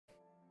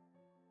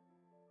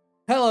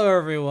Hello,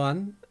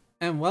 everyone,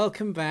 and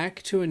welcome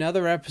back to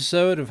another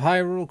episode of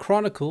Hyrule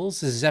Chronicles.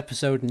 This is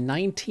episode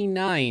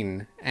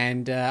 99,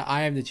 and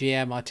I am the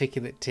GM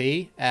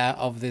ArticulateT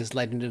of this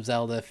Legend of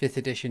Zelda 5th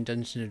Edition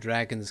Dungeons &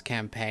 Dragons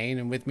campaign,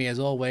 and with me, as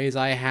always,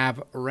 I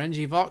have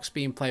Renji Vox,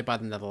 being played by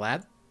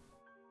TheNetherlad.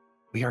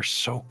 We are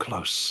so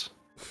close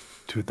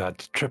to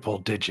that triple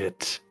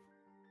digit.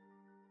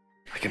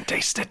 I can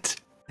taste it.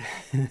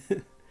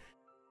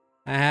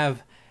 I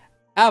have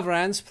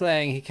Alvarance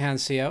playing Hikan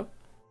Sio.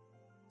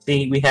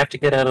 See, we have to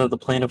get out of the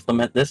plane of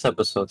lament this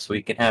episode so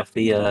we can have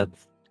the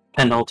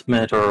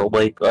penultimate or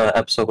like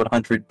episode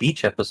 100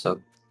 beach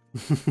episode.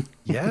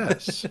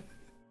 Yes.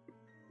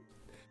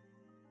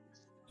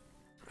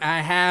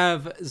 I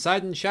have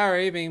Zayden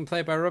Shari being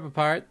played by Rubber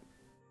Part.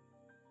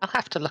 I'll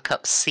have to look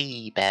up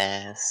sea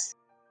bears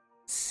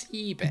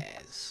Sea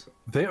bears.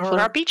 They are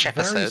for our beach very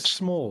episode.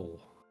 small.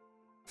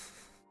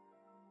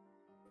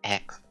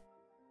 X.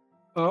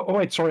 Oh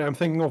wait, sorry, I'm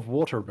thinking of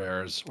water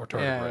bears or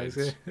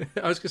tardigrades.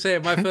 I was gonna say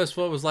my first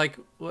thought was like,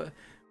 what?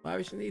 Why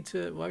would you need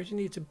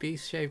to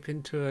beast shape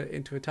into a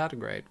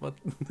tardigrade? What?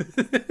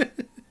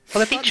 For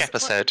the beach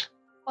episode.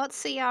 What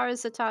CR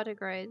is a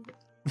tardigrade?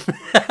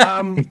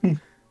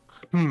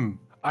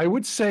 I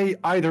would say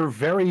either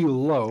very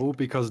low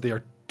because they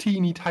are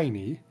teeny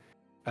tiny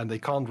and they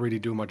can't really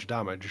do much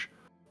damage,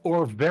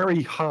 or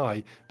very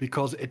high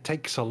because it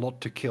takes a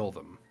lot to kill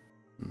them.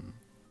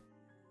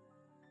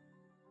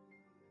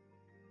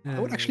 I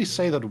would actually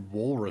say that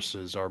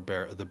walruses are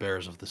the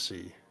bears of the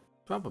sea.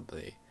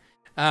 Probably.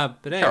 But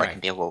Sure, I anyway, can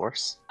be a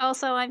walrus.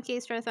 Also, I'm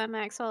Keystros, I'm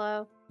Max,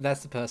 hello.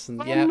 that's the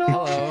person. Oh, Yeah.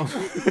 no.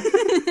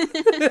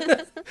 Hello.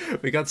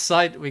 we got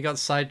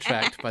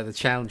sidetracked by the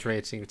challenge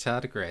rating of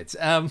tardigrades.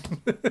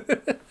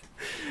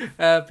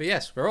 But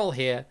yes, we're all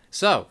here.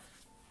 So,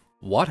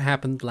 what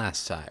happened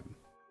last time?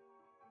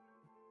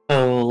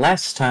 So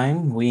last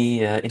time we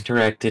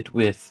interacted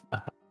with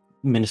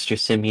Minister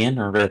Simeon,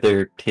 or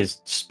rather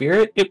his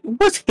spirit. It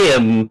was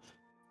him,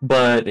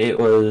 but it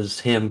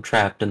was him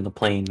trapped in the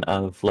plane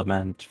of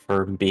lament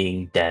for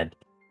being dead.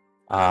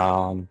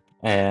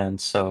 And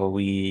so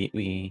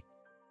we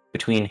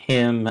between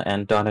him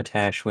and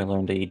Donatash, we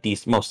learned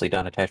mostly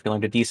Donatash, we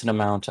learned a decent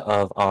amount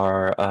of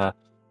our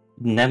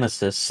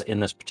nemesis in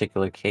this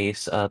particular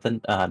case,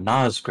 the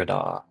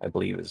Nosgrada, I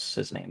believe is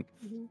his name.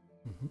 Mhm.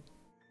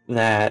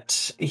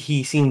 That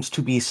he seems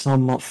to be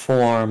some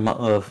form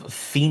of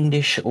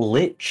fiendish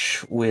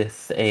lich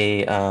with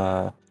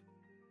a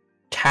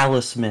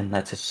talisman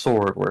that's his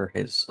sword where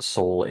his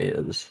soul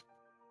is.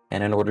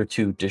 And in order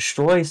to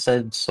destroy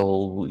said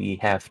soul, we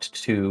have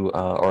to,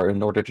 or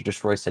in order to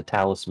destroy said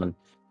talisman,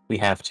 we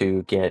have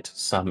to get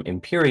some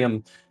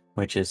Imperium,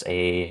 which is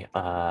a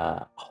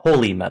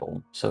holy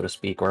metal, so to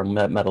speak, or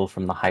metal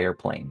from the higher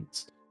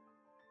planes.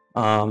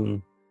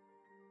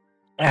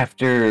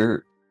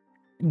 After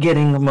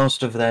getting the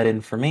most of that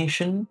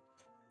information,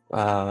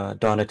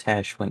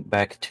 Donatash went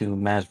back to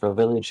Masbro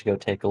Village to go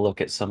take a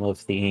look at some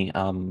of the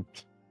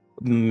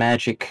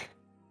magic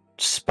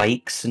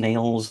spikes,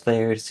 nails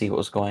there to see what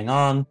was going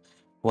on,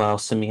 while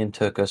Simeon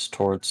took us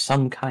towards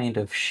some kind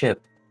of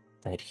ship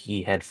that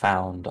he had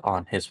found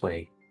on his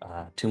way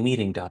to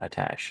meeting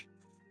Donatash.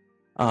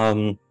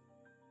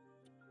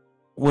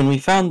 When we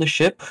found the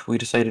ship, we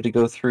decided to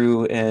go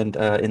through and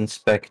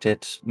inspect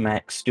it,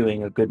 Max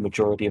doing a good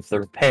majority of the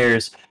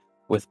repairs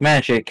with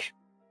magic,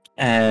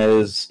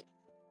 as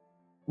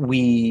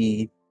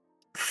we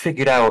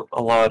figured out a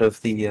lot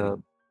of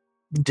the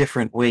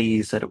different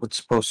ways that it was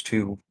supposed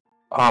to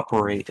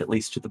operate, at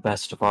least to the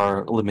best of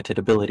our limited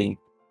ability,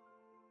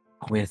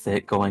 with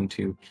it going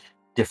to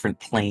different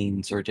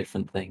planes or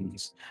different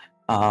things.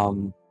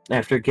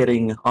 After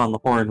getting on the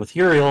horn with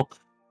Uriel,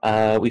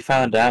 we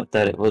found out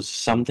that it was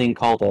something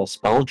called a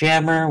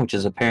spelljammer, which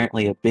is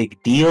apparently a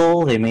big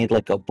deal. They made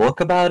like a book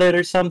about it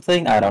or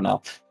something. I don't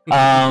know.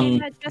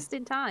 Came out just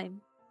in time.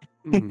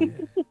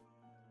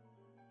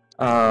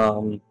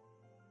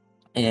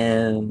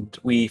 And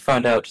we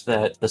found out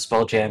that the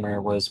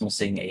spelljammer was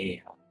missing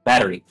a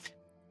battery,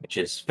 which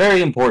is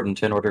very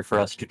important in order for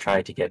us to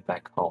try to get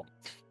back home.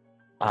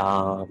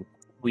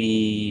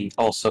 We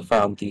also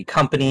found the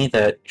company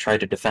that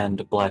tried to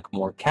defend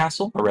Blackmore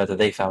Castle, or rather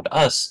they found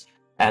us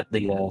at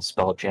the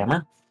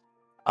spelljammer.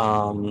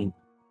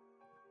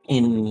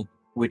 In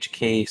which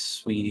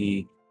case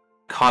we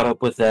caught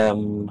up with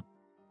them,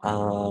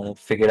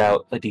 figured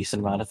out a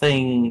decent amount of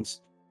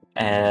things,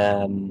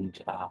 and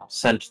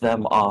sent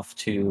them off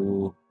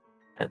to,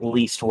 at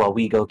least while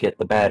we go get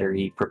the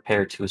battery,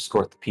 prepare to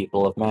escort the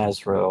people of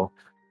Masro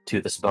to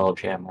the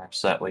spelljammer,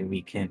 so that way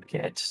we can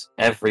get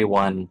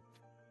everyone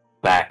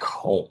back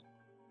home.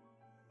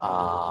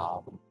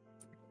 While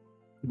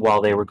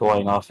they were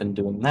going off and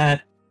doing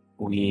that,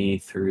 we,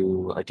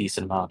 through a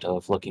decent amount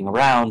of looking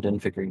around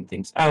and figuring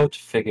things out,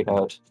 figured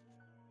out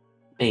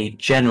a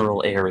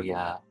general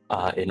area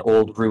in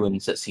old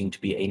ruins that seemed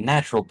to be a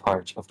natural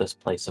part of this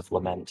place of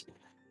lament.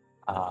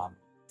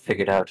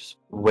 Figured out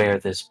where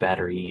this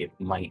battery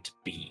might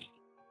be.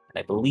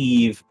 And I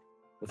believe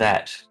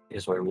that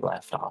is where we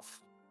left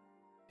off.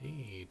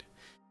 Indeed.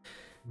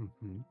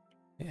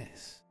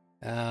 Yes.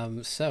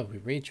 So we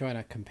rejoin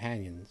our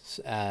companions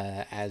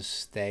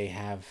as they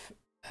have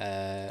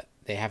a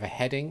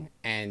heading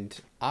and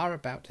are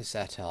about to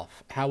set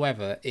off.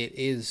 However, it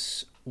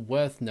is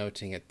worth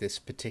noting at this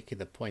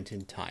particular point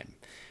in time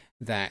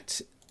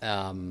that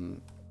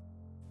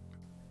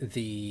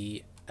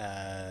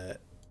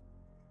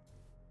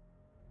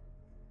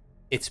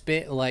it's a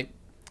bit like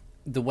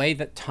the way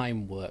that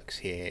time works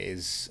here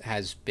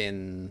has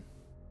been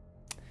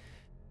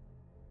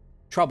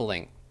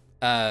troubling.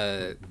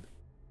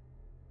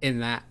 In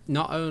that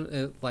not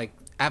only like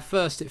at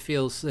first it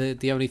feels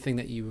the only thing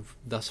that you've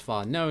thus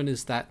far known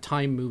is that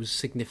time moves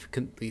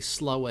significantly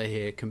slower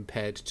here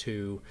compared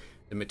to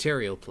the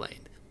material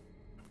plane.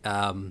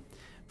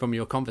 From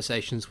your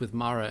conversations with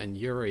Mara and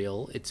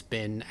Uriel, it's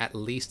been at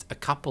least a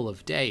couple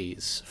of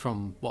days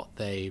from what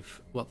they've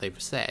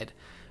said,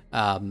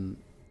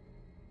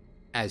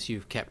 as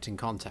you've kept in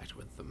contact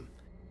with them.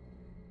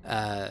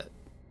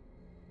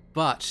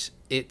 But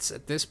it's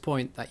at this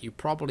point that you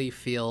probably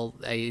feel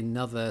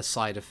another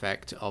side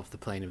effect of the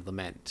Plane of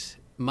Lament.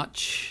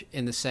 Much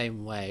in the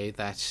same way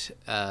that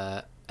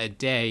a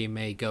day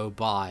may go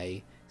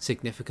by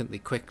significantly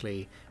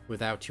quickly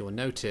without your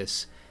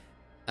notice,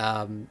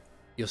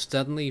 you're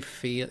starting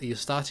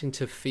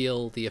to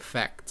feel the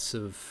effects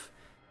of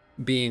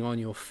being on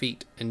your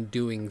feet and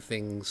doing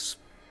things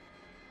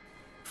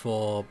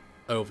for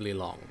overly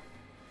long.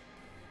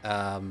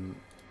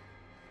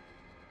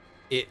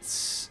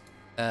 It's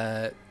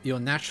your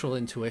natural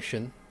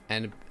intuition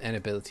and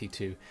ability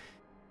to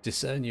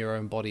discern your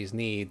own body's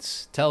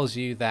needs tells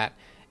you that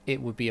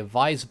it would be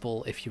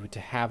advisable if you were to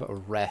have a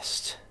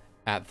rest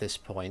at this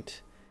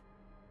point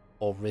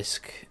or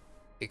risk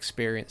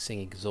experiencing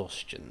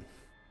exhaustion.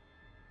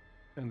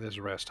 And this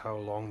rest, how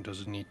long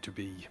does it need to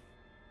be?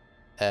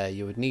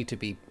 You would need to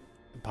be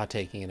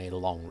partaking in a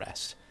long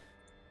rest.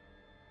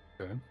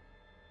 Okay.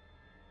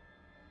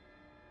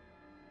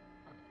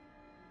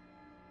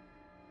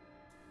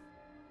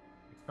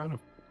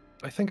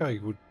 I think I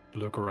would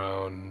look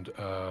around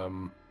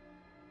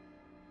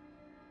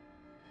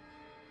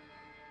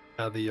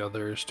at the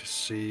others to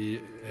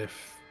see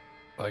if,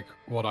 like,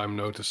 what I'm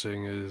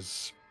noticing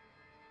is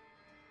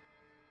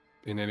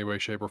in any way,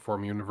 shape, or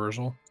form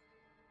universal.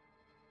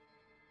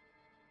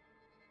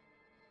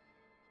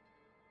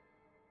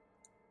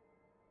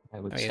 I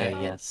would Oh, say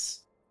yeah.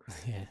 yes.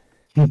 Yeah.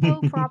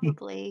 Oh,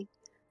 probably.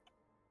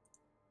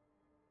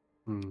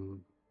 Hmm.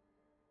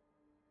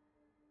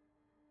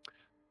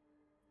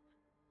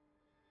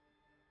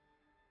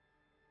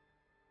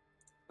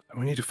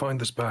 We need to find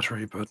this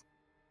battery, but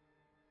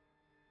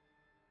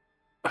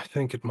I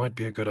think it might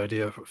be a good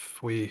idea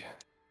if we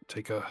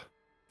take a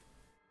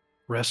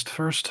rest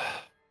first.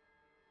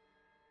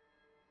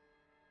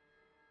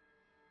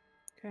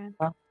 Okay.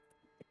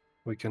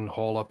 We can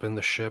haul up in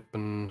the ship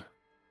and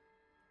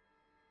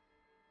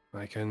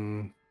I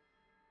can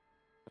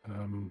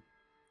Didn't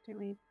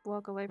we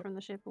walk away from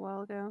the ship a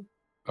while ago?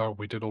 oh,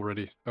 we did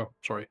already. Oh,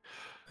 sorry.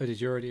 Oh,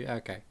 did you already?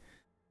 Okay.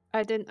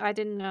 I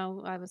didn't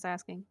know. I was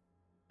asking.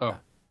 Oh,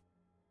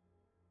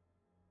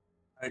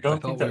 I I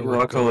don't think thought that we we were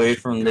walked going away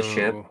to from the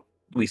ship. go.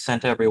 We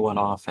sent everyone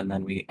off, and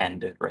then we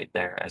ended right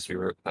there as we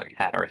were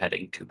had our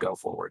heading to go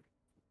forward.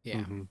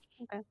 Yeah. Mhm.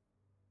 Okay.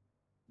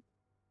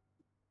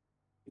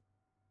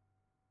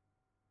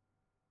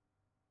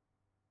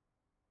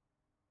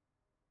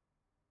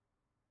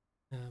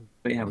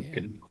 But yeah, we Yeah.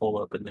 can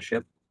hole up in the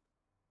ship.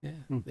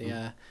 Yeah.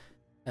 Mhm.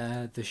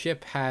 The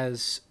ship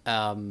has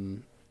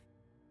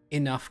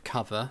enough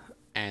cover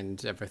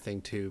and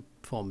everything to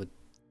form a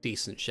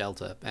decent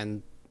shelter,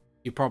 and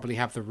you probably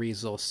have the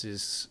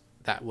resources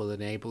that will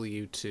enable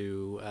you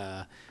to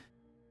uh,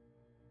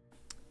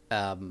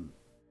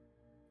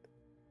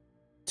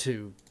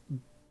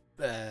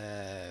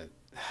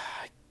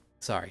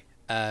 sorry,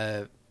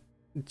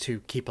 to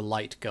keep a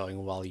light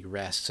going while you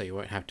rest, so you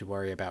won't have to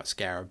worry about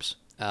scarabs.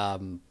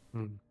 Mm.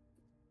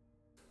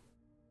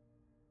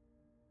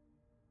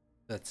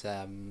 But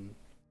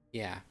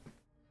yeah,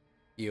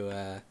 you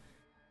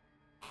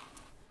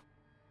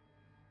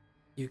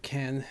you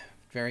can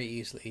very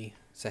easily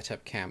set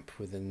up camp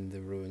within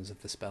the ruins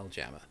of the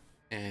Spelljammer,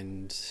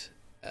 and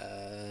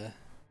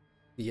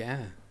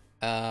yeah,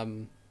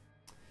 I'll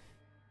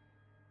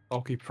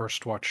keep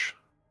first watch.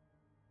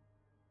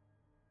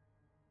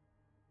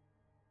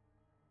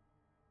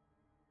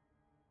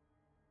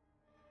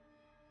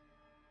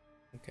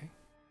 okay.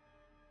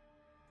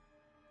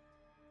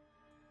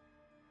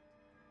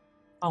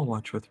 I'll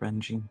watch with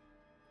Renji.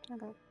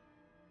 Okay.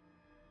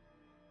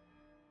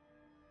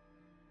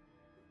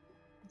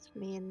 It's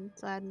me and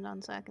Zad and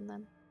on second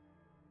then.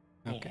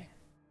 Okay.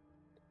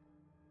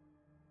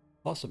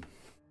 Awesome.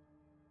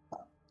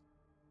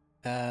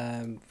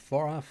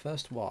 For our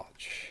first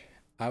watch,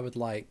 I would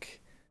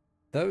like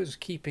those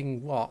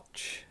keeping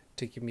watch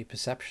to give me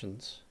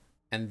perceptions,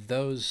 and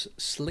those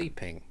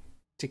sleeping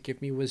to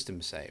give me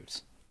wisdom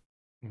saves.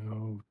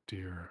 Oh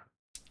dear.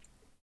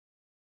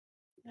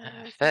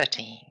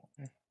 13.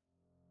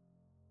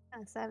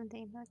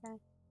 17.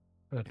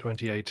 Okay.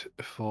 28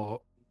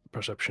 for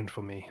perception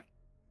for me.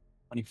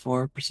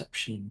 24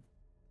 perception.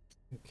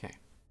 Okay.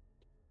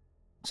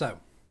 So,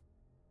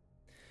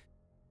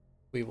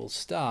 we will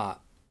start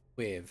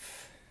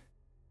with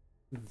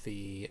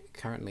the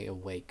currently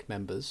awake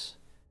members.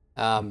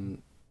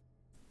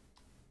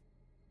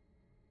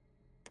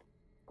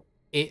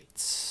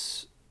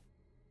 It's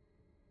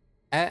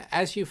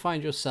as you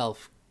find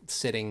yourself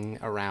sitting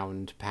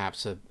around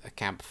perhaps a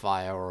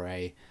campfire or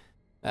a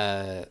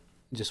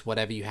just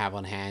whatever you have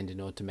on hand in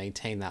order to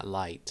maintain that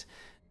light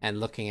and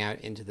looking out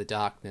into the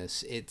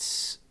darkness,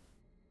 it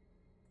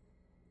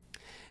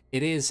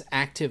is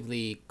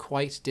actively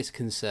quite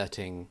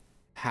disconcerting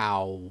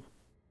how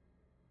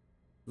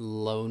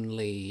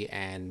lonely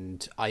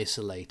and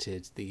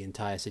isolated the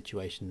entire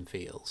situation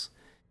feels.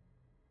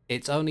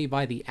 It's only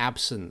by the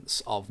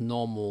absence of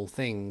normal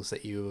things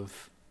that you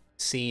have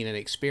seen and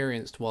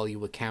experienced while you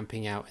were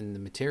camping out in the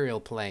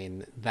material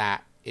plane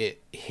that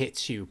it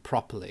hits you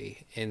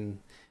properly in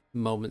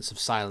moments of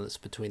silence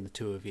between the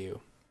two of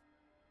you.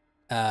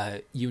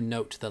 You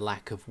note the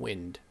lack of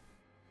wind.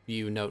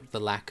 You note the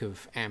lack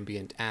of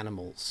ambient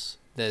animals.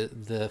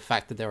 The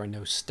fact that there are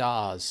no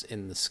stars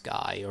in the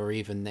sky or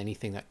even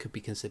anything that could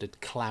be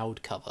considered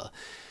cloud cover.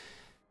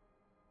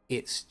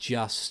 It's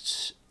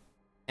just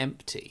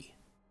empty.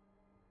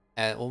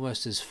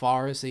 Almost as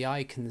far as the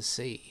eye can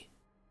see.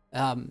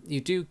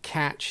 You do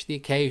catch the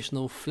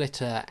occasional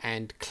flitter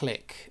and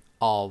click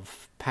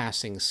of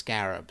passing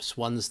scarabs,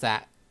 ones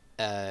that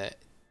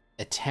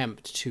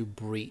attempt to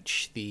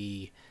breach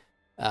the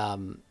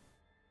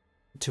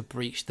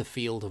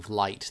field of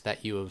light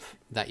that you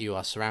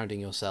are surrounding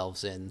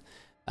yourselves in,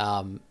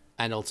 and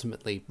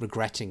ultimately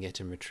regretting it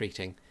and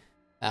retreating.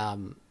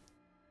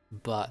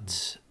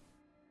 But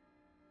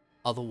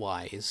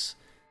otherwise,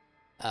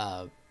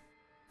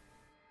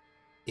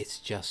 it's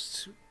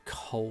just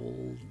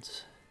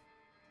cold,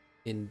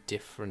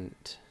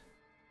 indifferent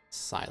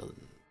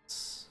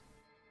silence.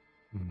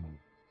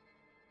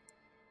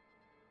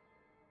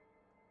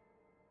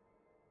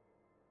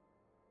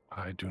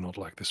 I do not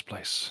like this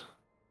place.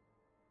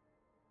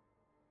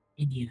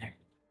 Me neither.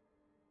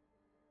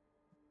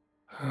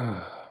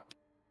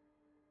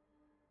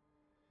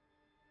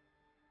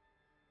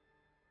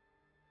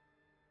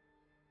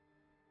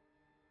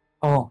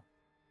 Oh,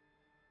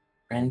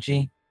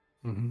 Renji,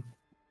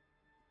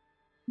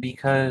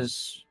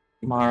 because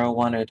Mara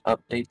wanted to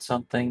update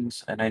some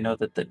things, and I know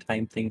that the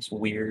time thing's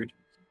weird,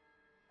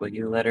 will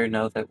you let her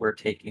know that we're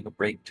taking a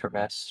break to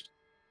rest?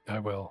 I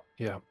will,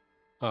 yeah.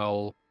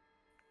 I'll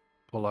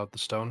pull out the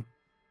stone.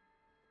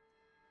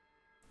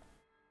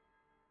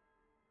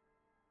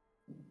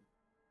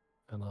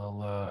 And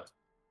I'll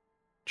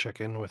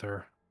check in with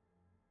her.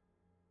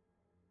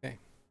 Okay.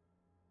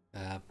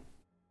 Yeah,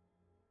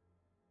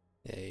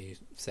 you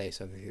say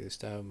something through the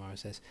stone. Mara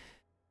says,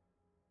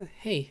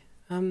 "Hey,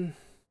 hi.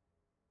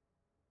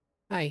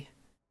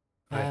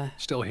 Hi,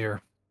 still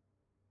here.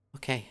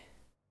 Okay.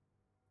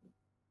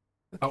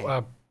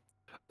 Oh,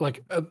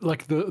 like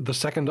the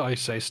second I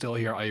say still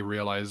here, I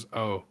realize,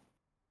 oh,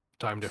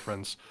 time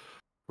difference.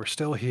 We're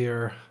still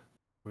here.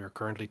 We are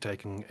currently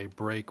taking a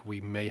break.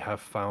 We may have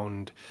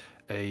found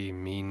a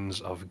means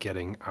of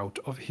getting out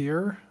of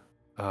here.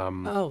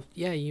 Oh,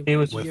 yeah,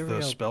 with the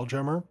Uriel,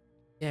 spelljammer.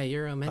 yeah,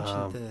 Uriel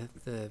mentioned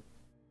the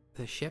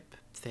ship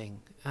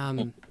thing.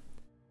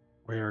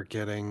 We're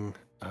getting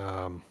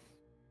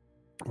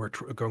we're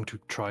going to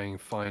try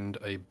and find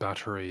a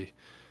battery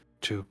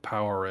to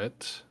power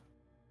it.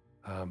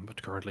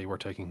 But currently we're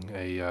taking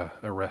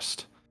a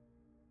rest.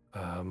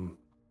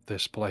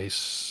 This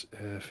place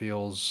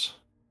feels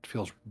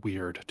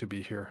weird to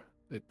be here.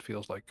 It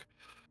feels like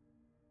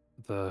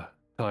the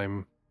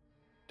time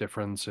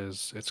difference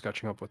it's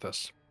catching up with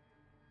us.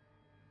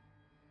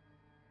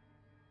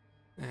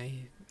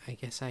 I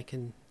guess I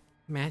can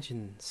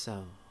imagine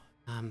so.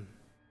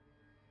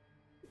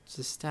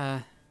 Just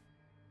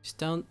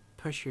don't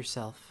push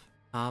yourself.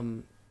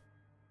 I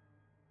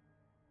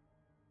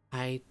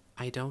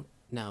don't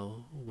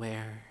know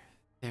where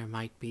there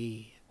might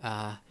be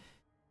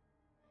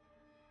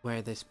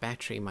where this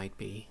battery might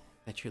be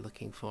that you're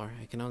looking for.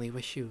 I can only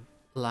wish you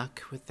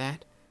luck with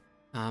that.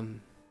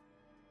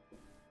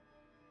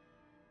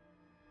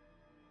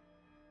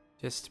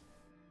 Just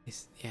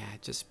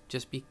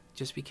be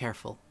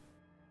careful.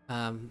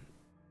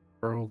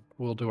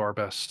 We'll do our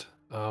best.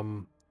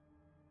 May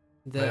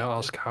I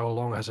ask how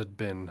long has it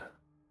been?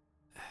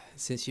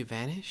 Since you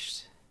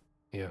vanished?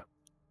 Yeah.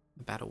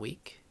 About a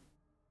week.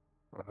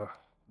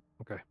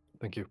 Okay,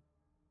 thank you.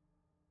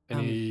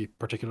 Any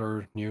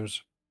particular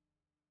news?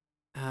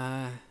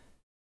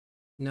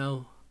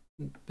 No.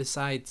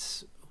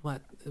 Besides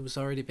what was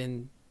already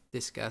been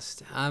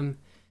discussed.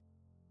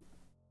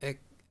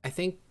 I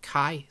think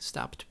Kai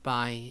stopped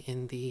by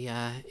in the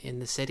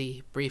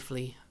city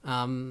briefly,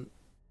 to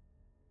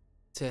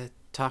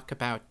talk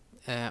about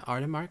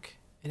Artemark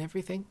and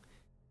everything.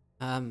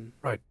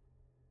 Right.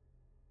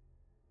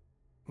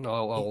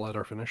 I'll let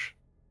her finish.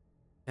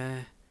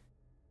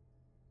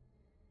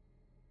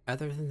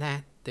 Other than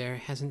that, there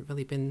hasn't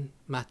really been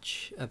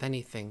much of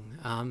anything.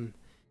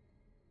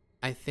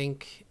 I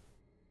think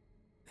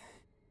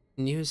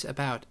news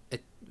about a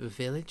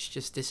village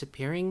just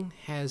disappearing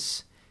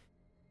has,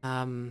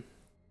 I've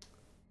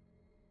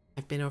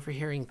been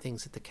overhearing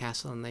things at the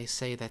castle, and they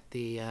say that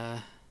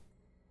the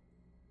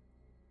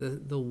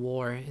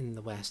war in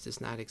the west is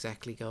not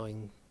exactly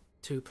going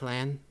to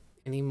plan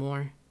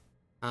anymore.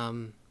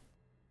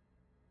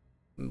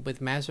 With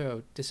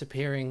Mazro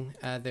disappearing,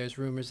 there's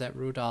rumors that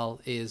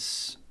Rudal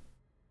is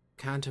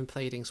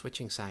contemplating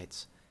switching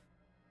sides.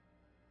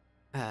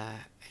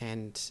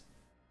 And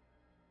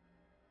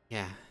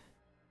yeah,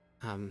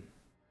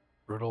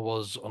 Brutal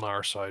was on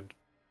our side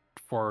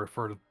for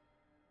the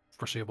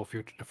foreseeable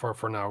future,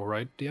 for now,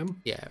 right, DM?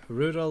 yeah,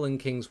 Rudal and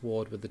King's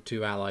Ward were the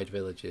two allied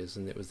villages,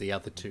 and it was the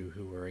other two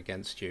who were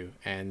against you.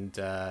 And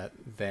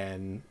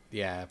then,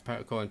 yeah,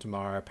 according to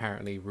Mara,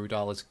 apparently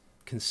Rudal is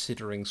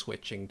considering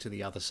switching to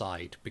the other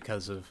side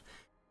because of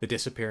the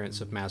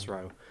disappearance of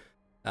Mazro.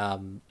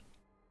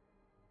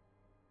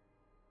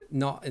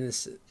 Not in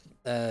this,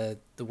 the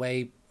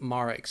way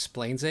Mara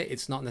explains it,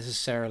 it's not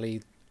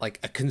necessarily like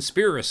a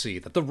conspiracy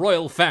that the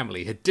royal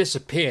family had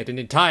disappeared an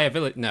entire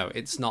village. No,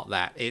 it's not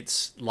that.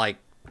 It's like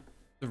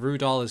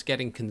Rudal is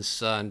getting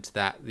concerned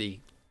that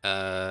the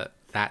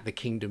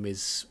kingdom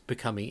is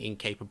becoming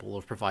incapable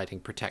of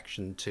providing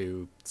protection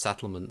to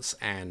settlements,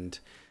 and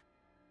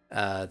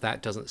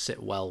that doesn't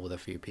sit well with a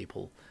few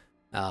people.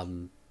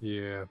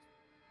 Yeah.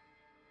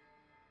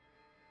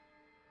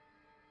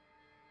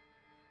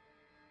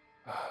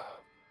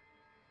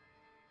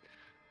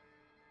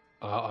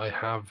 I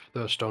have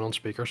the stone on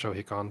speaker, so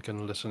Hikan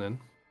can listen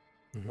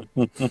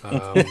in.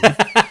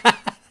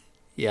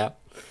 Yeah.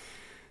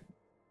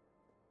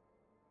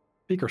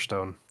 Speaker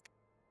stone.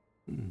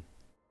 Mm.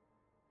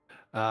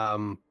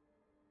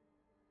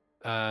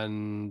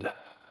 And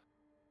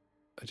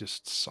I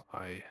just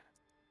sigh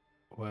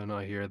when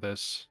I hear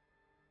this.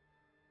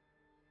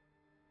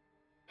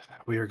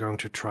 We are going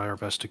to try our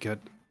best to get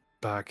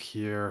back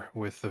here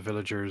with the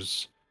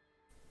villagers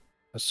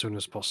as soon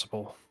as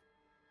possible.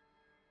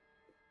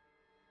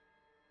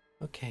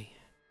 Okay.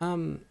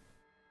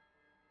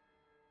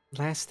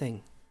 Last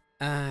thing.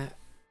 I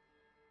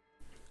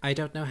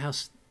don't know how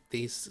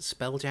these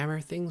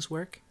spelljammer things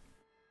work,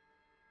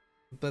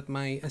 but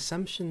my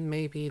assumption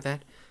may be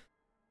that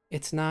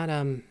it's not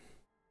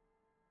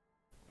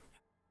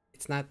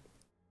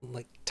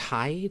like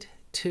tied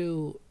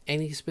to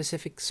any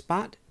specific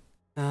spot.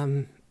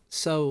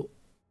 So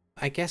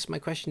I guess my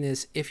question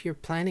is, if you're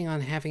planning on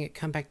having it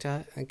come back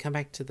to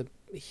the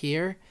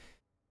here,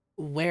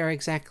 where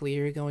exactly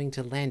are you going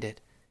to land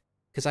it?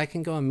 Because I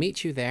can go and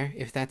meet you there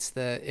if that's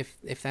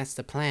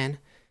the plan.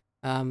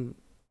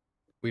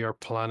 We are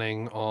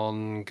planning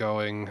on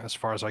going, as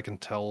far as I can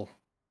tell,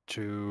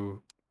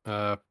 to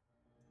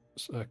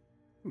Sarkosa.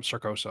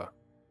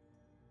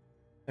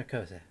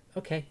 Sarkosa.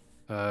 Okay.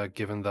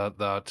 Given that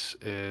that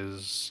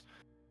is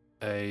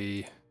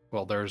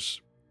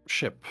there's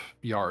ship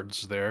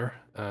yards there,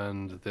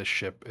 and this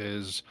ship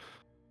is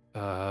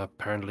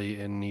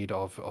apparently in need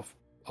of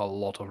a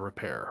lot of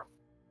repair.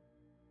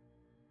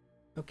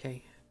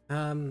 Okay.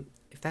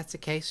 If that's the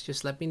case,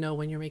 just let me know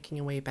when you're making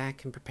your way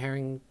back and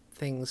preparing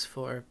things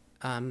for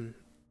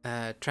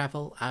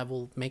travel. I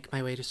will make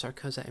my way to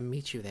Sarkosa and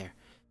meet you there.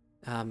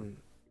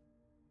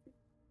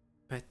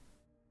 But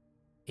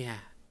yeah,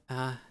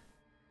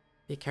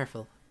 be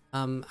careful.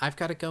 I've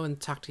got to go and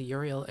talk to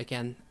Uriel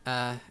again.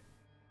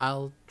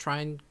 I'll try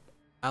and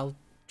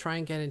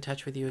get in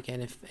touch with you again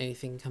if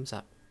anything comes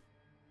up.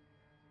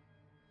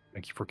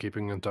 Thank you for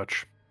keeping in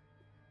touch.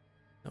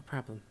 No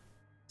problem.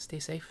 Stay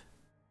safe.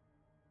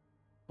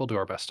 We'll do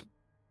our best.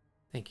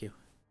 Thank you.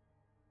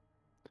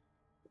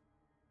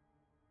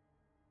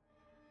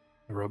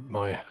 I rub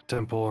my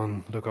temple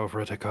and look over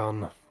at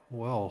Hikan.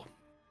 Well,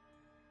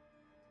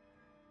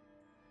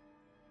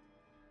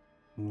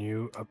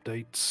 new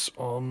updates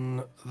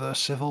on the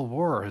Civil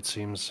War, it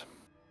seems.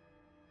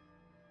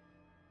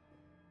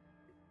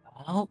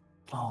 Well,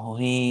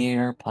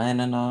 we're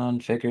planning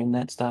on figuring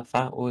that stuff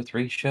out with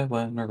Risha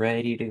when we're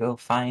ready to go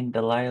find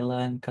Delilah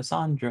and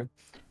Cassandra.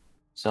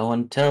 So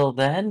until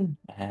then,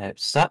 it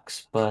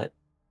sucks, but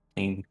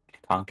I mean,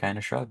 Khan kind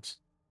of shrugs.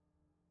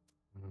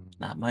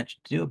 Not much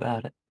to do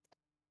about it.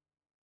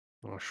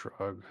 I'll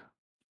shrug.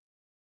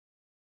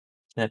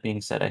 That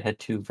being said, I had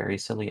two very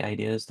silly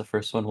ideas. The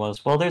first one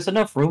was, well, there's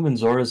enough room in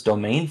Zora's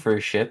domain for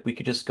a ship. We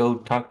could just go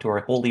talk to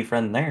our holy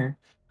friend there.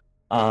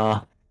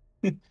 And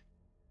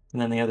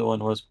then the other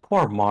one was,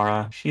 poor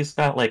Mara. She's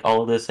got like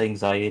all of this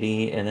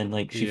anxiety, and then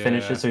like she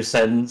finishes her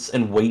sentence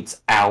and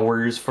waits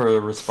hours for a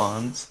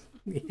response.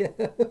 Yeah.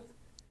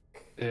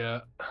 Yeah.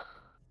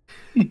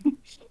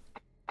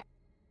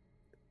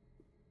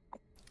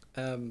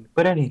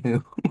 But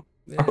anywho,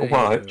 our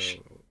watch.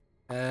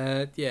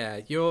 Yeah,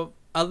 you're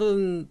other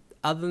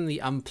than the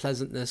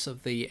unpleasantness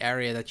of the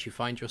area that you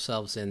find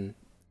yourselves in,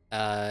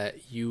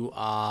 you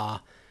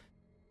are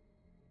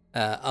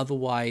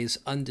otherwise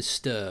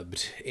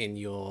undisturbed in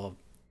your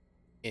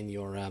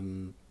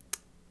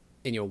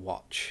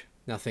watch.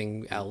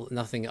 Nothing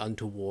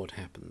untoward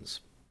happens.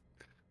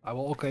 I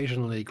will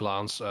occasionally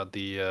glance at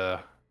the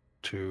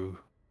two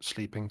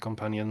sleeping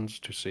companions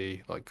to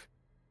see like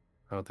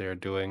how they're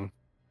doing.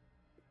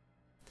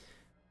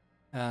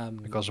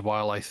 Because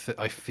while I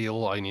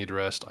feel I need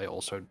rest, I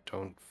also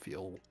don't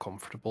feel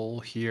comfortable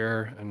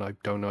here, and I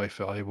don't know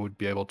if I would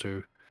be able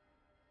to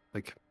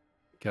like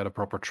get a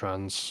proper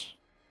trance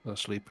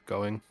sleep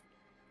going.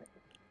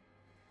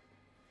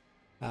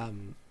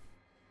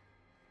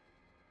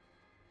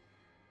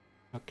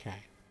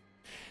 Okay.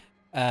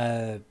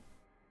 As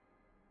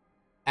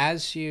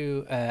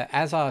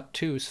our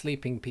two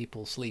sleeping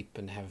people sleep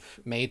and have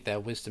made their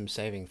wisdom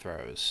saving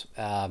throws,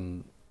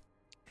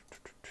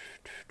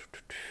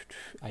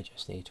 I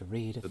just need to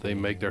read a Did they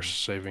make their thing.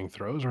 saving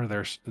throws, or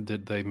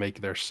did they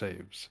make their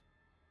saves?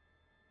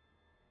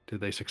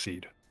 Did they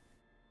succeed?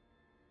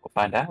 We'll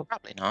find out.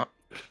 Probably not.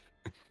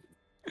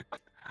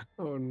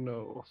 Oh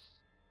no.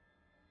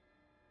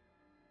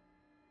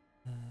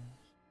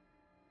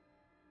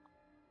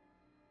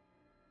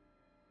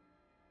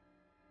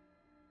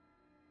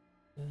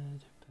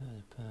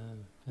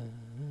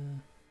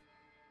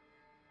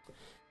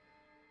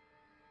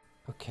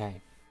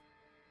 Okay.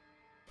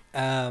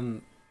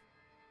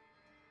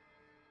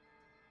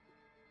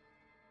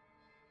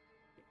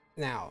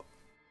 Now,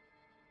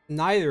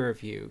 neither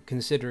of you,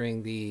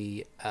 considering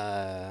the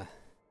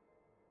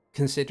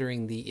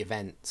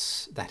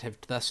events that have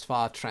thus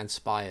far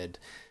transpired,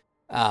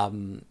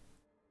 that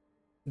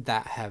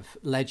have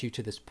led you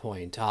to this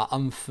point, are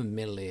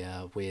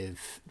unfamiliar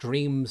with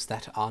dreams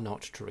that are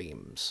not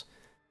dreams.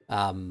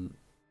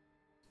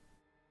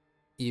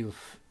 You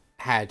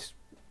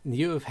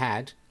have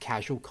had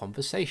casual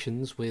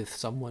conversations with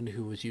someone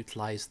who has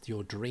utilized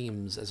your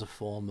dreams as a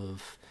form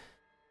of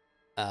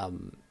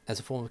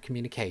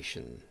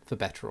communication, for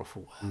better or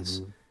for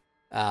worse.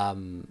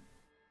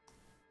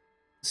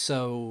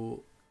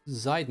 So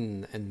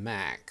Zayden and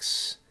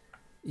Max,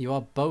 you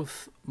are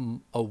both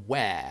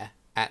aware,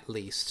 at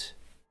least,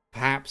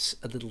 perhaps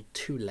a little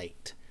too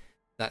late,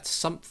 that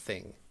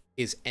something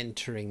is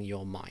entering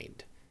your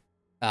mind.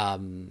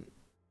 In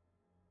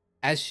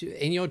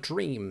your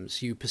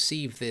dreams, you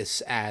perceive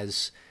this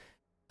as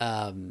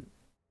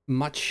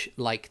much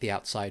like the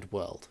outside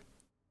world.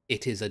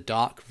 It is a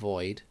dark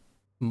void,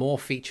 more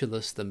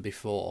featureless than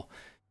before,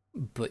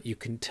 but you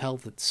can tell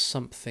that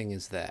something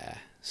is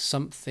there.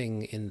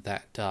 Something in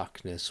that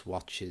darkness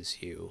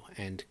watches you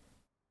and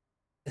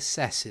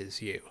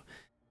assesses you.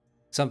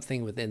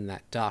 Something within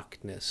that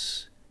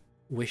darkness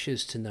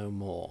wishes to know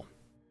more.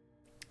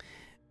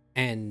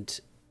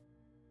 And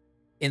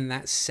in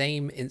that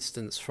same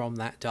instance from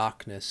that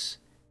darkness,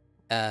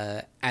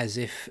 as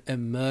if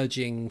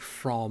emerging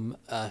from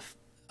a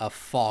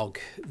fog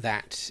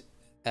that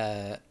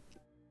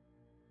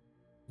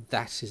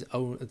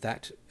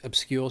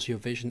obscures your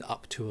vision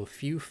up to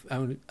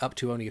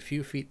only a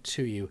few feet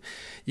to you,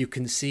 you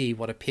can see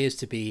what appears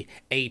to be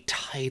a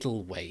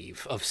tidal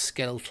wave of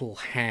skeletal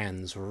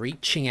hands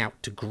reaching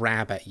out to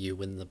grab at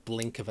you in the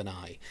blink of an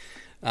eye.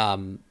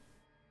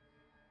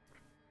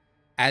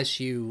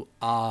 As you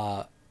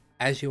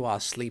are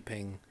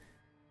sleeping,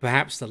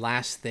 perhaps the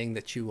last thing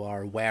that you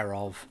are aware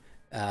of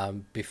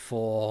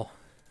before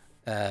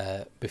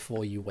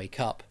you wake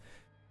up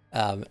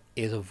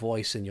is a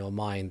voice in your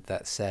mind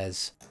that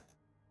says,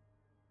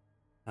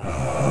 "Now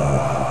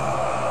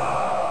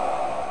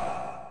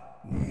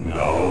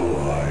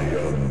I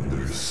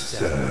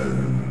understand."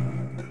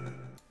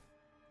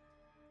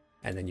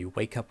 And then you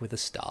wake up with a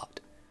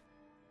start.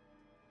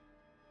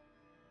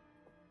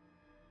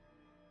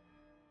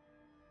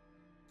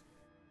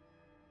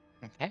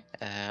 Okay.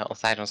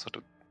 Poseidon sort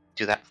of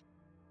do that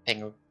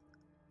thing of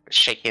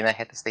shaking their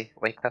head as they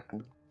wake up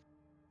and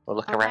will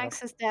look around. Max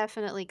has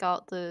definitely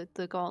got the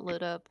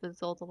gauntlet up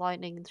with all the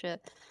lightning and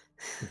shit.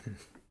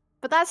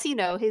 But that's,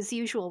 his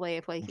usual way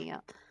of waking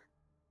up.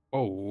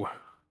 Oh.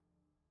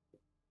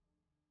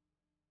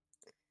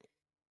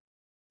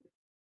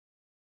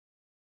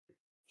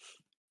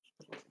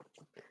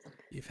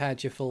 You've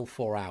had your full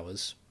 4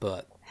 hours,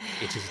 but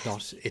it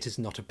is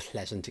not a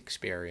pleasant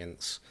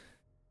experience.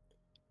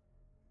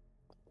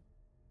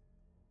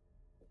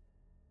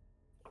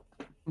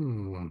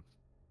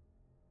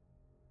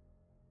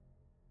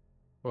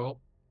 Well,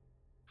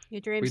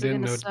 Your dreams are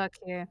gonna suck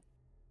here.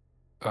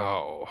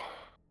 Oh.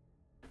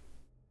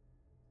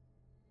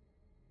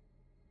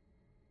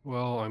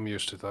 Well, I'm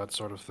used to that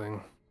sort of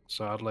thing,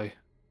 sadly.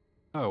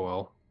 Oh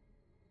well.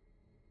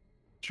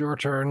 It's your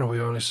turn.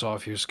 We only saw a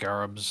few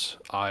scarabs.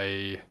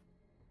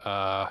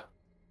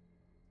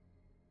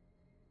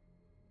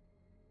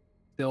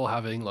 Still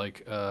having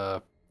like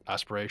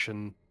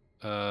aspiration.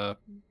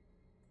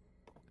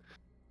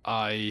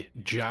 I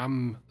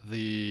jam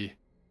the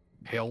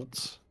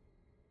hilt.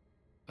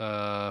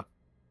 The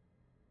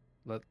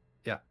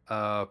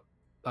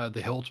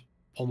hilt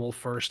pommel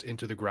first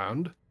into the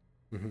ground.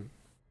 Mm-hmm.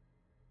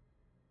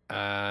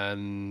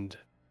 And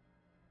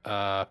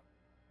I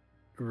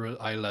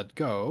let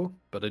go,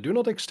 but I do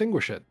not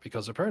extinguish it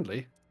because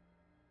apparently,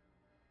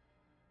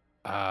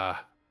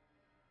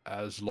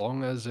 as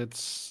long as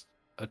it's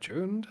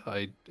attuned,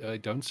 I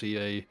don't see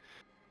a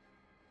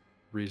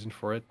reason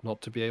for it not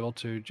to be able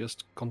to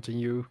just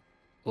continue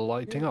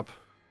lighting up.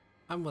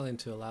 I'm willing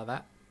to allow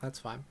that. That's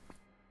fine.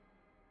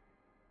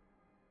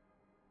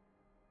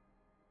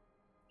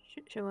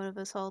 Should one of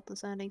us hold the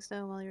sanding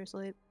stone while you're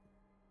asleep?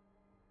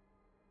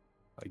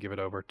 I give it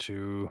over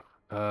to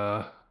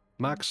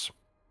Max.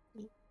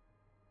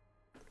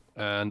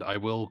 And I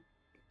will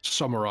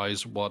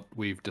summarize what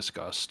we've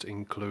discussed,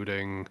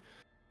 including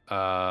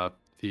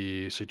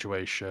the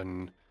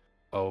situation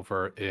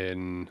over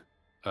in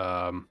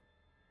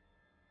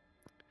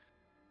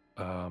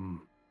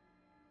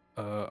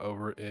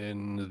over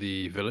in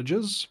the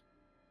villages,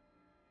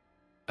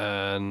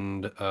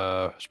 and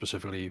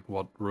specifically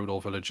what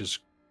Rudolph village is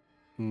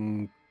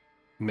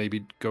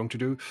maybe going to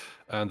do,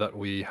 and that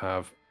we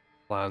have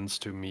plans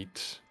to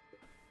meet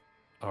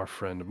our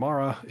friend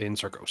Mara in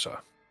Sargosa.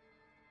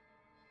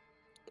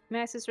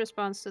 Max's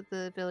response to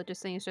the villagers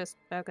thing is just,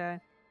 okay.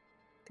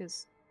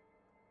 Because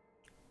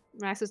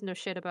Max doesn't know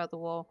shit about the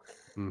wall.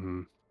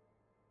 Mm-hmm.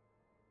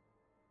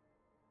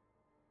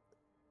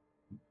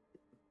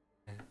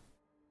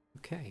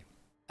 Okay.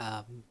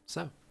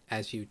 So,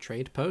 as you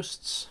trade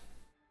posts,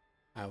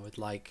 I would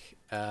like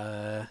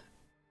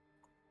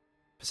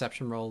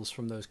perception rolls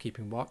from those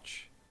keeping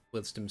watch,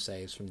 wisdom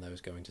saves from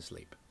those going to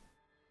sleep.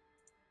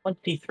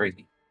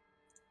 23.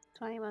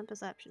 21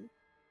 perception.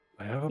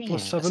 I have a Yeah, +7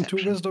 to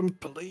perception. wisdom.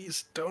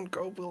 Please don't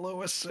go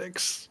below a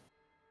 6.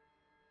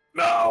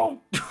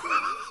 No!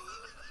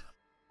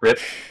 Rip.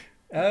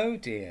 Oh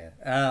dear.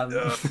 Oh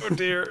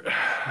dear.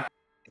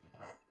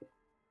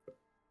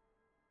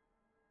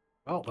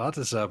 Well, that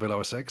is below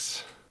a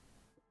 6.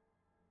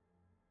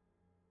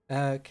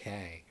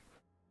 Okay.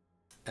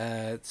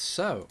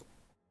 So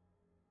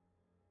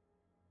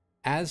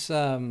as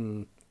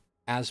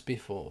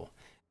before,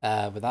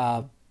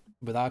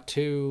 with our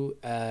two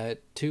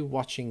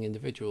watching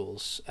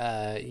individuals,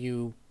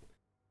 you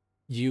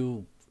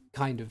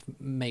kind of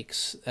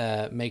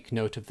make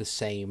note of the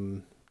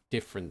same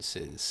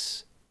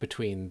differences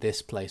between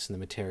this place and the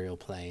material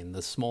plane.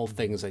 The small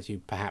things that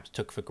you perhaps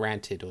took for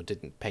granted or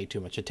didn't pay too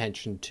much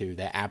attention to,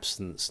 their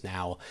absence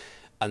now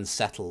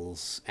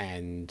unsettles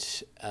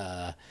and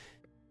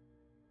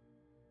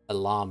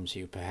alarms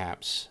you,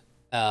 perhaps.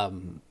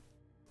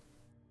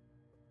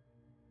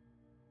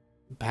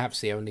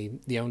 Perhaps the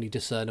only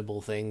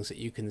discernible things that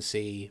you can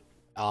see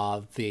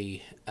are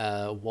the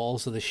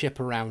walls of the ship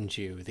around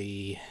you,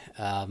 the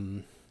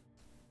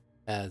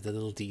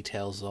little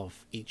details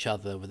of each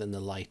other within the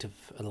light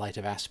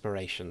of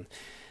aspiration,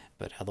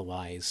 but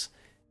otherwise,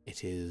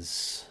 it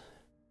is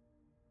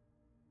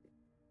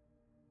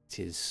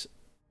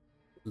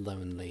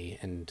lonely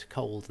and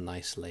cold and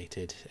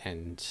isolated,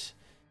 and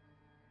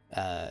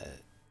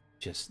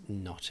just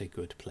not a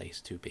good place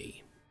to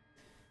be.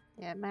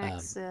 Yeah,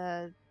 Max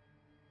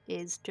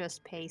is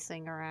just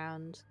pacing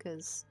around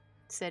because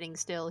sitting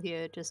still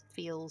here just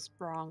feels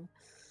wrong.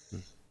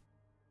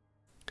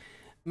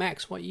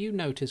 Max, what you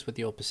notice with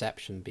your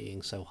perception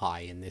being so high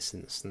in this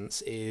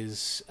instance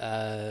is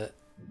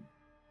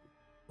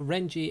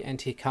Renji and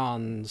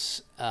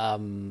Hikan's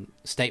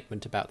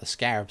statement about the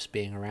scarabs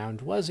being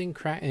around was in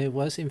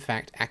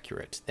fact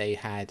accurate. They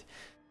had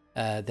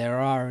there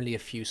are only a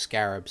few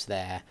scarabs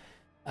there,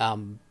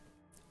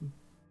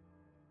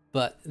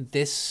 but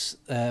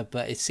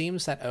it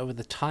seems that over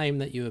the time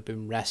that you have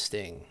been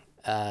resting,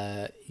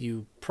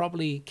 you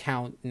probably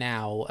count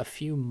now a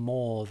few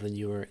more than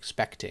you were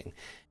expecting.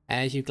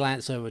 As you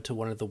glance over to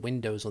one of the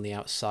windows on the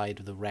outside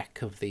of the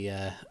wreck of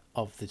the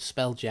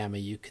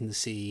Spelljammer, you can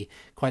see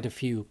quite a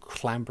few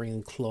clambering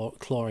and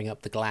clawing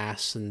up the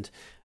glass and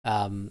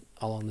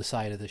along the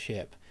side of the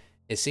ship.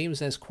 It seems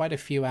there's quite a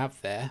few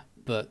out there,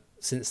 but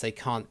since they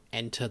can't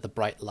enter the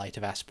bright light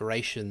of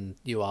aspiration,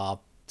 you are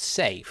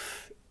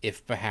safe,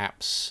 if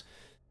perhaps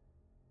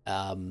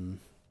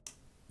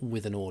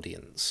with an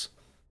audience.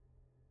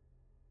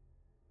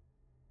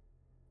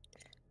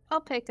 I'll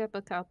pick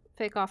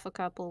off a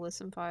couple with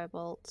some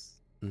firebolts.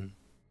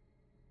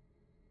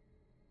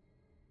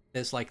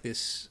 There's like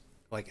this,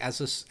 like as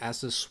the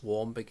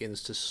swarm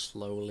begins to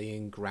slowly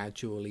and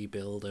gradually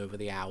build over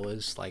the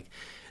hours, like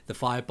the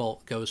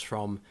firebolt goes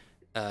from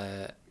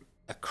a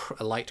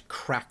light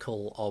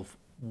crackle of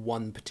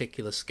one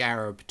particular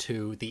scarab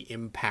to the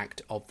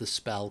impact of the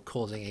spell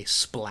causing a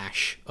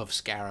splash of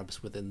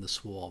scarabs within the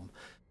swarm.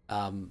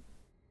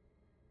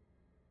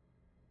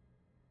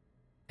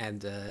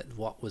 And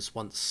what was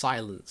once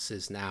silence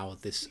is now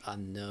this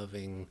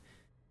unnerving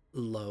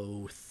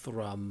low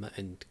thrum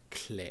and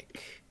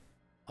click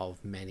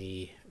of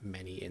many,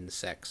 many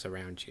insects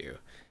around you.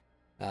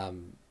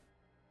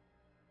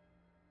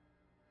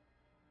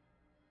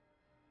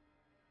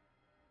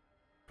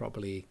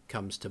 Probably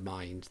comes to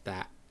mind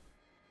that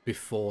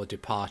before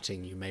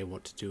departing you may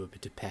want to do a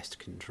bit of pest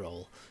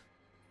control.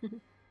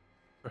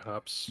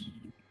 Perhaps.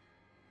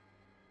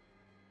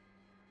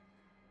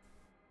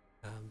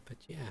 But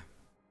yeah.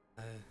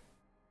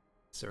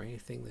 Is there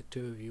anything the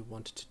two of you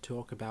wanted to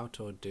talk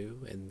about or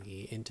do in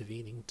the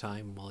intervening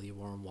time while you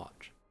were on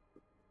watch?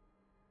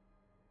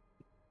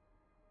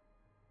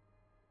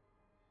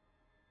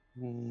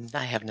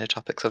 I have no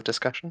topics of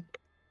discussion.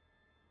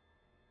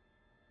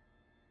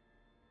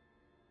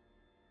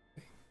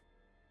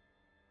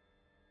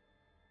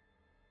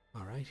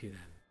 Alrighty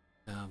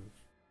then.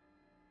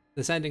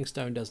 The sending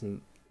stone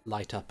doesn't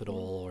light up at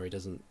all, or it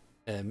doesn't.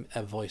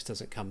 A voice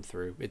doesn't come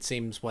through. It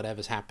seems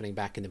whatever's happening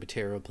back in the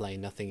material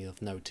plane, nothing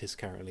of note is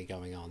currently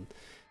going on.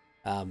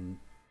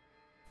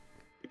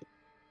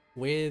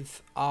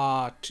 With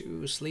our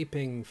two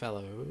sleeping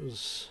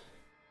fellows,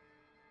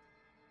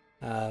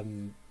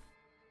 much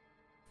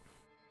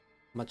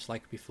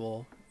like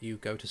before, you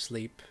go to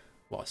sleep,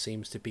 what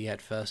seems to be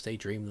at first a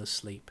dreamless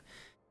sleep,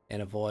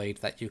 in a void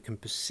that you can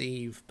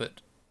perceive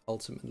but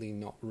ultimately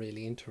not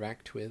really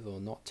interact with or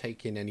not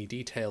take in any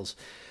details,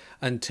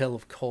 until,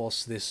 of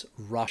course, this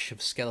rush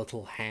of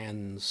skeletal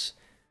hands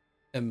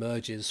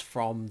emerges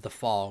from the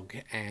fog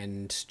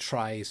and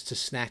tries to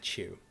snatch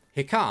you.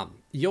 Hikan,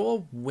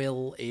 your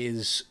will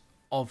is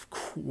of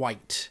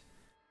quite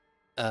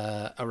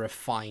a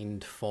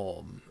refined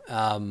form.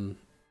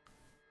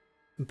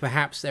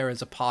 Perhaps there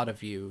is a part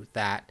of you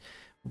that,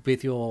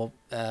 with your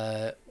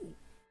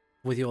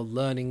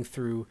learning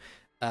through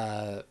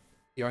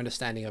your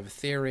understanding of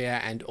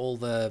Etheria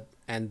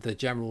and the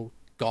general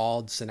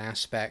gods and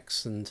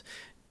aspects, and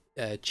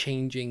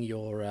changing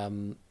your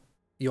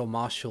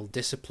martial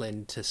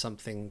discipline to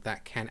something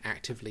that can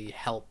actively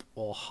help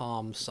or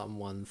harm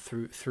someone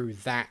through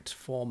that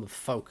form of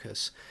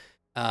focus,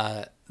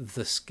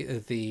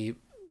 the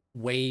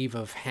wave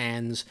of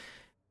hands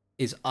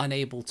is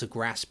unable to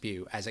grasp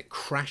you as it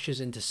crashes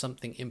into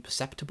something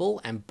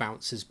imperceptible and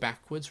bounces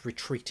backwards,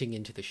 retreating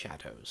into the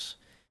shadows.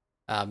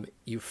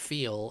 You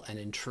feel an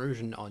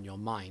intrusion on your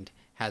mind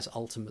has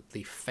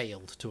ultimately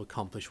failed to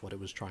accomplish what it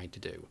was trying to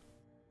do.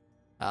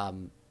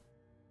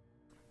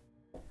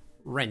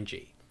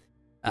 Renji.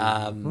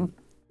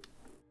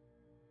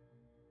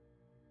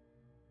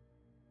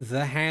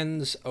 The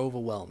hands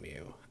overwhelm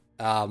you.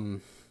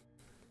 And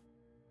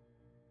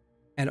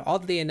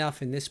oddly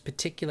enough, in this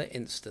particular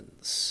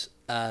instance,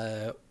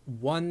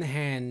 one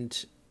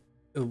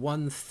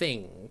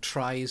thing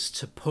tries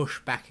to push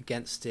back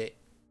against it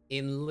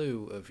in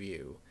lieu of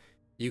you.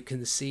 You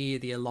can see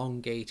the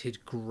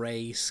elongated,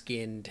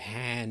 grey-skinned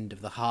hand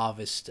of the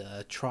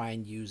Harvester try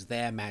and use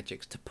their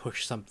magics to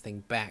push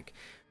something back.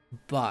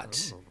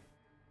 But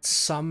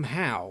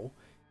somehow,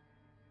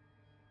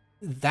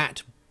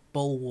 that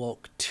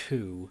bulwark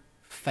too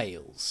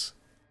fails.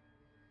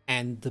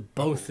 And the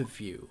both of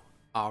you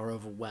are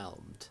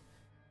overwhelmed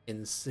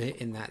in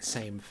that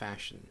same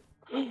fashion.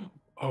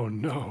 Oh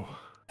no.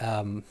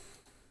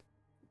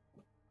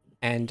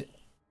 And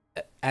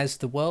as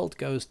the world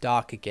goes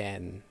dark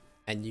again,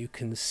 and you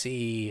can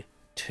see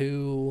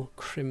two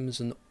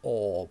crimson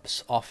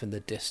orbs off in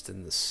the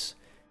distance,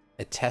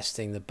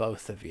 attesting the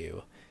both of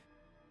you,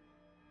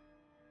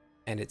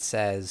 and it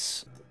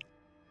says,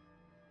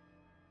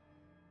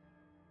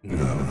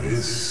 Now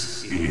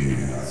this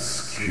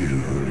is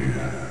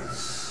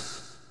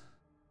curious.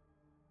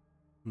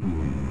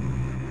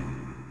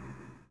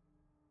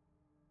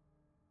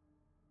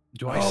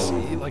 Do I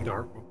see like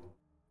our?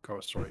 Go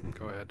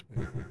ahead.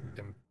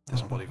 In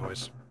disembodied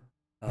voice.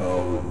 How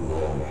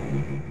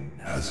long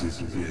has it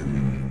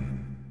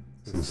been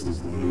since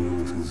the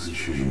world has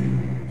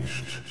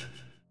changed?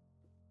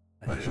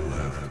 I shall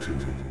have to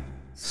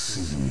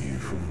see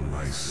for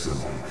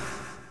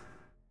myself.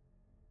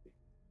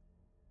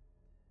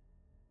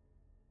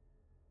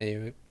 Are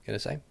you gonna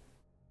say?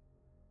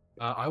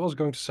 I was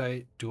going to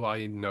say, do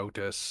I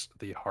notice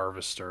the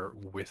Harvester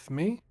with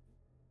me?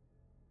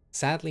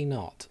 Sadly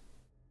not.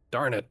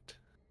 Darn it.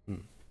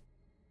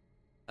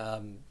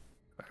 I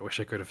I wish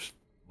I could have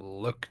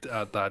looked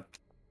at that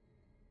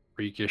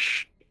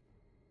freakish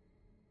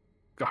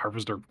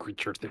Harvester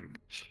creature thing.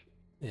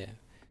 Yeah.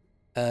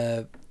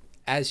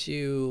 As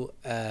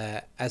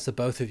the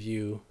both of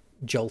you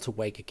jolt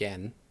awake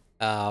again,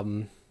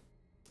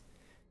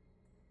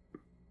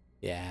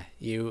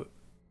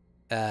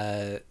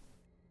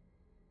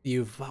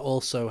 you've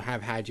also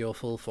have had your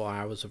full 4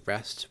 hours of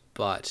rest,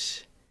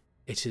 but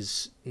it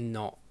is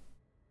not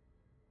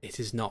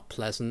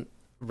pleasant.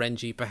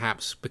 Renji,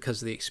 perhaps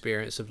because of the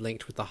experience of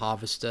linked with the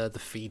Harvester, the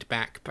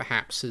feedback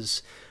perhaps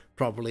has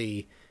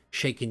probably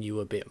shaken you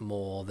a bit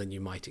more than you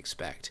might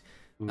expect.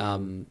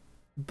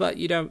 But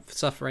you don't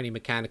suffer any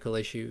mechanical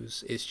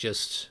issues. It's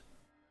just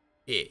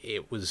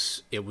it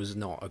was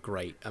not a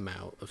great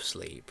amount of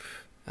sleep.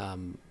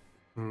 And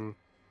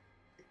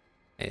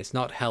it's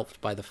not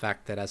helped by the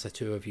fact that as the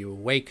two of you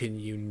awaken,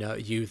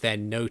 you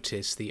then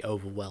notice the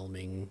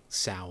overwhelming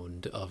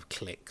sound of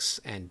clicks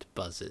and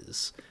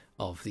buzzes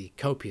of the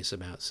copious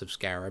amounts of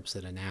scarabs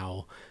that are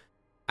now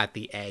at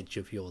the edge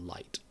of your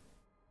light.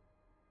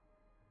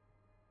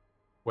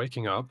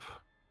 Waking up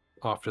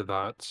after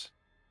that,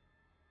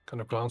 kind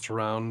of glance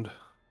around.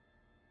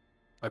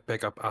 I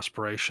pick up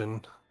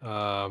aspiration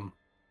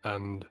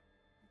and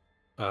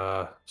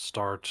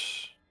start.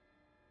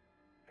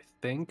 I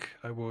think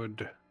I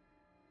would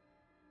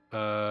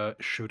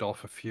shoot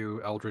off a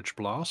few eldritch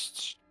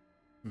blasts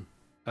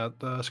at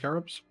the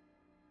scarabs.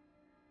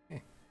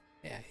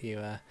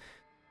 Yeah,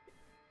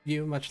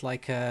 you much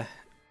like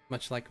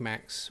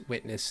Max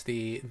witness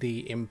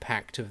the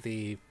impact of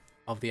the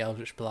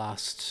eldritch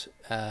blast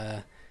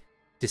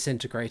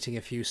disintegrating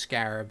a few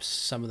scarabs,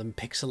 some of them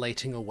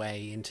pixelating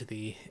away into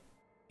the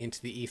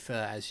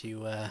ether as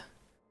you are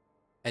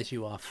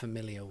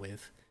familiar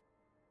with.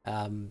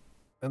 And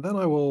then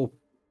I will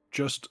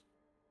just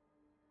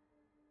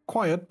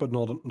quiet, but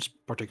not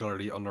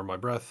particularly under my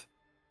breath,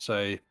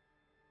 say,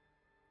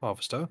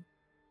 Harvester,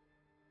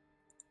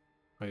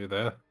 are you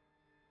there?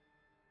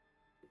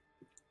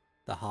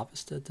 The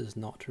harvester does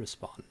not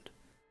respond.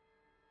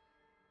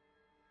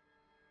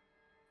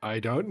 I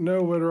don't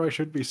know whether I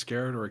should be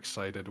scared or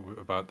excited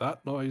about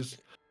that noise.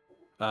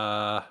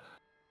 But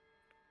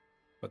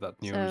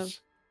that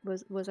news. So,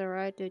 was I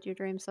right? Did your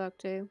dream suck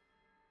too?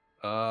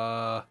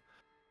 Yeah,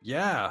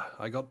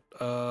 I got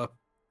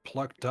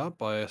plucked up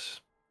by a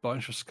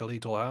bunch of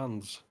skeletal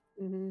hands.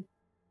 Mm-hmm.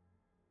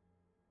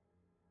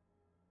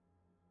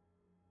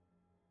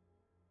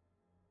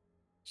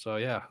 So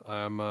yeah,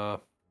 I'm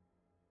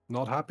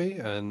not happy,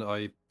 and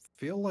I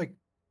feel like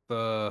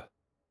the.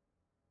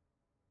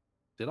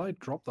 Did I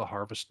drop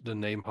the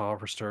name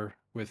harvester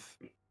with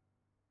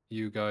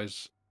you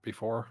guys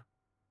before?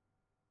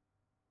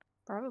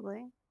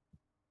 Probably.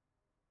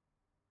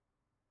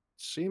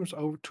 Seems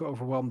to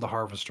overwhelm the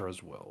harvester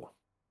as well.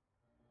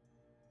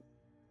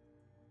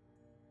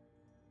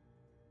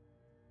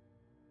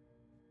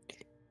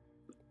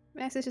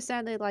 Max just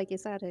sounded like,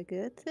 is that a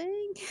good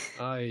thing?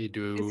 I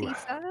do. Is he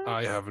sad?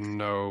 I have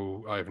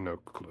no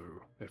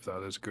clue if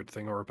that is a good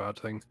thing or a bad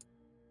thing.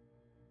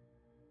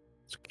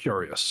 It's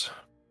curious.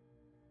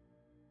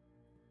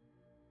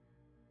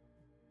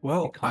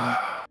 Well,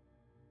 I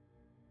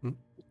was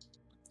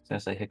gonna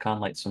say Hikan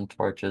lights some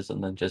torches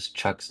and then just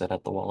chucks it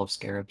at the wall of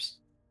scarabs.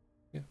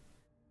 Yeah.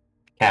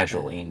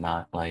 Casually,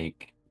 not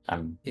like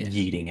I'm Yeah.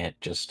 yeeting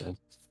it just to.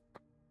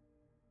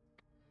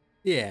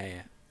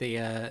 Yeah.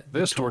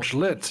 this torch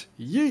lit.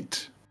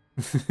 Yeet.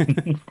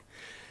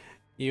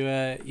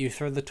 You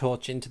throw the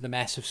torch into the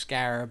mess of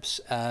scarabs.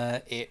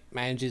 It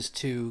manages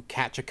to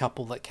catch a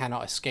couple that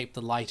cannot escape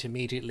the light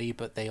immediately,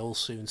 but they all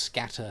soon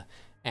scatter,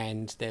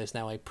 and there's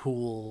now a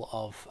pool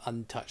of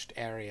untouched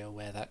area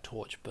where that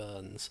torch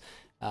burns,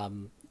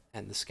 and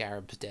the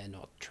scarabs dare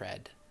not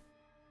tread.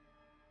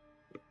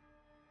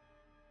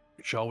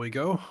 Shall we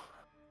go?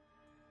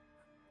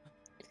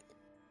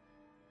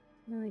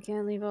 No, we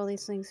can't leave all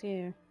these things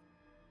here.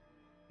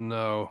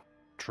 No,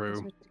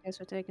 true. Guess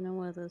we're taking them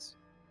with us.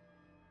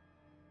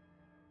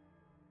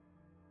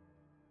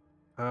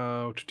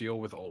 How to deal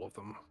with all of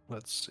them?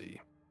 Let's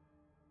see.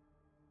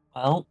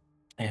 Well,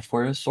 if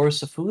we're a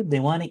source of food, they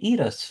want to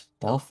eat us.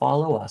 They'll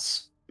follow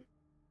us.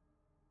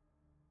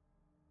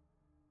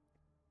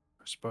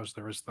 I suppose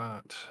there is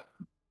that.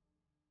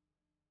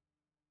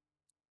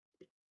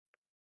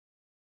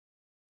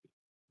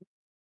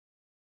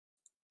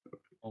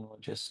 And we'll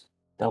just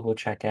double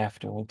check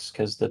afterwards,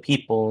 because the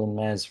people in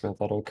Ezra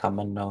that'll come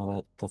and know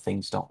that the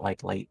things don't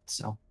like light,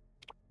 so.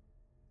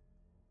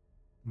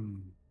 Go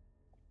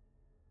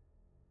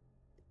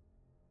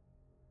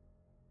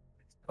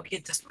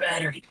get this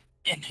battery.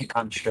 And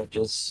Hikan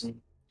stretches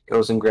and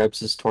goes and grabs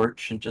his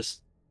torch and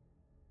just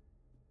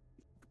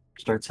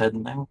starts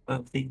heading out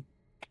of the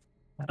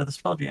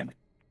spell jamming.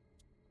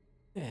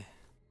 Yeah.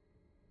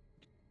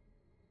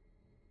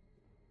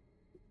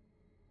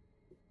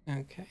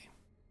 Okay.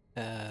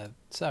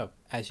 So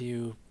as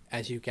you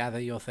gather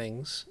your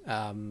things,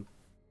 and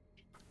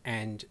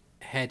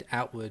head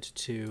outward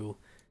to,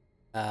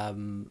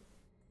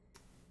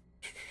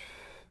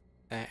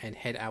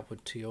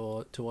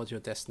 towards your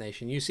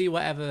destination, you see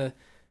whatever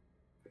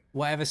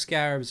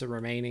scarabs are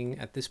remaining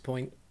at this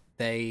point.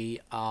 They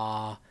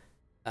are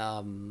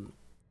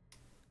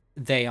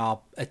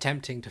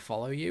attempting to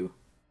follow you.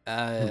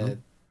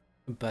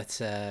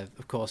 But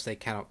of course they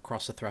cannot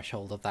cross the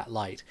threshold of that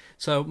light.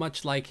 So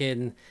much like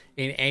in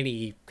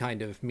any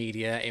kind of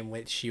media in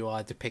which you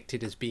are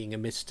depicted as being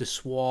amidst a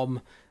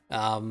swarm,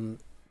 you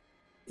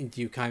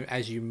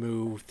as you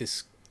move,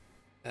 this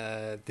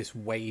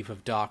wave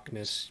of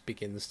darkness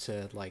begins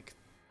to like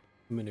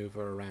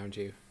maneuver around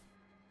you.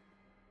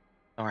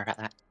 Don't worry about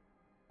that.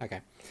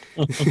 Okay.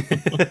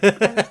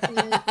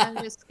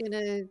 I'm just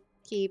gonna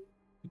keep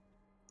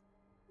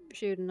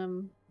shooting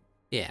them.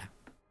 Yeah.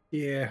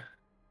 Yeah.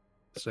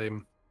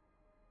 Same.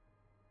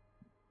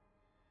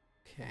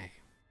 Okay.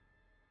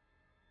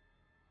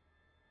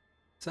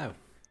 So.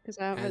 Because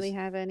I don't really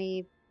have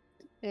any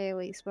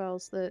AoE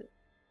spells that.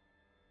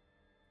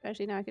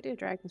 Actually, no, I could do a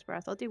Dragon's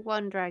Breath. I'll do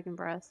one Dragon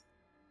Breath.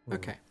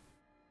 Okay.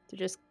 To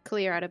just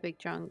clear out a big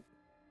chunk.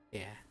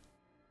 Yeah.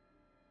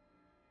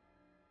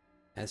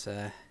 As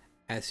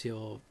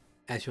your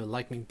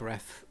lightning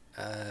breath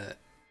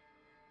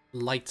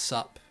lights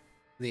up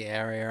the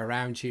area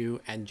around you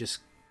and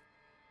just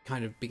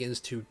kind of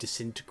begins to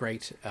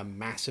disintegrate a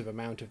massive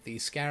amount of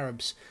these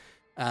scarabs.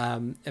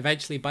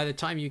 Eventually, by the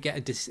time you get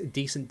a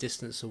decent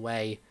distance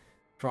away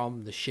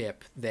from the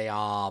ship, they're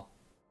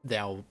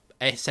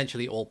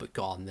essentially all but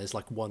gone. There's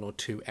like one or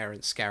two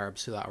errant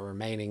scarabs that are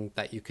remaining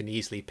that you can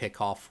easily pick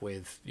off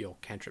with your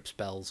cantrip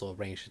spells or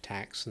ranged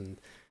attacks, and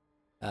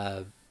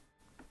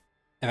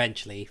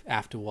eventually,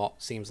 after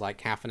what seems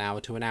like half an hour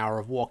to an hour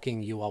of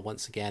walking, you are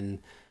once again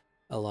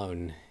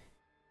alone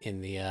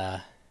in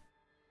the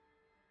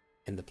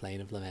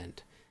Plane of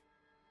Lament,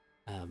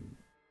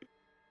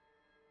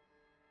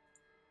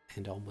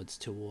 and onwards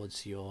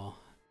towards your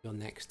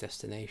next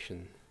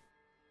destination.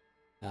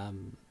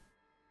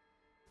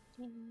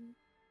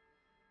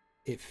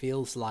 It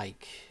feels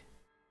like,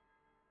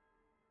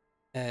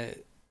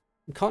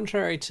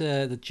 contrary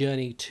to the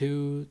journey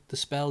to the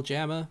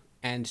Spelljammer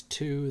and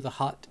to the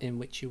hut in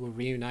which you were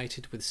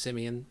reunited with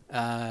Simeon,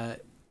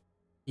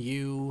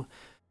 you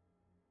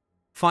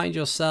find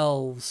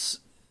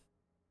yourselves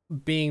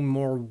being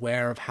more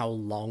aware of how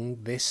long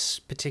this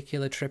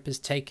particular trip is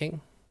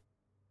taking.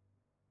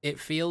 It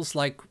feels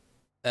like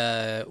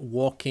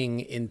walking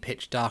in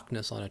pitch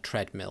darkness on a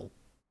treadmill.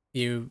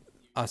 You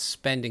are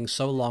spending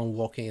so long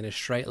walking in a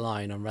straight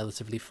line on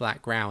relatively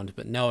flat ground,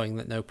 but knowing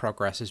that no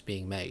progress is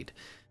being made,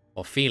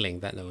 or feeling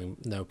that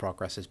no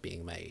progress is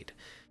being made.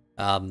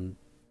 After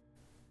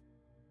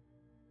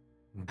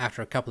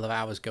a couple of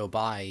hours go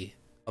by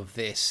of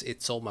this,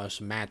 it's almost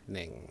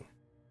maddening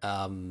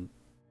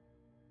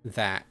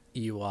that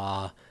you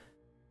are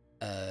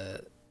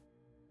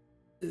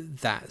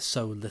that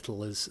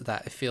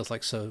it feels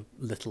like so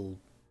little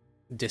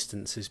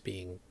distance is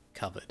being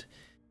covered.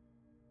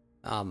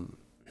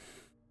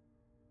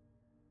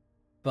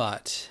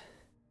 But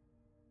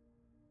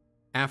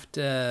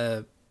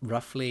after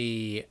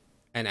roughly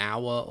an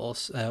hour or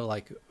so,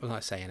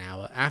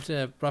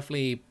 after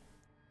roughly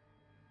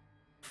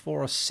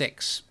 4 to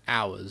 6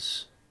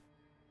 hours,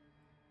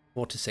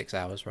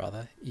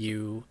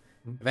 you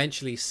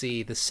eventually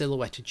see the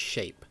silhouetted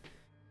shape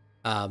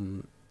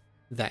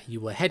that you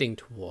were heading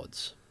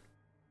towards.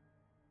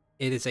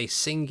 It is a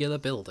singular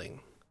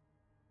building,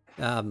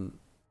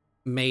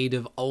 made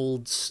of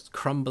old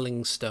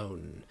crumbling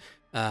stone,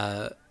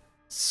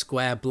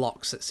 square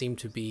blocks that seem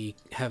to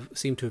have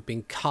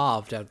been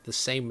carved out of the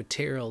same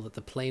material that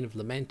the Plane of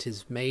Lament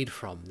is made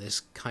from.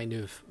 This kind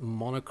of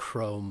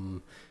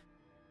monochrome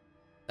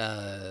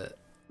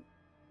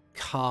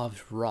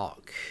carved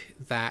rock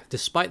that,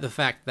 despite the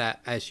fact that,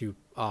 as you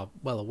are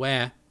well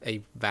aware,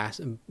 a vast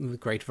and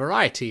great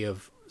variety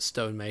of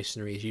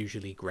stonemasonry is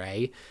usually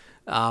grey,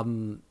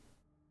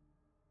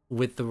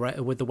 with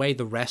the way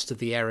the rest of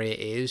the area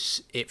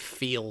is, it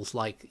feels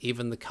like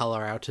even the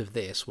color out of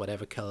this,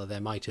 whatever color there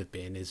might have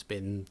been, has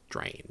been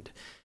drained.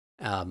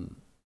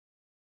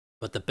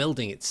 But the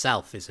building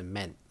itself is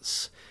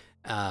immense,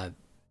 and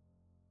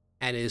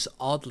is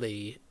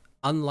oddly,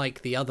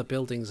 unlike the other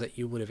buildings that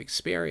you would have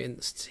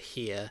experienced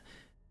here,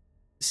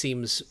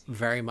 seems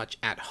very much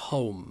at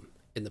home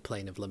in the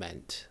Plane of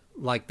Lament.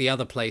 Like the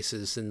other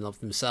places in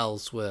of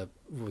themselves were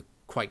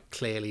quite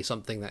clearly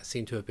something that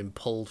seemed to have been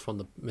pulled from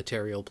the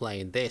material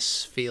plane.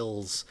 This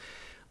feels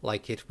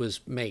like it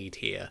was made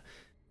here.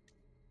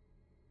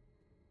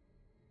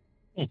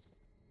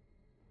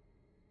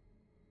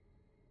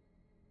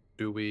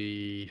 Do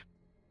we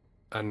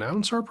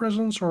announce our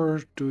presence,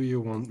 or do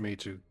you want me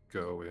to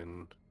go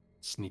in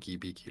sneaky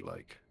beaky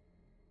like?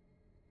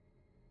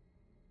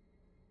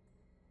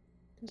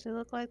 Does it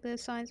look like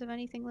there's signs of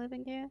anything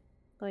living here?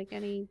 Like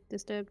any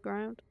disturbed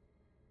ground?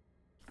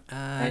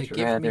 I'd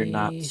rather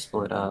not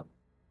split up.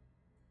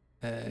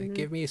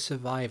 Give me a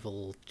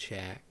survival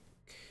check.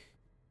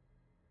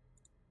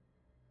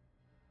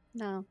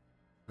 No.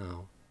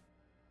 Oh.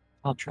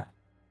 I'll try.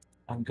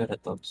 I'm good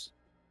at those.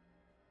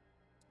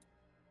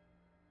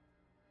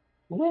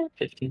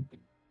 15.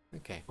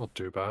 Okay. Not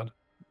too bad.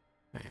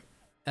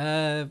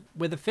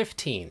 With a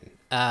 15,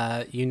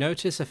 you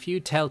notice a few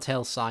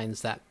telltale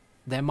signs that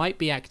there might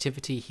be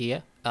activity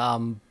here,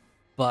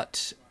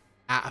 but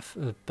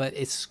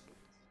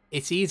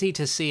it's easy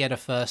to see at a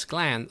first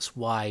glance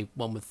why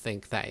one would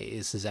think that it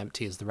is as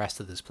empty as the rest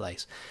of this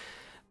place.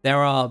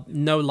 There are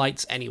no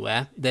lights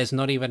anywhere. There's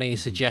not even any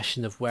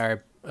suggestion of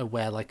where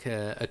like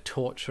a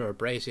torch or a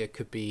brazier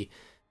could be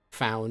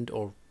found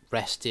or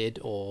rested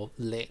or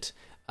lit.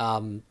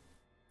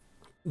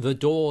 The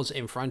doors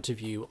in front of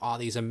you are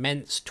these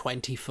immense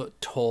 20-foot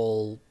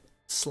tall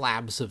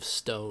slabs of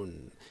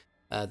stone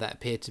that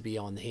appear to be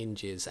on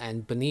hinges,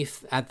 and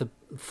beneath, at the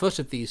foot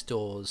of these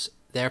doors,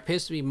 there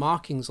appears to be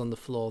markings on the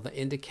floor that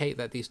indicate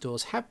that these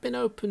doors have been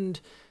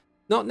opened,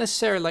 not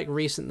necessarily like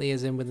recently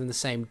as in within the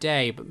same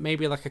day, but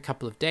maybe like a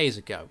couple of days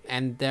ago.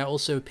 And there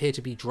also appear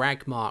to be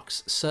drag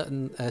marks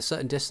certain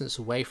distance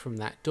away from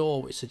that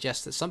door, which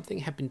suggests that something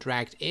had been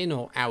dragged in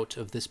or out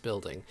of this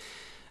building.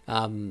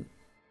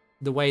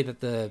 The way that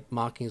the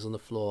markings on the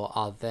floor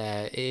are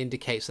there, it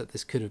indicates that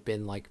this could have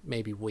been like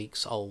maybe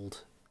weeks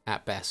old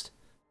at best.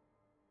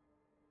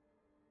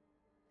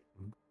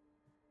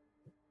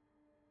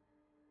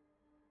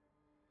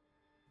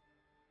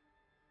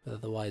 But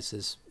otherwise,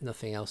 there's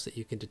nothing else that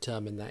you can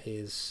determine that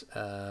is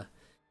that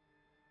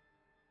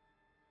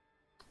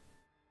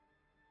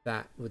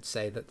would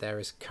say that there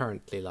is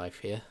currently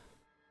life here.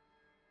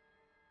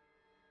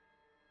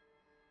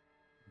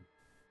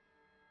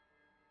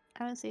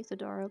 I don't see if the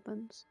door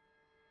opens.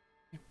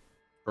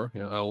 Sure,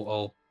 yeah,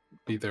 I'll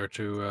be there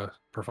to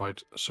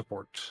provide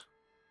support.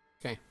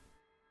 Okay.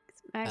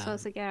 Max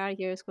wants to get out of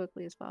here as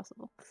quickly as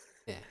possible.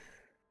 Yeah.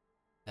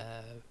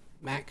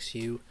 Max,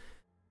 you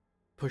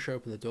push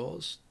open the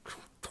doors.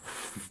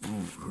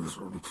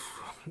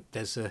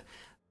 There's a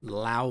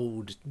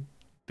loud,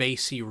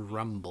 bassy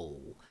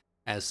rumble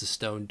as the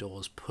stone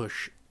doors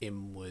push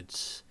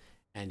inwards,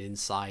 and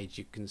inside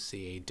you can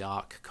see a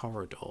dark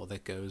corridor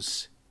that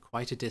goes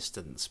quite a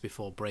distance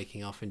before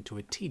breaking off into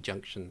a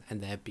T-junction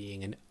and there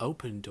being an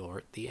open door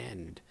at the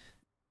end.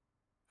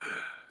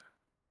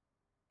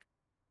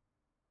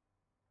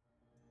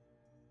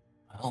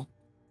 Well,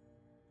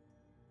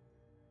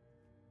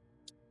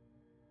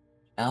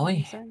 shall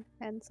we?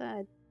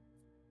 Inside.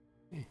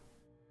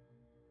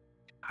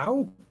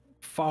 How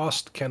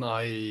fast can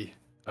I,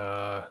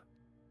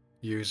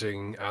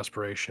 using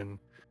aspiration,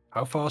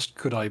 how fast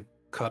could I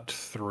cut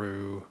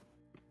through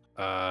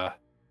the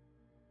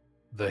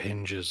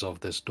hinges of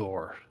this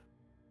door?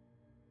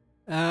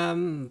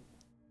 It's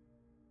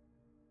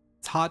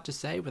hard to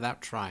say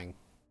without trying.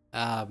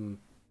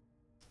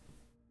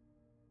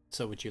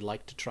 So would you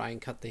like to try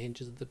and cut the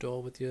hinges of the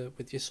door with your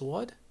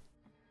sword?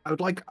 I would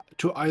like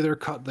to either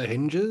cut the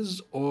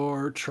hinges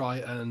or try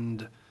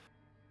and,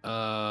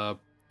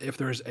 if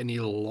there's any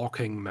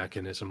locking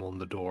mechanism on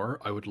the door,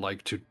 I would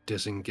like to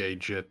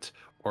disengage it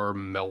or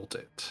melt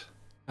it.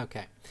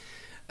 Okay.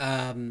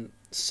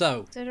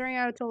 So Considering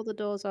how tall the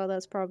doors are,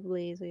 that's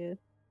probably easier.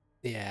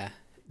 yeah,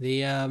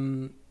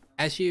 the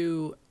as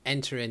you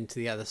enter into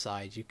the other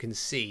side, you can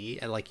see,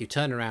 like you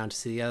turn around to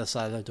see the other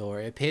side of the door.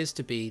 It appears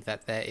to be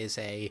that there is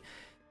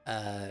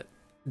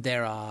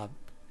there are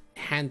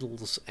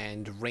handles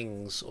and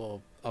rings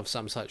or of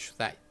some such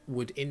that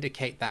would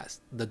indicate that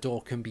the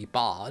door can be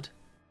barred,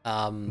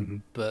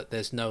 but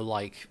there's no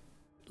like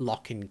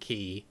lock and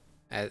key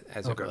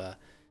as it were.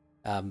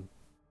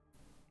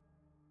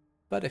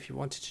 But if you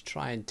wanted to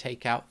try and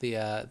take out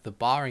the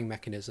barring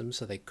mechanism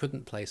so they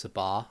couldn't place a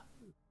bar,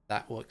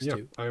 that works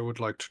too. I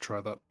would like to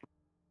try that.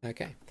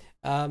 Okay.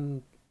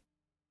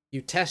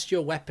 You test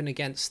your weapon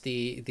against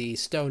the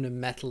stone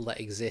and metal that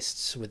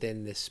exists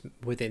within this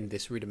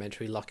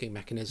rudimentary locking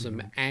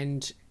mechanism,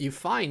 and you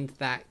find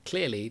that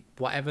clearly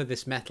whatever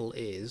this metal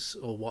is,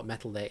 or what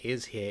metal there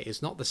is here,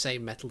 is not the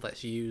same metal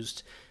that's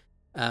used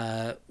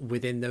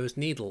within those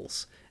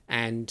needles.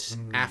 And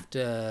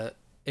after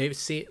you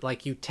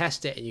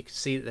test it and you can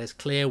see that there's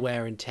clear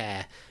wear and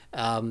tear.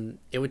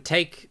 It would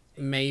take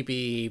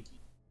maybe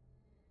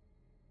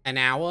an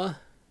hour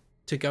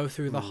to go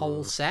through the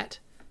whole set,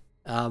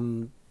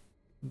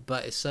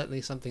 but it's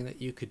certainly something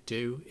that you could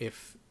do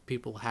if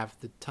people have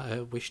the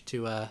wish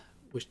to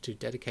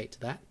dedicate to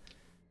that.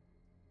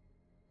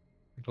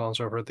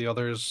 Glance over at the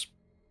others.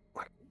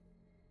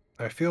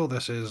 I feel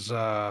this is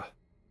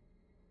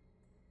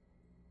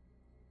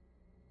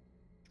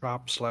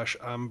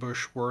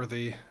trap/ambush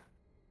worthy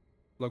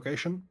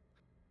location.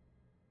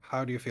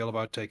 How do you feel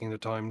about taking the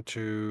time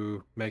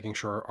to making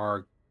sure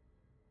our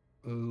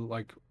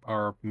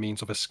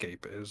means of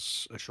escape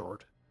is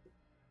assured?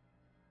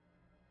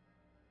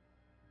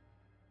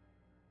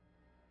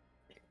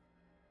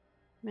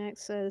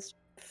 Max says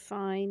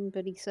fine,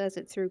 but he says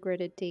it through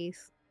gritted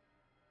teeth.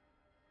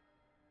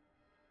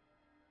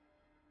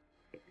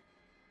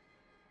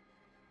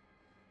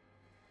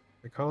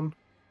 Hikan?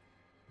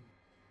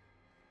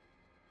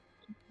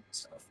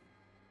 Stuff.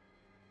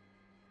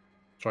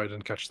 Sorry, I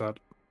didn't catch that.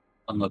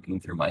 I'm looking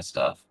through my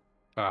stuff.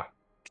 Ah.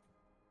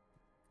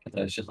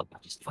 I was just like, I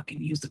just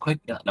fucking use the quick.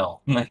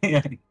 No.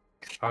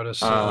 How does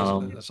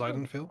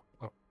Poseidon feel?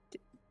 Oh.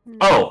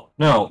 Oh,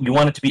 no. You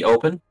want it to be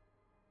open?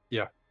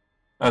 Yeah.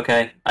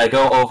 Okay. I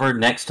go over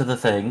next to the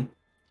thing,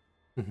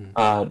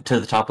 to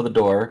the top of the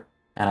door,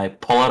 and I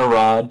pull out a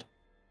rod,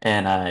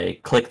 and I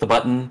click the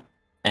button,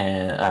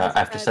 and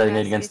after setting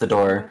it against the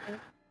door,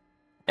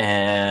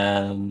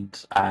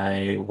 and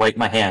I wipe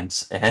my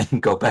hands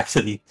and go back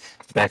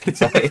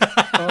inside.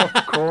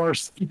 Of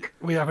course.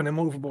 We have an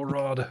immovable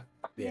rod.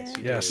 Yes.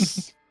 You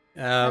Yes.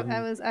 do.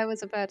 I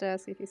was about to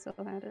ask if you still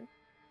had it.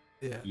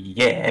 Yeah.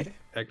 Yeah.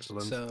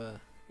 Excellent. So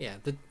yeah,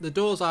 the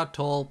doors are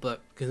tall,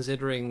 but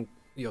considering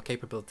your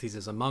capabilities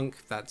as a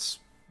monk, that's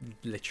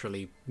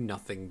literally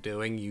nothing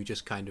doing. You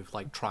just kind of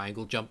like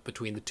triangle jump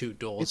between the two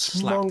doors, It's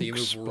slap the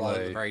monk's immovable rod at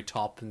the play. very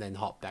top, and then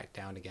hop back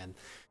down again.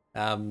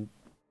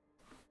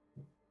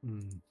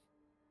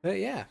 But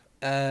yeah,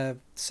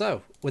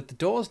 so with the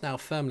doors now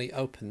firmly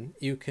open,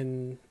 you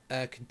can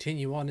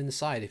continue on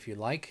inside if you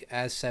like.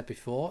 As said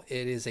before,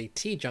 it is a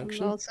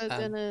T-junction. I'm also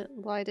gonna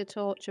light a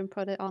torch and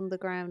put it on the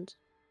ground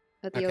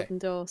at the Okay. open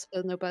door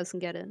so no birds can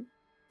get in.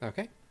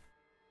 Okay.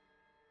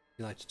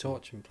 You light a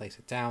torch and place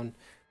it down.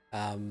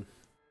 So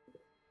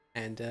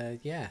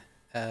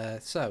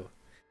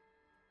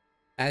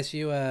as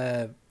you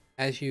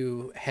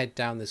head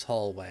down this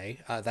hallway,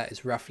 that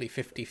is roughly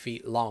 50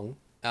 feet long,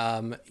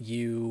 at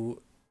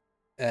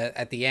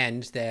the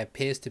end there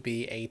appears to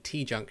be a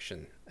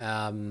T-junction,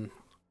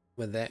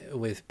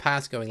 with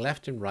paths going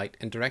left and right,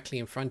 and directly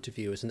in front of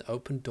you is an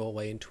open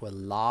doorway into a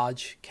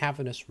large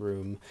cavernous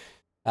room,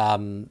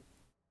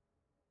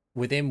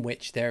 within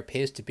which there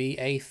appears to be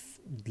a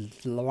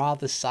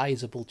rather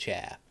sizable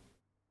chair,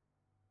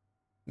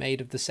 made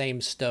of the same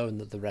stone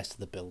that the rest of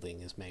the building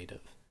is made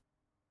of.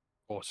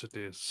 course it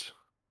is.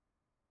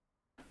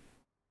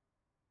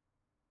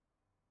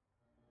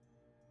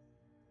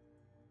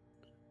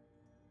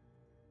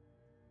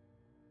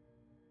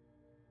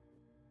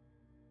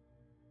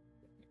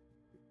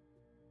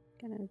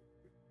 Gonna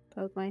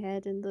poke my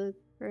head in the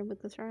room with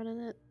the throne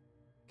in it.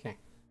 Okay.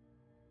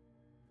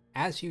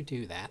 As you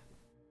do that,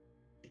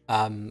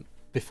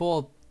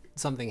 before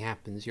something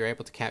happens, you're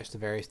able to catch the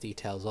various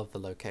details of the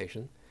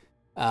location.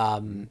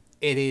 It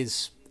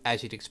is,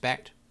 as you'd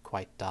expect,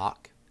 quite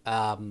dark.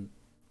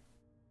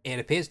 It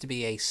appears to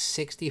be a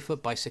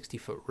 60-foot by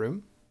 60-foot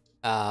room,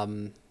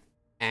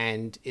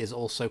 and is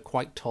also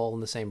quite tall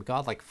in the same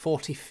regard, like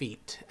 40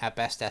 feet at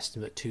best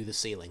estimate to the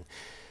ceiling.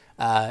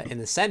 In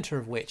the center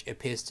of which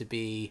appears to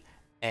be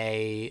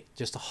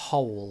just a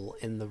hole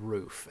in the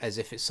roof, as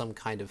if it's some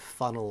kind of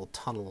funnel,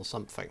 tunnel, or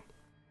something.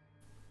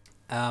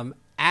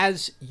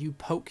 As you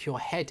poke your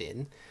head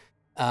in,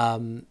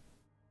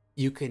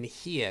 you can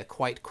hear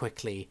quite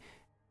quickly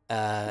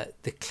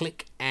the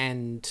click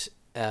and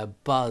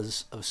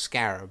buzz of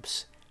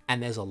scarabs,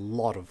 and there's a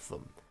lot of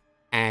them,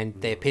 and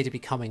they appear to be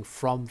coming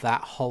from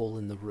that hole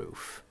in the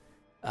roof.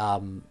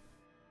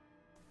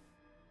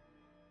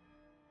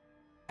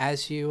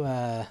 As you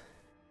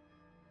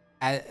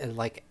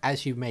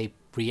may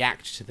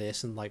react to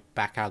this and like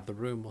back out of the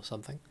room or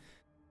something.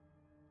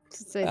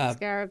 Say the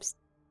scarabs.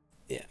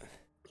 Yeah.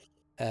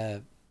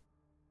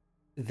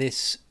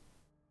 This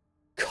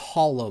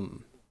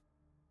column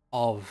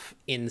of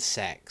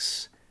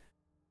insects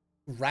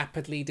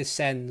rapidly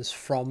descends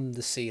from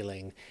the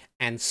ceiling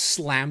and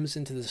slams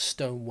into the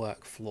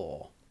stonework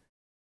floor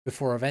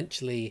before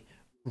eventually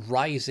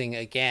rising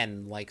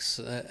again like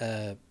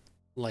a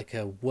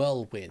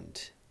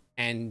whirlwind,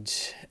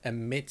 and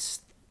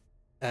amidst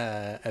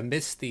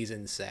these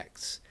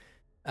insects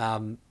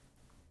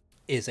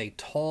is a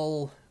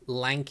tall,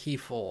 lanky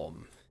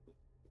form,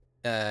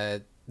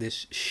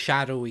 this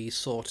shadowy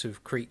sort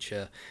of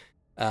creature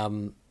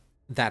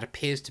that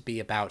appears to be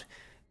about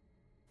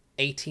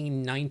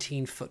 18,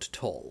 19 foot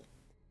tall.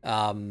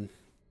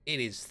 It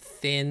is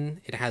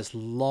thin, it has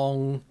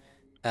long,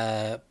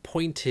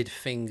 pointed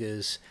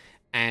fingers,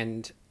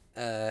 and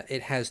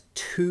it has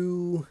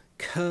two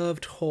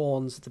curved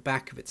horns at the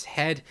back of its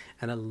head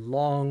and a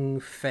long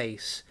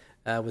face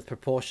with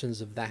proportions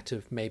of that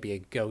of maybe a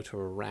goat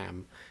or a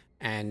ram.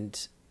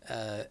 And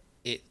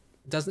it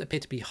doesn't appear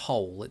to be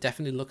whole. It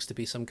definitely looks to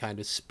be some kind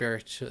of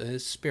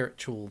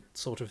spiritual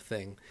sort of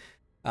thing.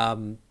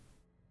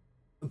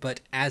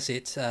 But as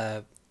it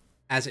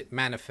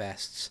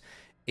manifests,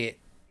 it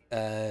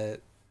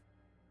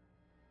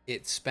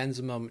spends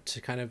a moment to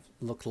kind of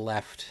look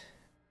left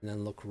and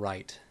then look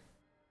right,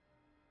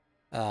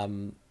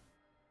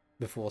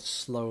 before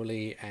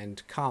slowly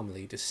and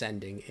calmly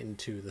descending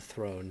into the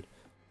throne.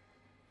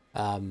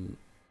 Are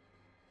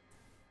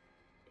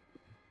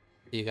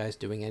you guys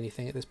doing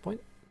anything at this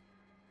point?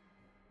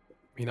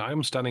 I mean, I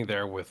am standing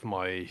there with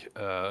my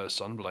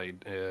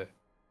sunblade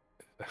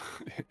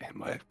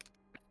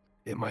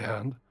in my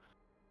hand.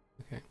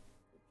 Okay.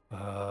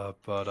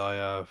 But I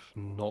have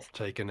not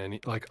taken any.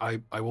 Like, I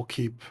will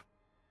keep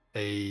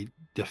a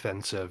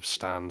defensive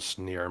stance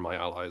near my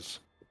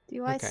allies.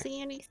 Do I Okay.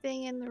 see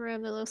anything in the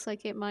room that looks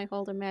like it might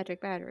hold a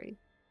magic battery?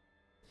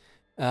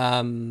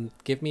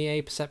 Give me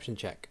a perception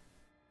check.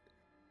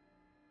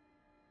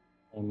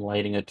 I'm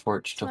lighting a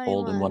torch to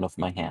hold in 21. one of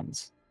my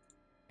hands.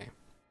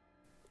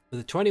 With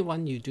the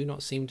 21, you do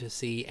not seem to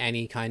see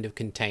any kind of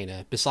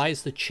container.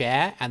 Besides the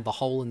chair and the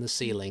hole in the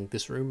ceiling,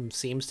 this room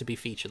seems to be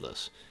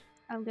featureless.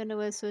 I'm gonna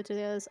whisper to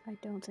the others, I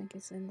don't think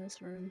it's in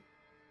this room.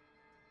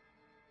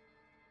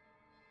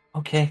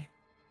 Okay.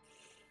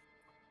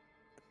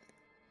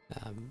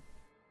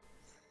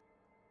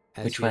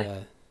 Which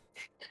way?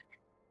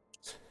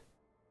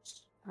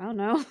 I don't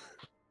know.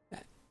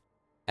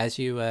 As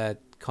you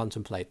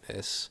contemplate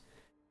this,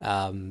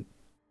 the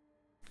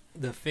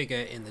figure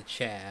in the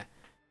chair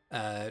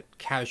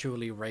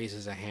casually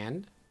raises a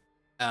hand.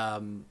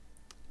 And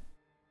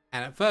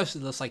at first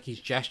it looks like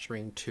he's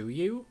gesturing to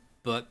you,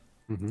 but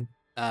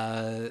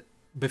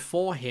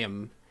before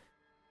him,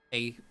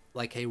 a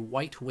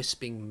white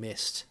wisping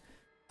mist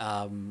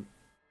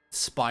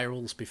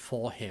spirals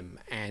before him,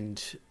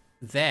 and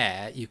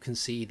there you can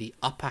see the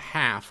upper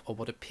half of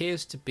what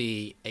appears to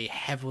be a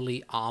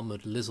heavily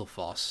armored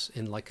Lizalfos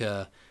in like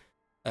a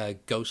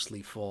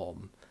ghostly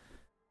form.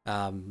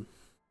 And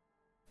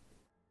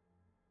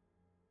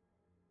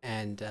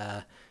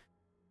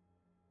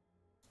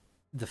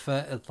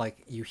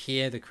you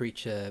hear the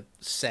creature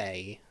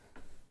say,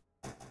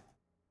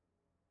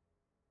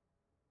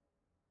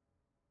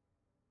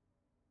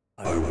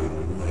 I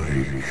would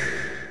like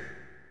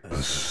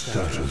a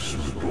status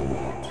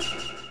report.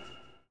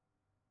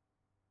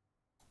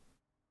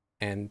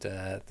 and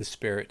the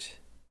spirit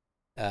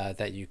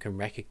that you can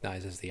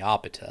recognize as the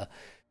Arbiter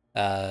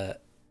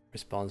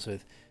responds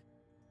with,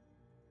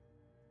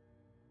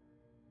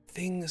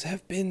 "Things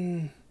have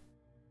been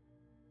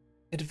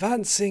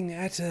advancing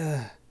at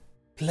a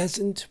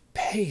pleasant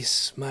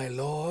pace, my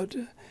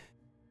lord.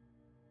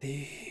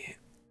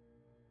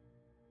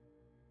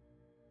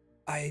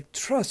 I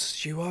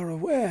trust you are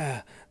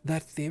aware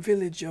that the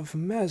village of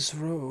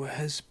Masro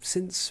has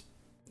since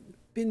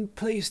been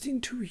placed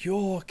into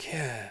your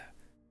care.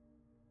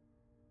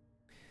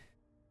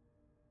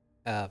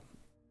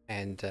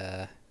 And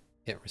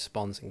it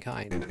responds in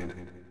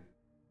kind.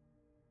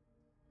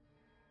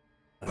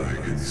 I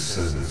can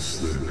sense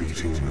their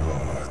beating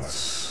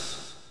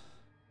hearts.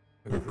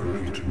 A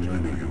great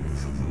many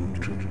of them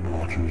do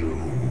not know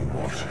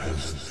what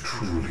has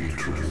truly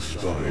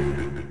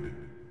transpired.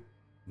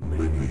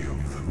 Many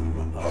of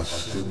them are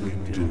still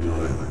in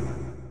denial.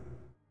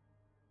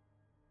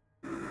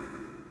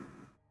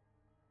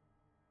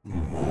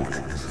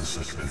 Mortals are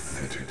such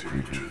pathetic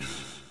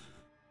creatures.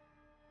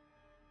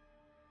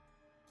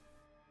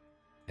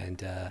 And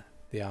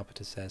the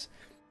Arbiter says,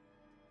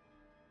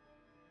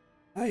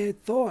 I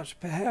had thought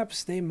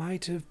perhaps they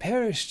might have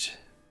perished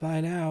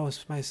by now,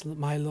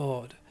 my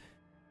lord.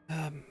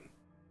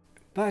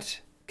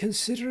 But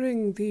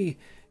considering the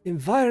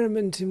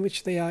environment in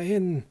which they are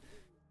in,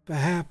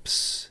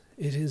 perhaps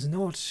it is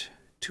not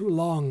too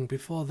long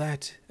before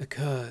that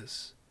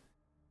occurs.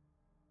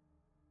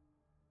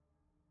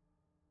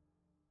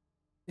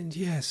 And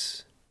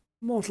yes,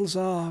 mortals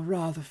are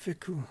rather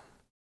fickle.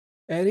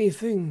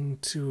 Anything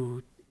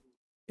to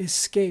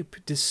escape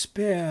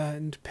despair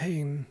and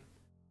pain.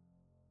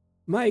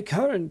 My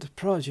current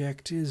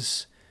project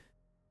is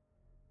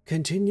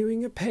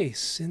continuing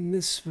apace in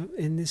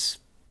this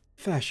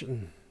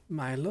fashion,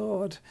 my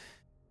lord.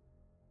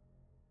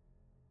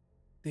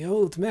 The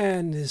old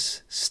man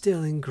is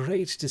still in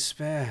great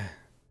despair,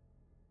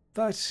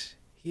 but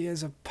he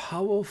is a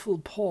powerful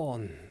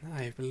pawn,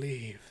 I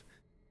believe.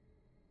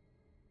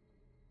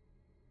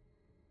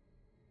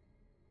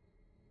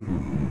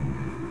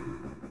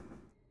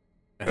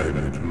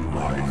 And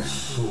my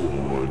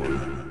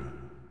sword.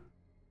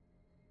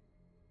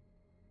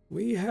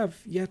 We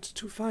have yet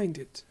to find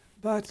it,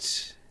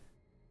 but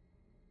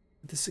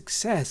with the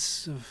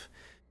success of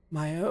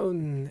my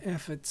own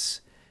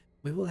efforts,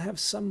 we will have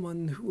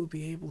someone who will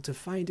be able to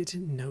find it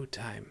in no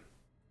time.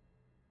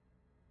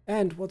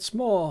 And what's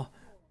more,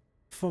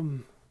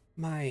 from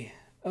my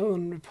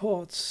own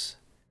reports,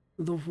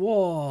 the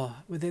war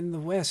within the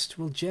West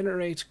will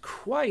generate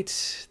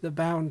quite the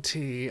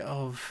bounty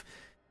of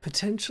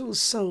potential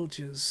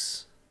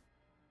soldiers.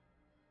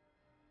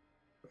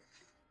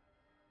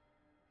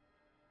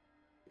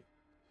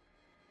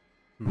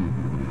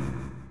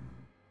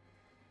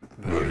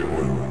 Very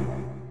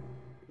well.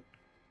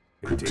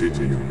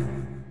 Continue.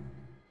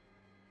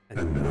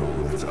 And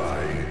know that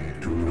I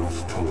do not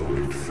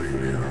tolerate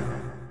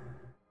failure.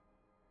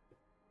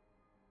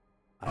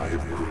 I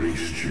have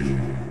graced you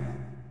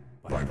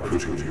by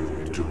putting you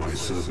into my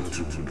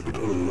servitude, but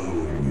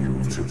allowing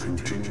you to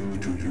continue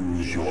to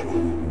use your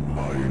own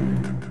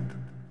mind.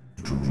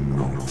 Do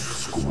not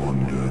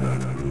squander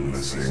that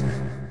blessing.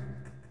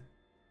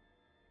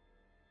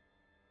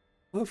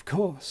 Of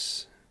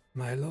course,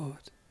 my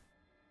lord.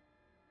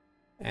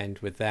 And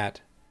with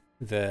that,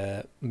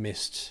 the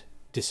mist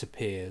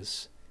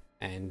disappears,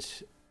 and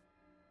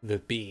the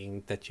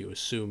being that you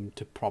assume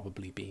to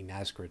probably be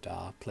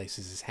Nazgradar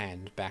places his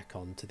hand back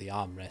onto the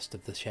armrest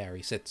of the chair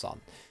he sits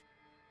on.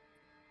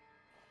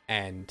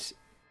 And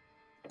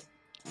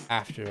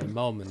after a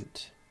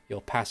moment,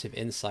 your passive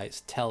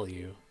insights tell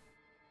you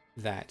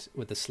that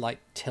with a slight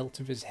tilt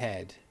of his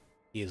head,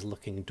 he is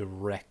looking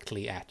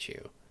directly at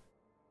you.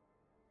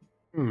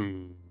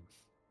 And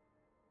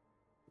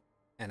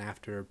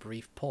after a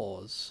brief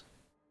pause,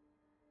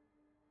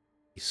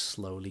 he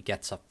slowly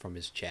gets up from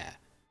his chair.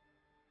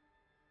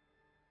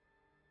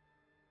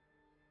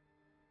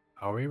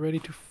 Are we ready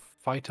to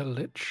fight a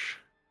lich?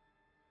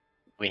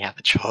 We have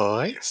a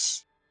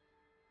choice.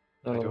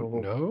 I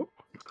don't know.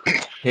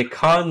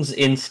 Hikan's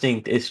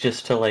instinct is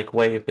just to like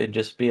wave and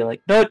just be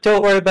like, no,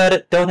 don't worry about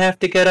it. Don't have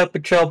to get up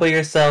and trouble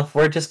yourself.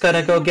 We're just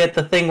gonna go get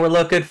the thing we're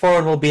looking for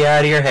and we'll be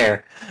out of your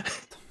hair.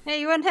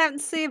 Hey, you wouldn't happen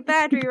to see a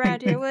battery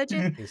around here, would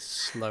you? He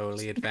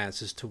slowly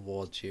advances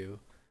towards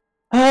you.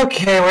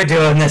 Okay, we're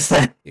doing this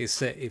then. He's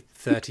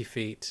 30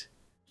 feet,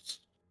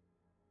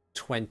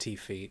 20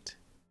 feet.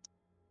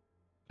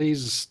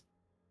 Please,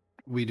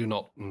 we do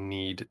not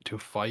need to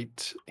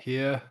fight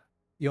here.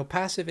 Your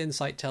passive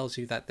insight tells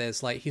you that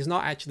there's like, he's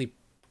not actually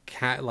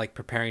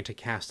preparing to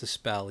cast a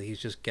spell. He's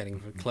just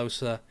getting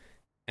closer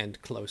and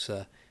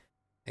closer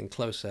and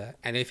closer.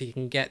 And if he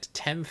can get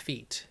 10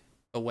 feet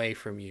away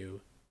from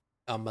you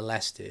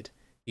unmolested,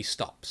 he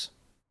stops.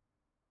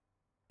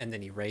 And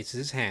then he raises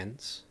his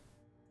hands,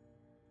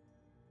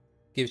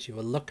 gives you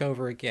a look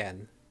over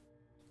again,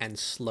 and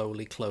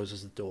slowly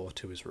closes the door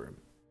to his room.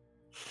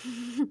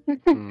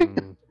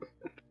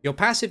 Your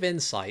passive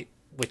insight,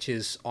 which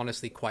is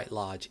honestly quite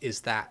large,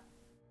 is that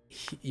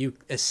he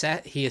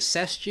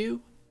assessed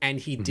you and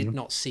he did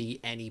not see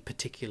any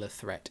particular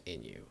threat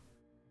in you.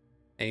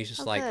 And he's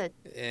just good.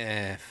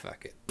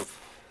 Fuck it.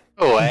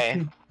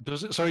 Away.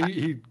 Does it? So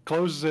he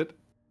closes it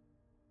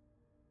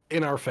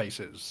in our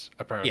faces,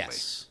 apparently.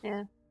 Yes.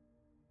 Yeah.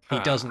 He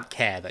doesn't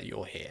care that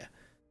you're here.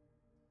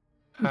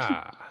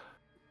 Ha.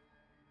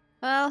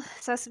 Well,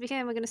 so that's the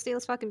beginning. We're gonna steal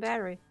his fucking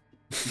battery.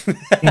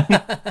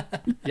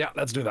 Yeah,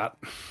 let's do that.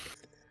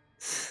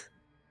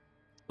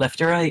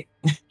 Left or right?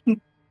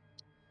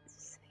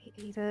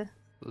 Ada.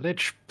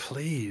 Lich,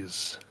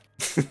 please.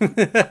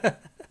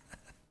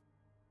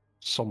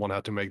 Someone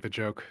had to make the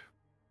joke.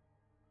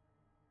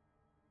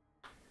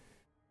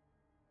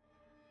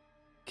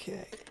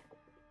 Okay.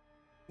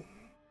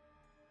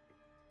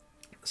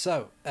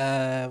 So,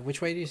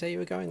 which way do you say you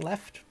were going?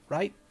 Left?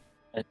 Right?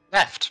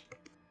 Left.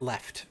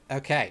 Left.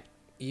 Okay.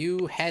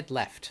 You head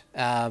left.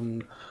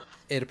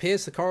 It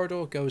appears the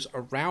corridor goes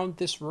around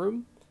this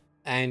room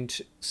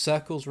and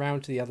circles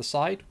round to the other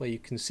side, where you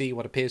can see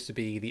what appears to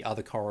be the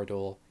other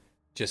corridor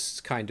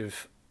just kind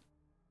of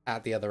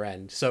at the other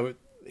end. So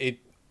it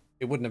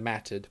wouldn't have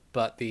mattered,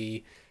 but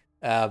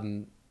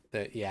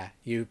yeah,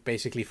 you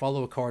basically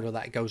follow a corridor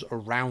that goes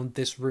around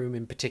this room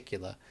in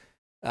particular,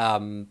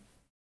 and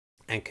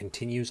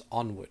continues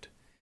onward.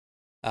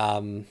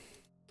 And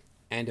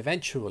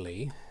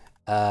eventually,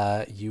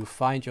 you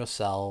find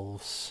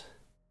yourselves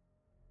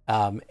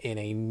in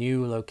a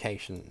new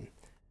location,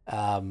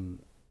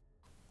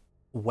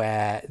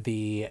 where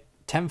the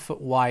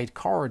 10-foot wide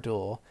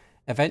corridor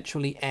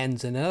eventually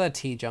ends in another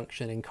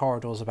T-junction in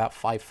corridors about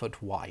 5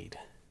 foot wide.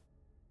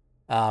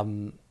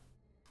 What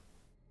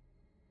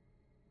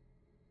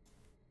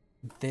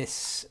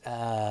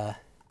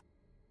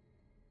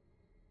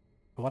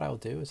I'll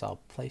do is I'll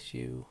place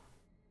you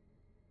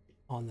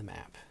on the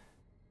map.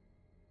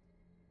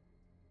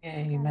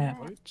 Yay, map.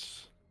 Right.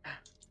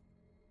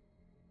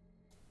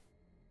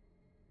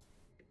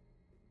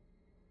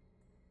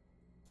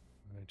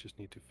 I just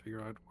need to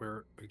figure out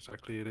where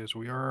exactly it is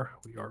we are.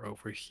 We are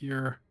over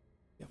here.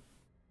 Yep.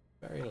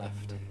 Very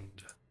left. And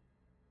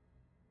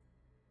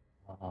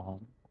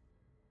Um,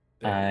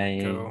 there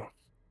we I go.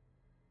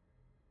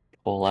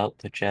 pull out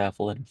the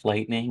javelin of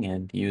lightning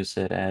and use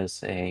it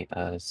as a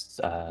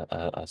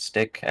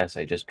stick as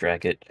I just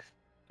drag it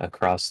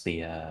across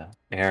the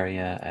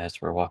area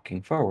as we're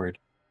walking forward,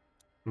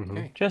 Mhm.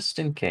 Okay. just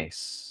in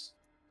case.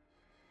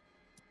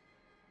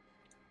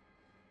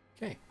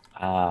 Okay.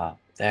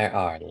 There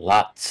are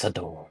lots of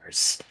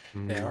doors.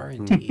 There are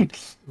Mhm. indeed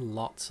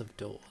lots of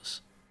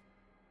doors.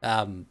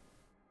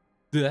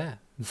 Yeah.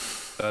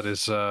 That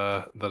is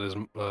Your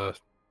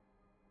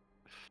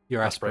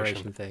aspiration.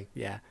 aspiration thing.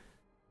 Yeah.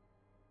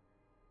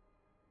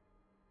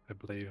 I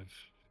believe.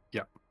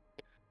 Yeah,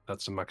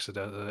 that's the max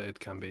it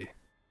can be.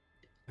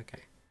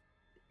 Okay.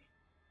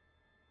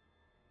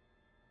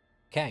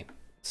 Okay.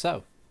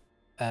 So,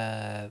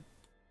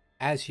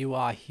 as you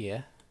are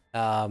here,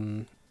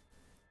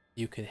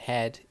 you can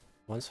head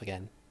once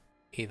again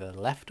either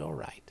left or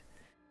right,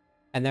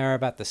 and there are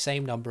about the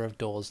same number of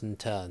doors and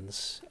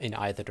turns in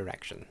either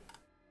direction.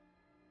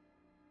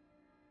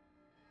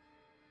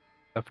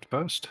 Left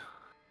first.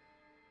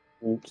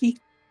 Okay.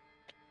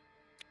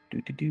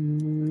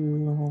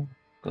 Do.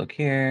 Look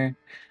here.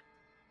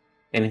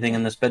 Anything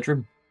in this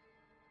bedroom?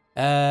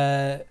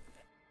 Well,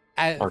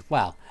 I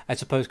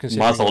suppose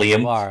considering where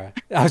Mausoleum. you are,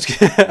 I was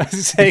gonna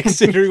say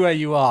considering where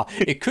you are,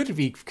 it could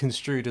be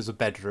construed as a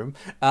bedroom.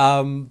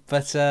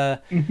 But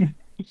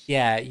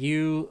yeah,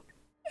 you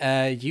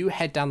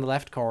head down the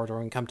left corridor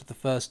and come to the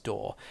first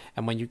door,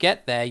 and when you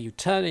get there, you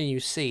turn and you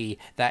see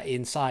that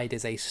inside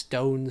is a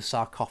stone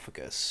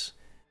sarcophagus.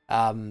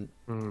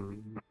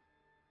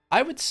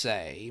 I would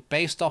say,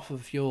 based off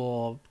of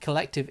your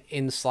collective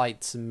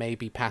insights and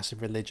maybe passive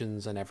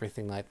religions and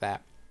everything like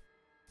that,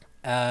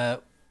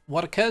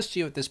 what occurs to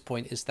you at this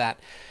point is that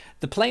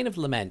the Plane of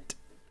Lament,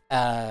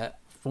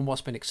 from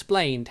what's been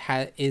explained,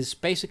 is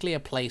basically a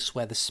place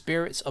where the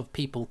spirits of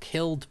people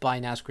killed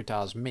by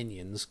Nazgûtar's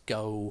minions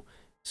go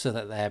so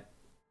that their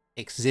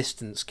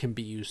existence can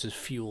be used as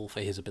fuel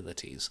for his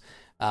abilities.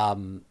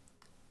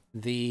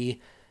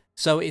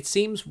 So it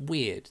seems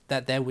weird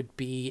that there would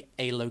be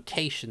a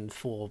location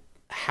for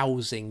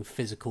housing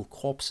physical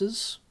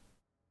corpses.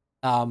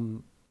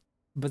 But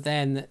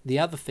then the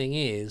other thing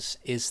is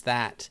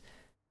that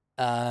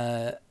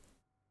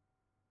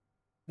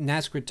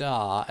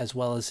Nazgûtar, as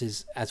well as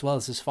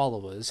his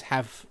followers,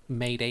 have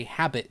made a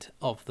habit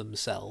of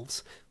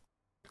themselves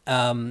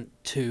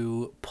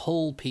to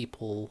pull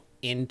people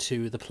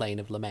into the Plane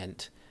of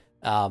Lament,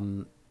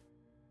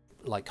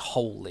 like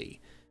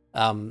wholly.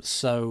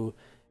 So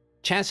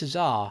chances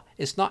are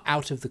it's not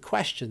out of the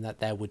question that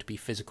there would be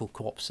physical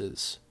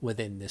corpses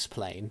within this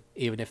plane,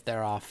 even if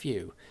there are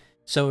few.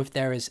 So if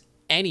there is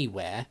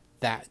anywhere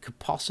that could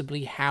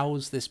possibly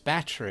house this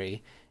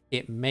battery,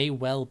 it may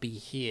well be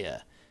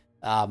here.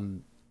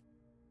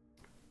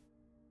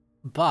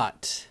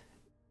 But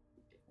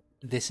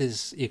this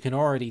is, you can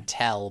already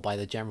tell by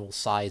the general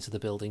size of the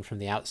building from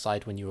the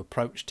outside when you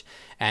approached,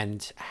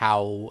 and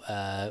how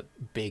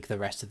big the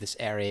rest of this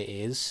area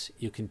is.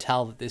 You can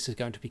tell that this is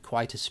going to be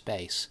quite a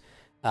space.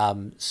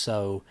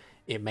 So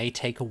it may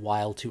take a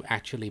while to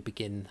actually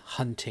begin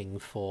hunting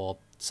for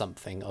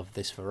something of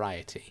this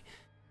variety.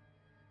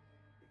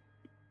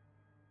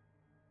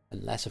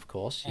 Unless, of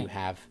course, you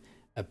have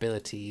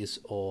abilities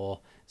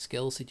or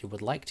skills that you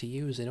would like to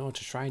use in order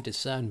to try and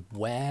discern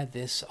where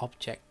this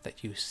object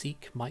that you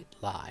seek might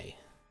lie.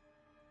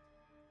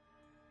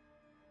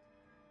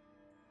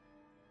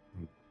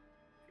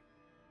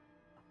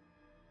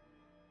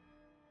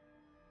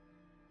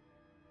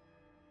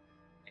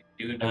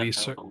 Do Maybe not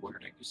cer- know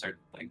alerting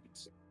certain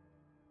things.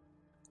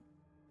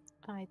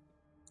 I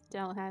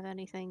don't have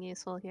anything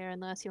useful here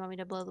unless you want me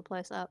to blow the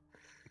place up.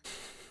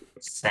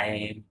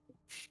 Same.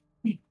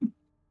 You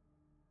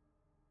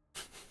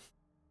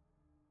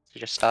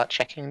just start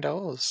checking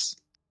doors.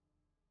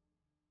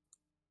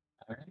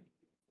 Alright.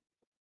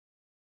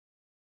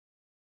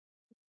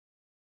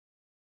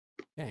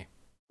 Okay.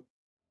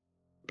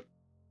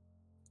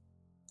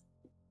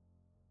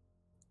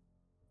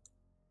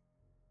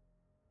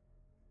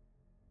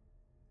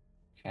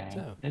 Okay.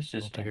 So, This I'll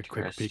is take a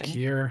quick peek interesting.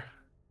 here.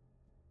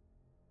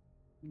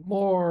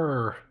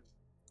 More.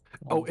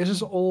 Oh, is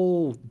this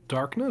all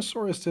darkness,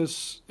 or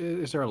is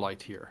there a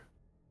light here?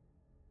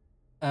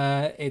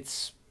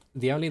 It's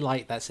the only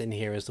light that's in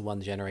here is the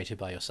one generated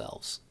by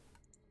yourselves.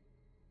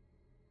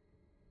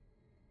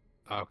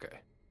 Okay.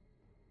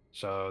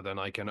 So then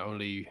I can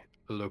only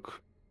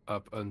look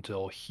up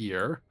until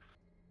here,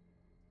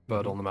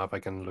 but Mhm. on the map I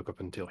can look up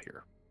until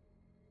here.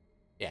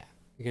 Yeah,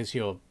 because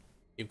you've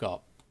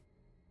got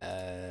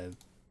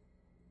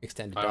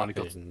extended I dark only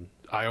got- vision.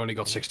 I only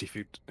got 60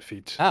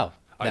 feet. Oh,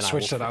 I then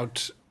switched will it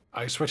out.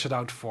 I switched it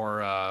out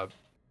for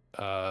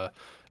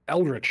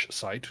Eldritch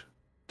Sight,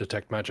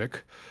 detect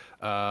magic.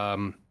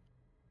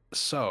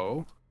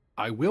 So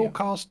I will Yeah.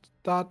 cast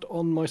that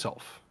on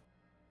myself,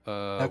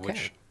 Okay.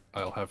 which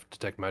I'll have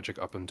detect magic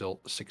up until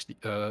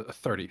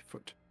 30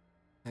 foot.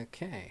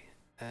 Okay.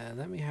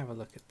 Let me have a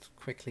look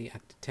quickly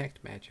at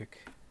detect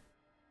magic.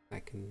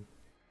 I can.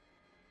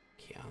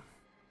 Yeah.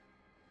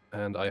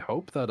 And I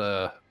hope that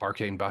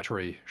arcane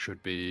battery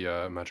should be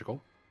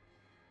magical.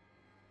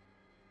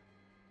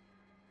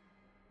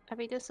 I'd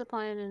be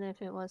disappointed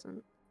if it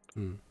wasn't.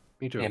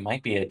 Me too. It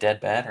might be a dead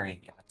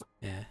battery.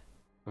 Yeah.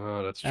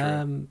 Oh, that's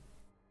true.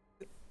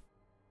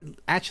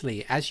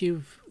 Actually, as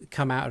you've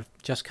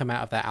just come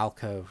out of that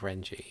alcove,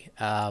 Renji,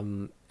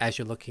 as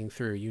you're looking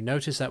through, you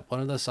notice that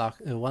one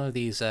of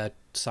these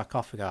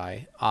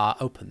sarcophagi are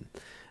open,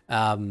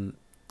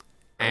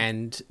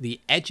 and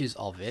the edges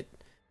of it,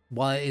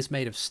 while it is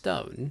made of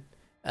stone,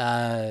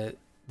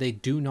 they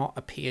do not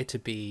appear to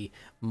be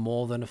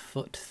more than a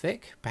foot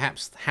thick,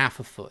 perhaps half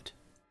a foot.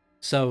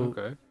 So,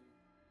 Okay.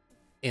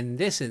 in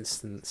this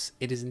instance,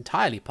 it is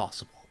entirely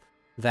possible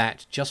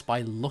that just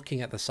by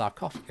looking at the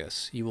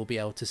sarcophagus, you will be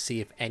able to see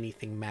if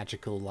anything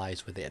magical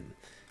lies within.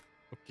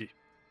 Okay.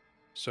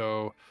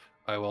 So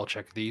I will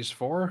check these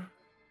four.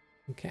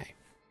 Okay.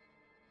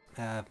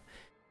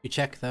 You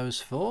check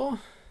those four.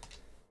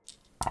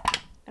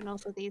 And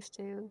also these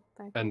two.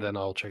 Back And here. then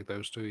I'll check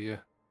those two, yeah.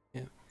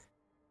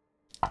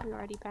 We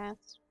already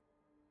passed.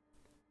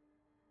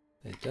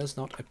 There does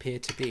not appear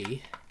to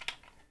be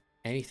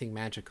anything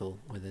magical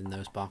within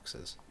those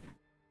boxes.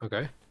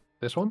 Okay.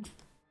 This one?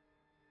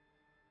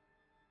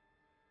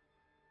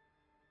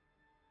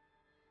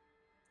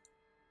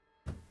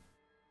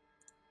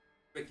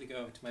 Quickly go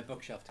over to my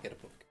bookshelf to get a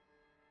book.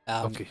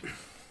 Okay.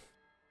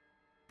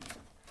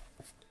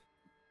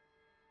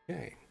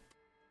 Okay.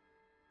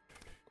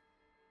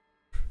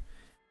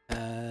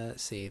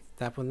 Let's see.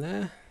 That one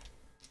there.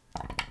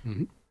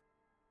 Mm-hmm.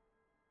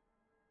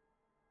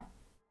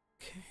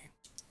 Okay.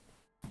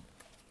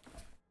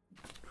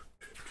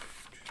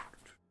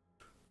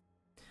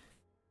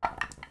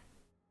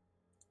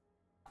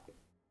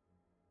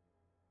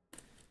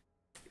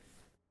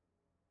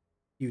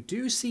 You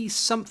do see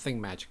something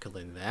magical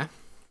in there.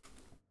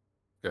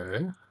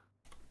 Okay.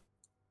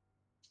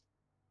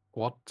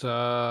 What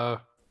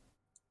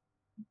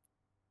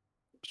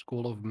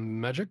school of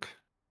magic?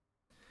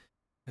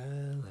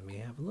 Let me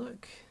have a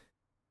look.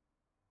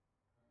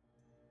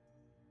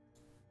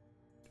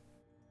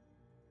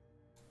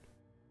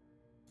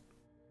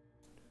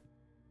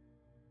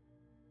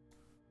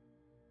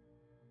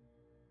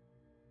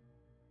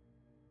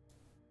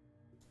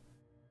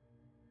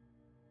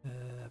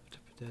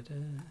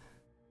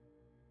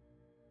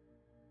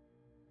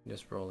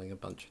 Just rolling a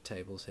bunch of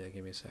tables here.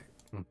 Give me a sec.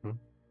 Mm-hmm.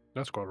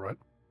 That's quite right.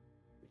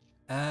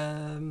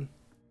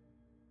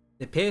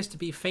 It appears to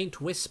be faint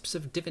wisps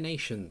of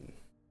divination.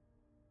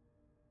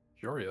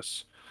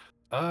 Curious.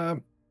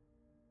 Guys,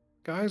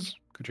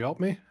 could you help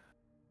me?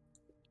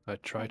 I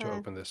try to Okay.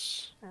 open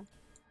this.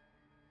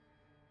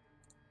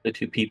 The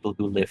two people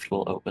who lift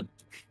will open.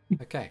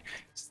 Okay.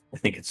 I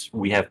think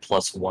we have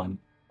 +1,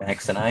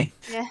 Max and I.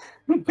 Yeah.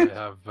 I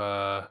have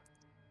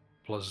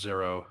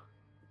 +0.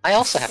 I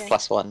also have Okay.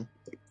 +1.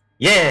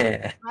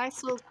 Yeah!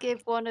 Max will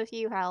give one of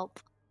you help.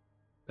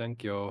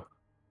 Thank you.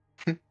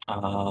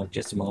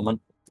 Just a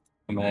moment.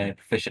 Am I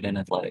proficient in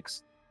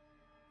athletics?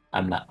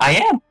 I'm not. I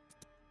am!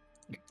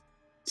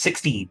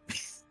 16.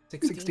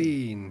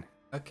 16.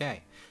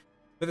 Okay.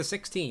 With a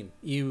 16,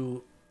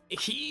 you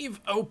heave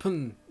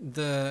open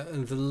the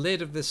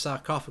lid of this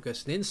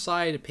sarcophagus, and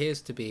inside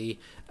appears to be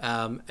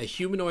a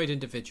humanoid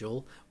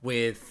individual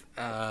with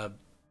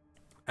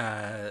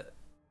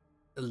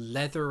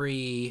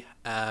leathery,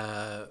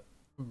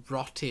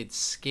 rotted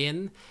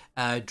skin,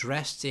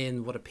 dressed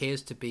in what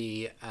appears to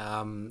be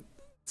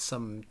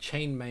some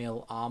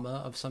chainmail armor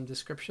of some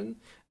description,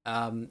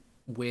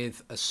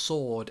 with a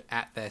sword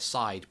at their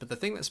side, but the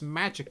thing that's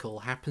magical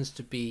happens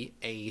to be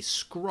a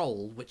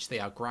scroll which they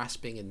are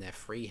grasping in their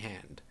free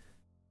hand.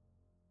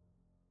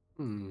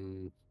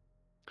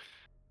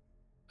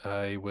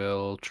 I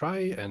will try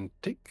and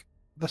take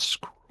the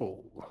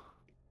scroll.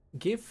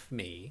 Give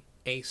me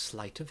a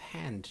sleight of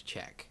hand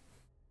check.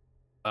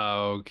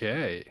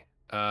 Okay.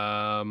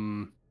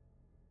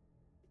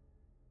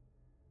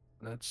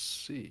 Let's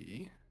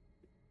see.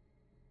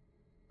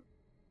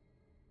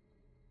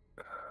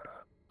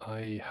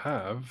 I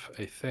have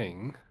a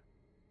thing.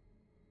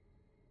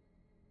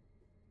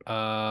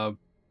 Yeah,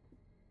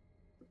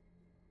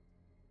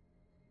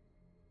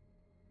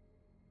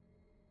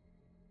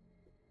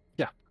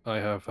 I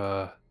have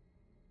a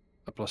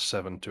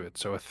 +7 to it,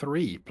 so a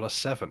 3 +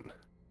 7.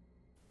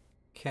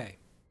 Okay.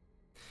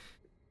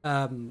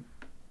 Let's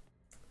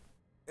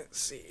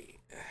see.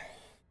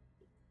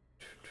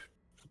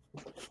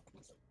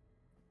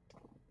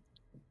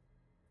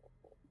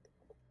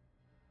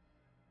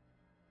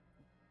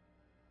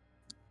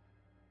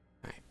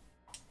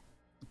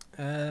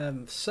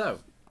 So,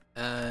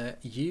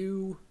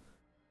 you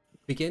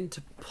begin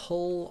to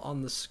pull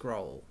on the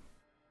scroll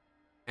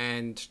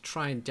and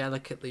try and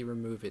delicately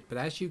remove it, but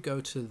as you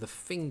go to the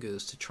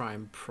fingers to try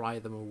and pry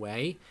them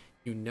away,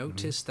 you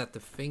notice that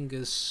the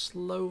fingers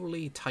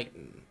slowly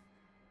tighten.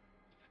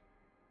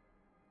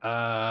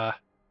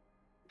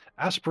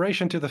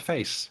 Aspiration to the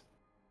face.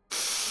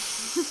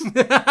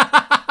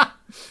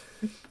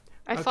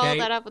 I follow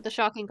that up with the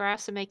shocking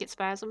grasp to make it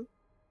spasm.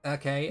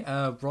 Okay,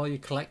 roll your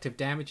collective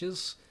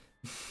damages.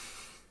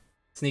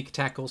 Sneak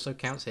attack also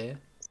counts here.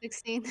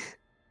 16.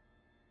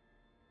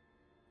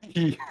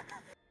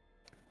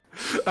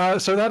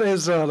 So that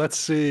is, let's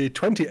see,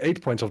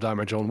 28 points of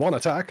damage on one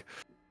attack.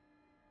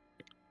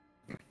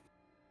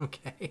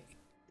 Okay.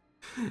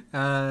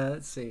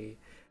 Let's see.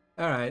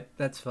 All right,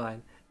 that's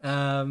fine.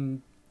 Yeah,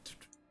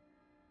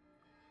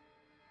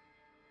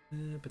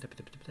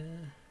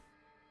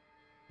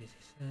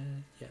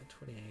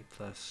 28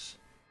 plus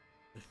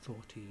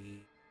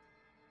 40.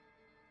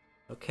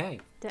 Okay.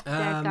 That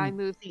guy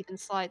moves even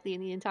slightly,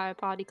 and the entire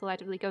party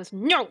collectively goes,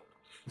 "No!"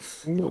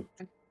 No.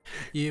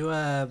 You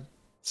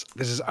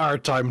This is our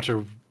time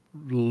to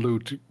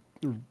loot.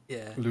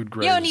 Yeah. Loot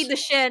graves. You don't need the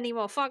shit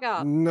anymore. Fuck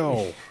up.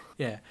 No.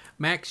 Yeah,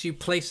 Max, you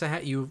place a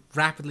hand. You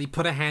rapidly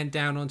put a hand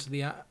down onto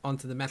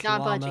the metal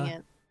I'm armor. punching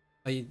it.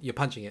 Oh, you're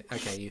punching it.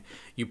 Okay,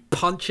 you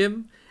punch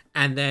him,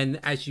 and then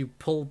as you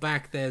pull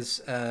back,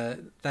 there's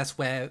that's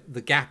where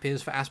the gap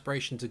is for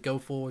aspiration to go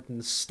forward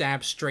and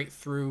stab straight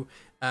through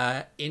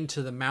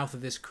into the mouth of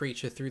this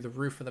creature, through the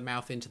roof of the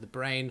mouth into the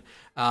brain,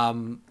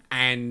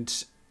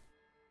 and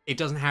it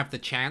doesn't have the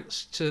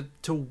chance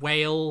to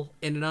wail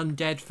in an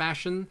undead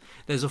fashion.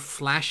 There's a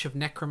flash of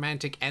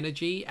necromantic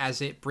energy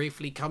as it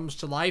briefly comes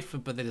to life,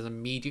 but it is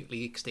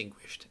immediately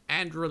extinguished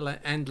and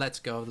lets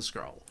go of the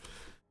scroll.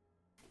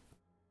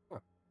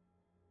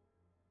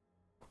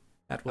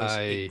 That was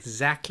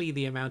exactly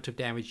the amount of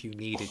damage you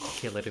needed to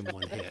kill it in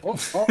one hit.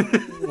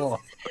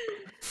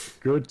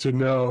 Good to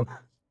know.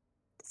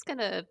 Just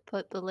gonna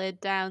put the lid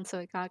down so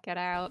it can't get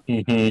out.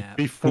 Yeah.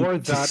 Before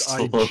that,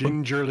 I Slow.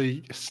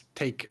 gingerly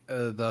take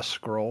the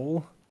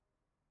scroll.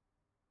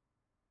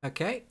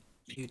 Okay,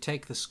 you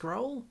take the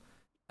scroll.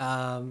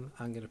 I'm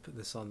gonna put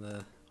this on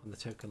the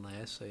token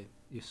layer so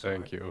you saw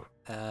Thank it. you.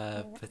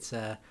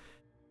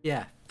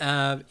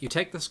 You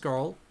take the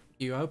scroll.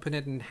 You open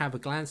it and have a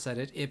glance at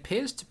it. It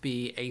appears to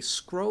be a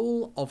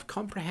scroll of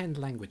comprehend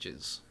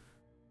languages.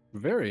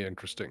 Very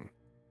interesting.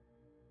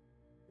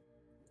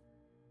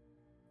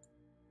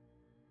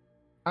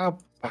 How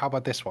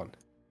about this one?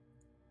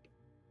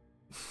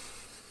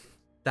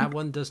 That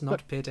one does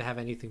not appear to have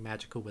anything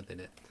magical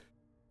within it.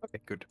 Okay,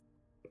 good.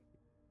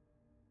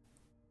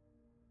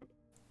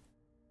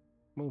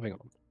 Moving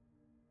on.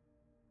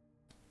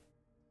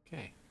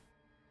 Okay.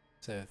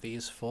 So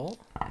these four.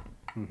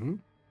 Mm-hmm.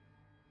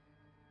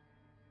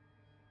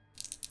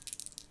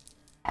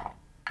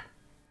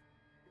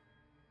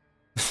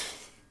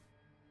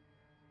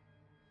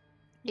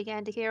 You're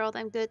going to hear all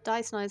them good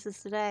dice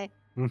noises today.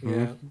 Mm-hmm.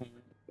 Yeah.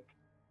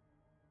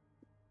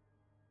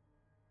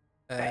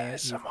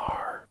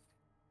 ASMR.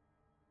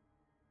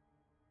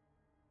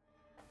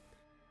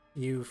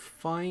 You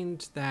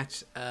find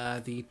that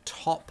the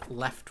top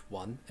left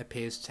one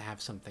appears to have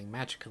something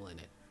magical in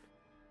it.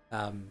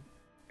 And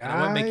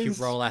I won't make you Guys?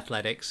 roll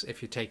athletics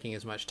if you're taking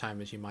as much time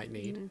as you might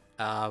need.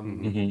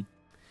 Mhm.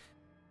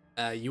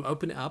 You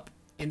open it up.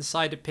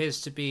 Inside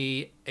appears to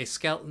be a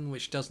skeleton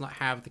which does not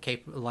have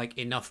the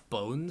enough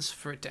bones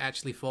for it to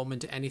actually form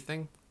into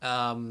anything.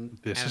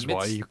 This is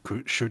why you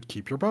should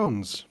keep your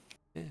bones.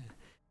 Yeah.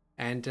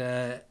 And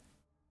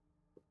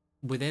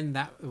within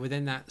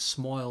that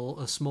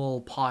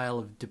small pile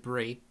of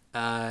debris,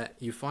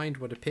 you find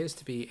what appears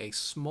to be a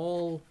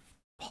small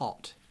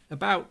pot,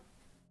 about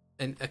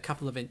a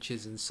couple of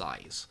inches in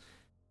size.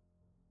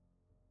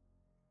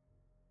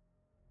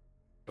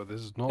 But this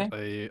is not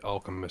a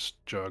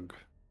alchemist jug,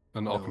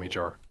 an alchemy No.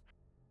 jar.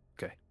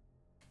 Okay.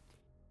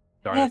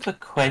 I have a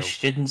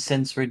question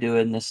since we're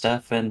doing this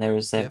stuff and there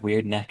was that Yep.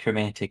 weird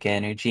necromantic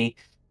energy.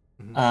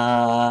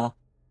 Mhm.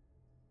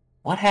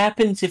 What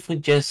happens if we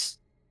just,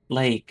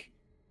 like,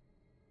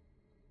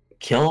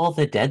 kill all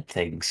the dead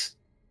things?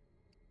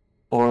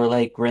 Or,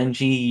 like,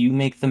 Renji, you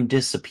make them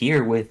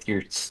disappear with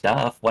your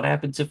stuff. What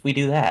happens if we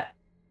do that?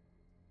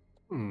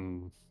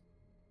 Hmm.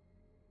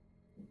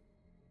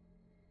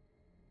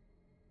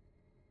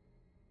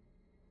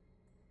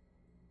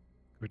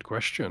 Good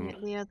question.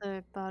 The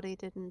other body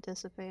didn't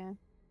disappear.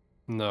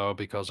 No,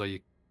 because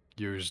I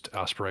used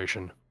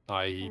aspiration.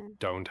 I Yeah.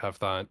 don't have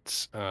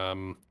that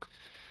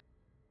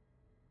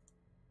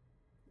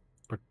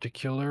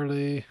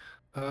particularly.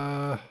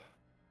 I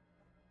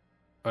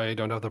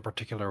don't have the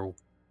particular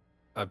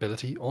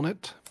ability on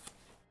it.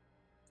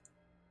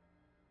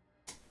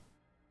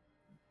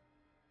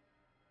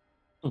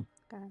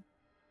 Okay.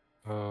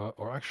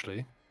 Or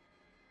actually,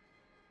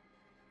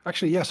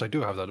 yes, I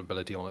do have that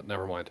ability on it.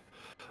 Never mind.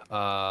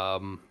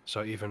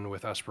 So even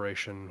with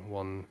aspiration,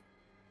 one,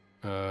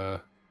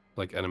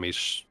 like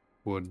enemies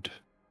would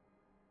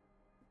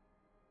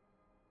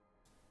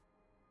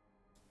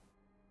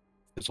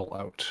fizzle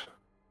out.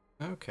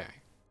 Okay.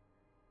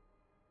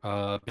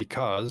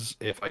 Because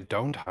if I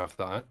don't have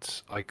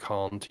that, I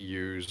can't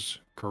use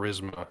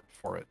charisma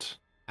for it.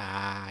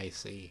 Ah, I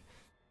see.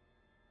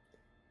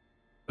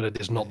 But it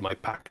is not my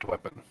packed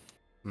weapon.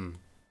 Hmm.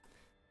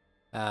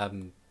 Ah.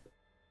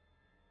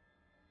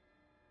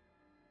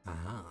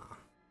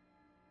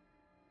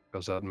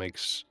 Because that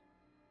makes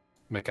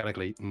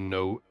mechanically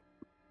no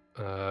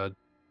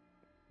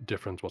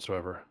difference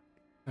whatsoever.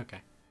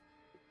 Okay.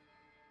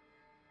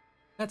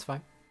 That's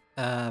fine.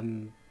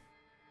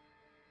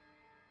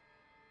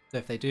 So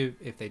if they do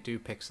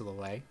pixel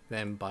away,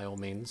 then by all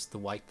means, the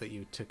white that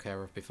you took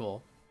care of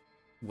before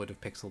would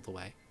have pixeled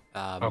away.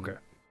 Okay.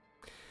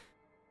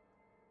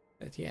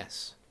 But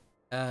yes.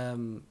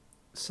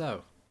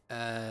 So,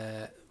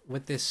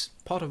 with this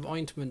pot of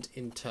ointment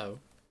in tow,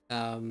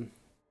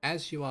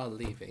 as you are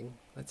leaving,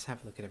 let's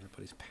have a look at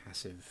everybody's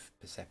passive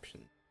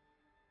perception.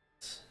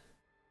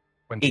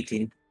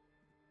 18.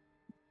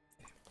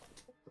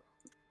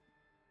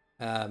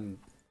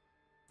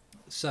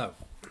 So,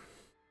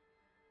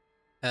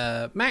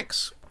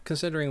 Max,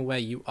 considering where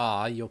you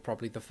are, you're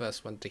probably the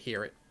first one to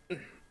hear it.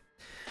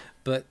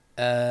 But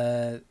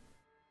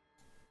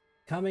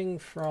coming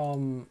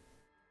from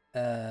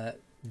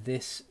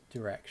this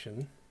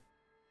direction,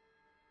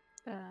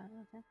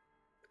 Okay.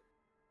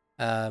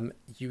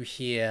 you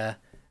hear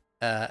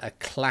a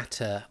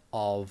clatter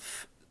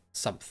of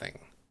something,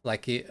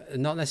 like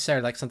not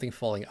necessarily like something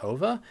falling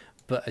over,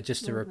 but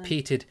just a Movement.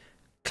 repeated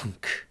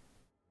clunk,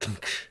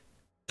 clunk,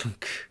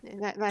 clunk.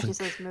 That just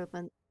says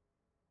movement.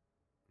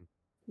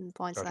 And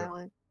points Gotcha. that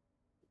way.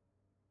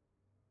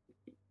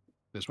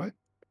 This way?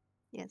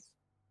 Yes.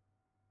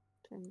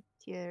 And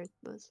here it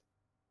was.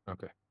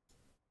 Okay.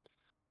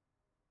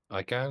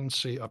 I can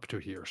see up to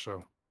here,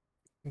 so.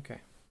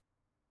 Okay.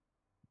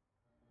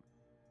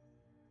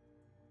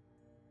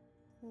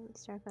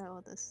 Let's check out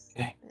what this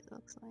Okay. bit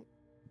looks like.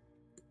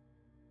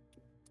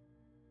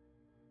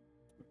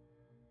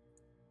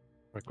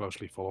 I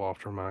closely follow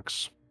after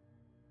Max.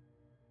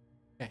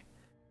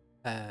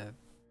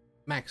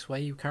 Max, where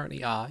you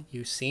currently are,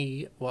 you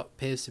see what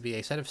appears to be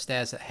a set of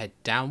stairs that head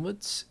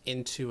downwards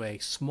into a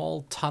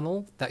small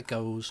tunnel that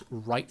goes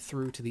right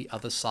through to the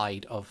other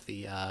side of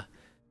the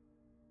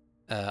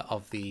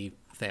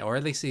thing, or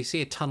at least you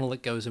see a tunnel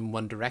that goes in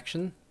one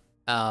direction,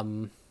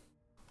 and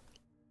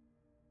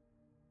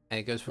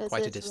it goes for Does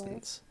quite a it work?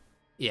 distance.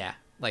 Yeah,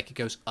 like it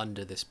goes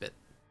under this bit.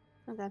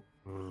 Okay.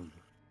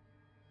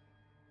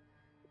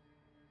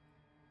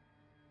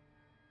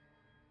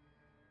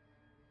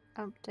 I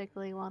don't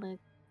particularly want to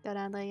go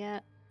down there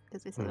yet,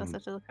 because we still got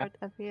such a look right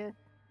up here.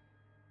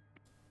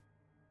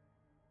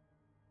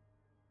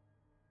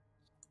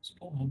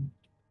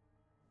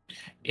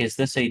 Is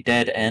this a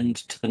dead end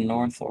to the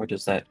north, or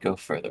does that go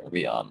further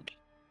beyond?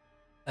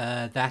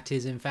 That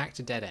is in fact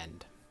a dead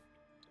end.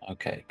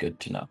 Okay, good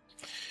to know.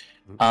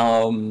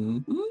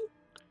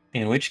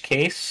 In which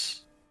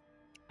case,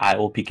 I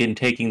will begin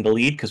taking the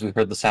lead because we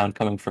heard the sound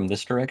coming from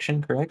this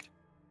direction, correct?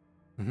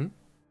 Mm-hmm.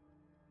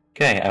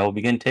 Okay, I will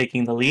begin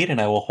taking the lead,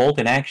 and I will hold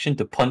an action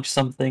to punch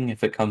something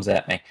if it comes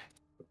at me.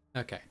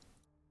 Okay.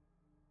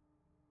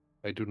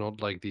 I do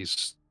not like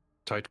these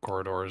tight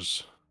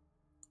corridors.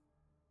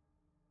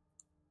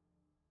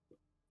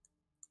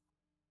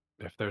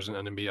 If there's an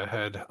enemy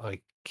ahead,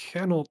 I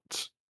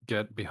cannot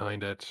get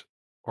behind it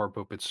or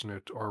boop its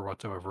snoot or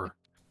whatever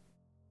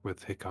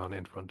with Hikan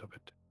in front of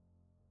it.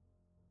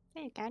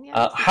 Hey, can you?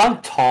 How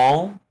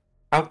tall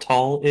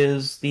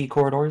is the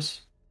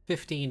corridors?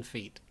 15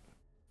 feet.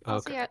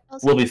 Okay.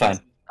 We'll be fine.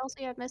 Also,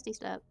 you have Misty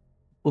Step.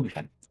 We'll be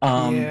fine.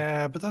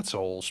 Yeah, but that's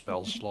all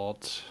spell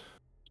slot.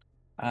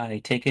 I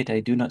take it I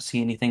do not see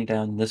anything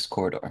down this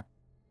corridor.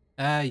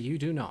 You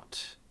do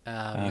not.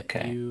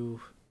 Okay.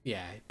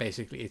 Yeah,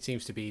 basically, it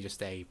seems to be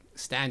just a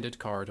standard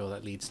corridor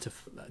that leads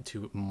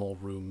to more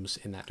rooms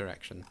in that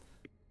direction.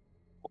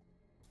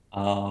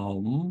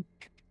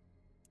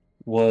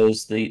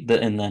 was the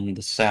and then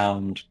the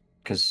sound,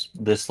 because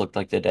this looked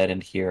like the dead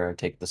end here. I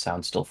take the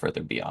sound still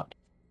further beyond.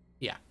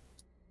 Yeah.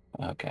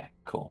 Okay,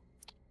 cool.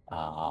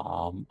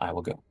 I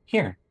will go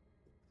here.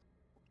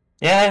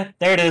 Yeah,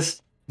 there it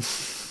is.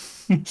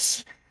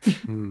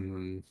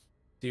 Hmm.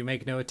 Do you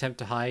make no attempt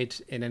to hide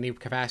in any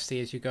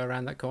capacity as you go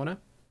around that corner?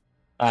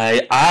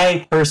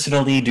 I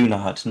personally do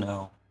not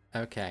know.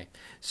 Okay.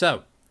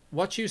 So,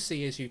 what you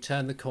see as you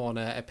turn the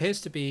corner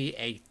appears to be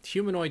a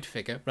humanoid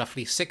figure,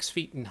 roughly 6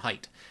 feet in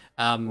height.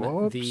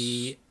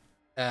 The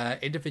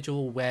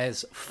individual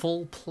wears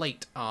full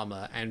plate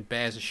armor and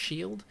bears a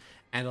shield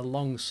and a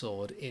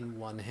longsword in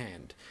one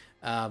hand.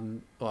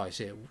 I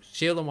see a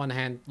shield in one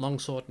hand,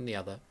 longsword in the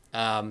other.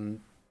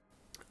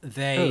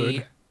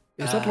 Good.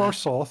 Is that Lord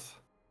Soth?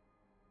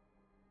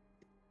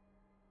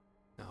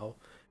 No.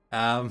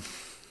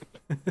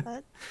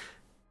 What?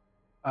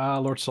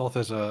 Lord Soth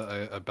is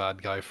a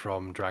bad guy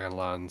from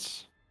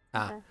Dragonlands.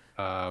 Ah.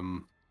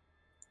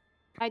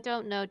 I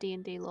don't know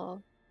D&D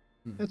lore.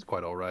 It's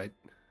quite all right.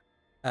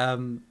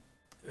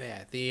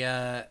 Yeah,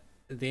 the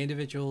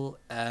individual,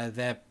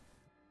 their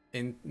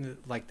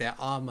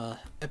armor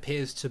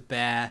appears to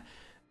bear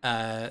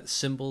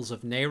symbols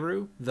of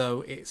Nehru,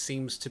 though it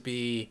seems to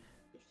be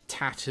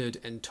tattered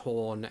and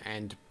torn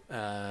and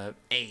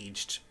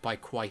aged by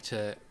quite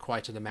an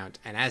amount.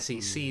 And as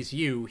he sees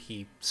you,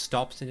 he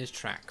stops in his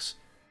tracks.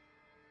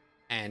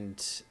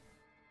 And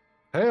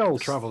Hail,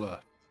 traveler!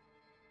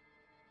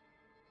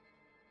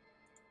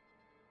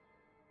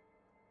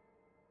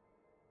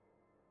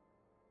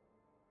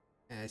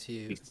 as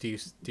you do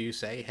you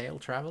say "Hail,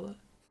 traveler"?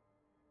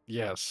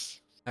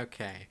 Yes.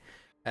 Okay.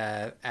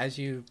 As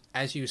you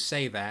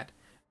say that,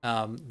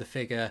 the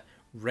figure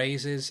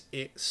raises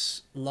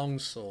its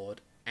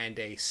longsword, and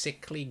a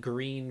sickly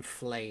green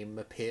flame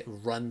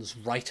runs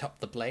right up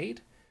the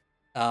blade.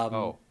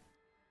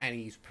 And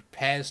he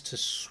prepares to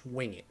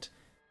swing it.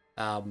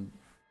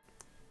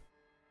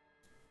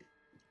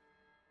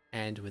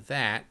 And with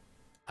that,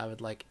 I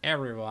would like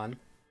everyone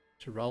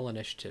to roll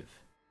initiative.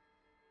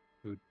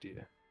 Oh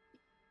dear.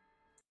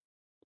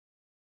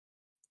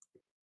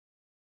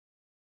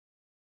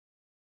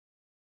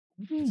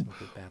 Some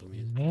good battle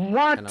music.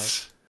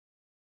 What?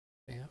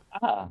 Yeah.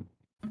 Ah.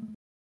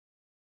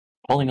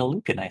 Pulling a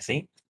Lucan, I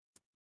see.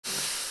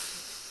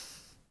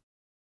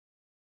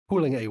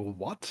 Pulling a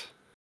what?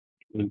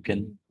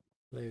 Lucan.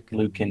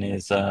 Lucan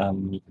is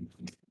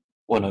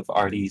one of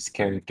Artie's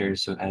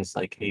characters who has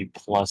like a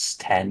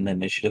 +10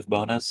 initiative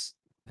bonus.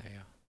 There you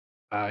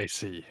go. I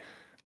see.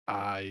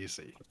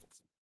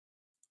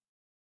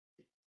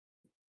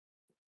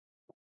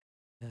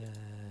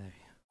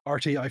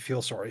 Artie, I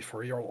feel sorry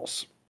for your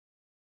loss.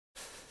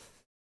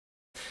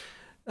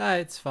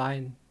 It's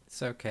fine.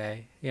 It's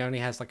okay. He only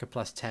has like a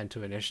 +10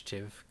 to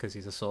initiative because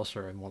he's a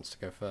sorcerer and wants to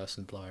go first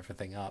and blow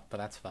everything up, but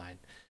that's fine.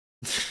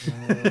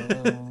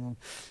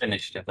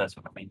 Initiative, that's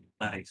what I mean.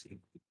 I see.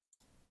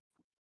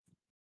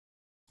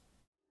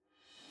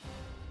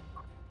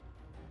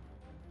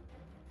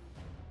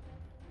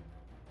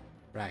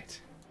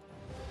 Right.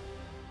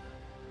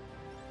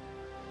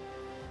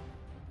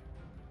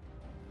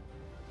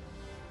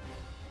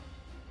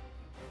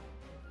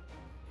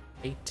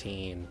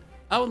 $18.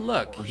 Oh,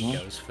 look, he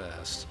goes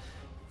first.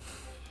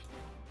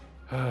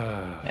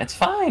 It's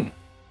fine.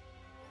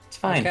 It's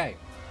fine. Okay.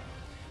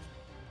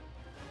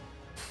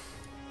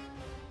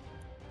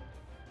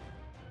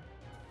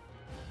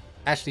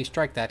 Actually,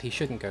 strike that. He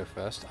shouldn't go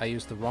first. I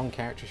used the wrong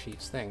character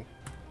sheet's thing.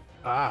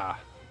 Ah.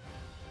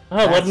 Oh,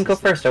 let him go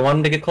first. I want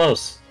him to get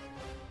close.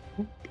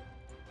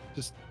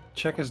 Just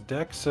check his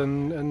decks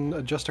and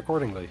adjust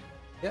accordingly.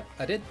 Yep,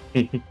 I did.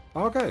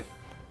 Okay.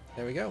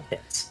 There we go.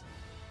 Yes.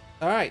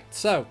 All right,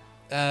 so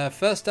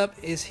first up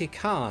is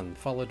Hikan,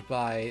 followed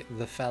by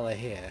the fella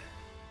here.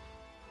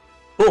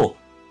 Cool.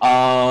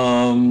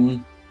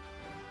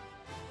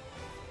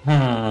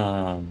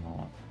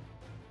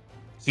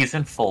 He's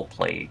in full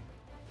plate.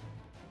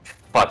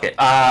 Fuck it.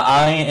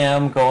 I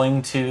am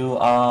going to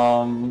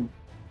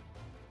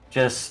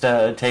just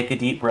take a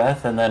deep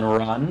breath and then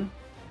run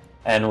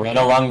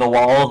along the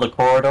wall of the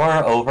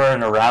corridor over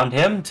and around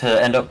him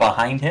to end up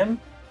behind him.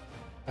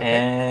 Okay.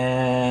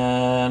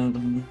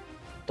 And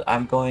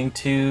I'm going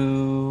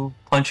to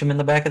punch him in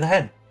the back of the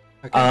head.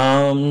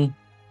 Okay.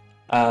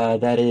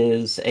 That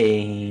is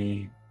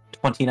a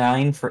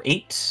 29 for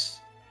 8.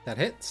 That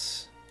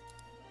hits.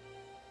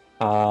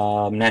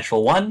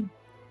 Natural 1.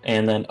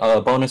 And then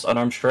a bonus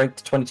unarmed strike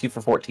to 22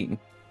 for 14.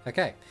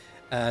 Okay.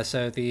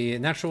 So the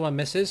natural one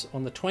misses.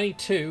 On the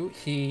 22,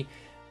 he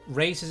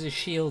raises his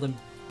shield and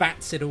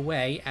bats it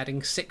away,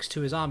 adding 6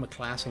 to his armor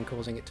class and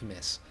causing it to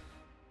miss.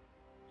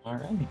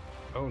 Alright.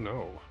 Oh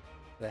no.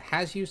 It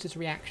has used its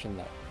reaction,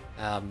 though.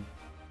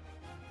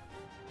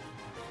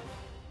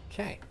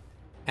 Okay.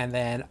 And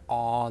then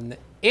on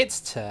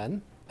its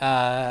turn,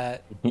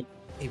 it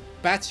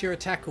bats your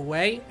attack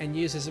away and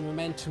uses a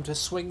momentum to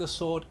swing the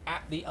sword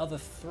at the other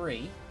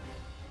 3.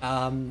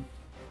 I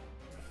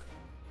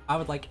I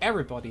would like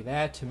everybody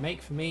there to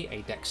make for me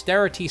a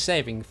dexterity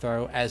saving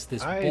throw as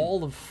this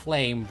ball of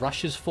flame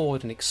rushes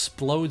forward and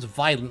explodes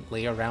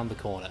violently around the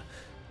corner.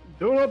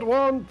 Do not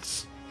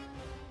want.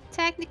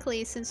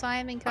 Technically, since I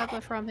am in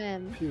cover from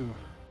him. Phew.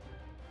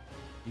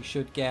 You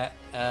should get,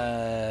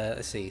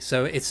 let's see.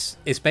 So it's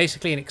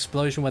basically an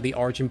explosion where the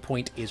origin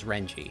point is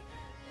Renji.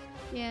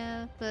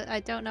 Yeah, but I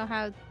don't know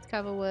how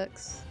cover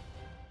works.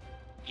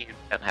 You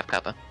don't have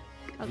cover.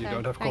 Okay, You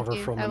don't have thank cover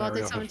you. from I an wanted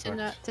area of someone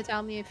effect. to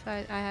tell me if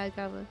I had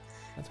cover.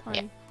 That's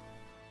fine.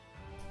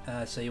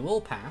 So you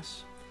all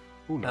pass.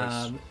 Ooh,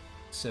 nice.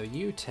 So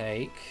you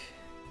take...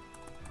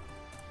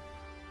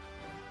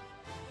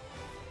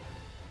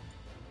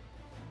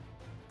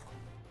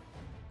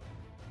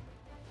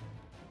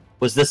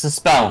 Was this a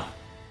spell?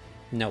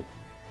 No.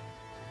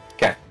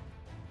 Okay.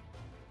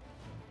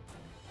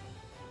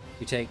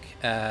 You take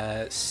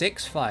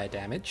 6 fire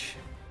damage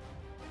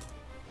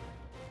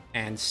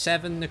and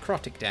 7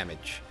 necrotic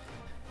damage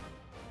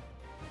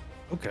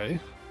Okay.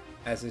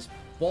 as this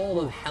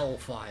ball of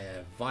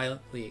hellfire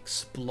violently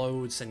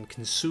explodes and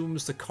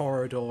consumes the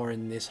corridor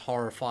in this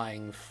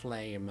horrifying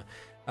flame.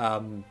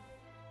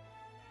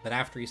 But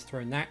after he's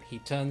thrown that, he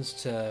turns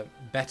to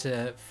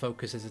better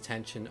focus his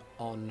attention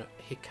on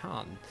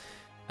Hikan.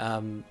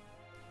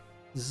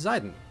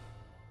 Zayden.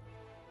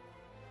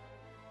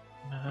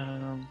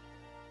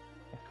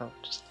 If I'll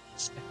just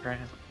step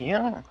around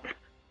here.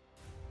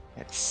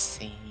 Let's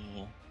see.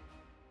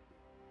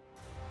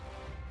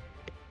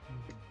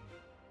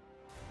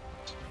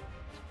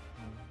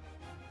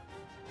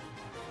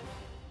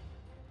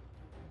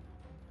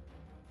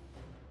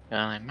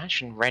 Well, I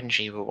imagine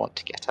Renji will want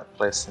to get up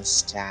close and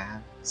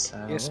stab,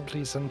 so Yes,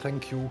 please and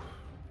thank you.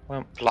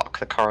 won't block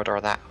the corridor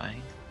that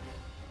way.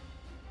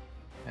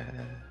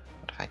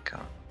 What have I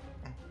got?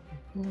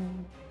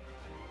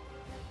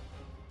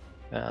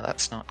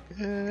 That's not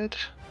good.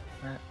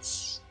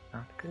 That's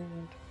not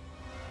good.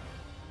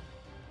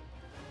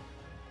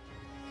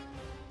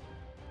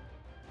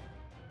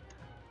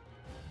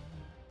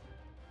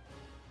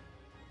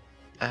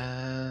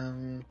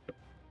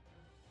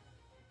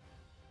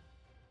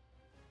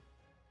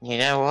 You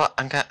know what?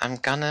 I'm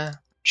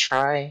gonna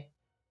try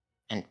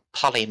and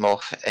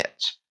polymorph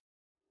it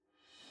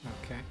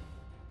Okay.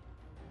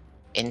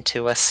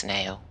 into a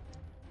snail.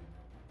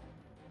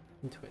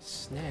 Into a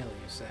snail,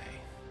 you say?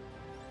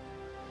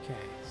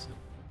 Okay, so...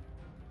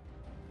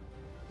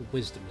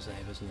 Wisdom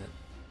save, isn't it?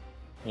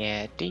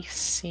 Yeah,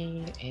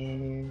 DC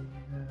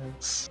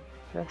is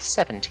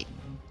 17.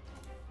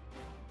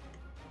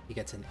 He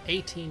gets an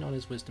 18 on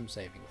his wisdom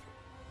saving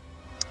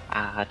throw,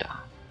 Ah, darn.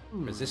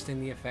 resisting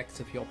the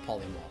effects of your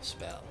polymorph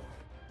spell.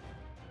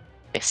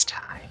 This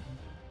time.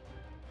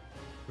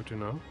 Good to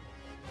know.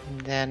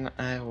 And then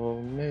I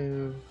will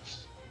move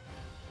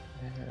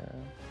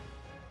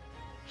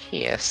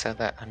here so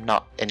that I'm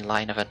not in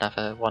line of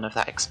another one of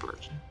that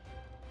explosion.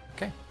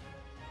 Okay.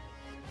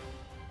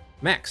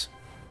 Max.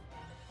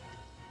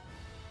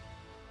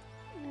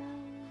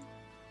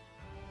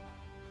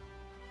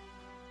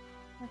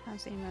 I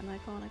can't see him around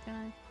that corner, can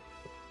I?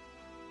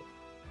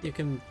 You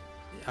can...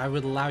 I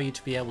would allow you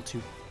to be able to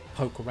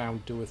poke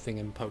around, do a thing,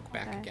 and poke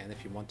back Okay. again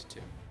if you wanted to.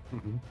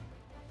 Mm-hmm.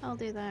 I'll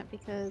do that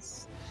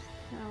because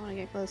I don't want to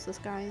get close to this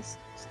guy. He's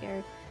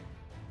scared.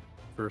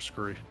 First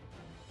scurry.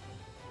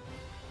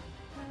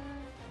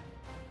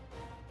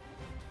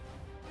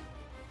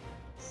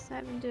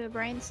 7 do a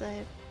brain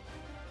save.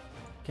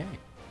 Okay.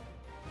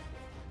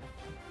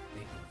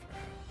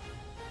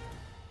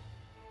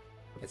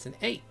 It's an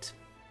 8.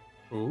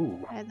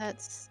 Ooh. And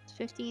that's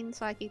 15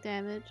 psychic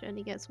damage, and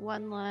he gets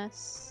 1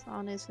 less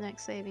on his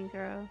next saving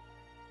throw.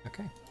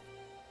 Okay.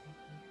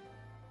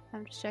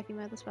 I'm just checking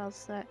where the spell's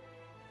set.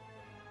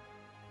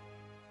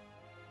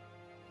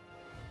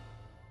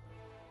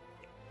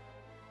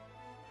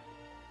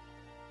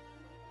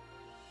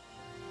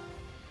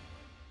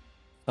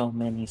 So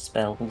many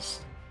spells.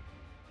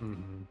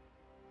 Mm-hmm.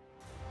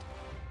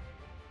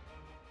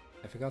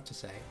 I forgot to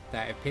say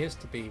that it appears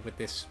to be with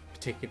this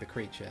particular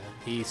creature.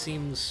 He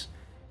seems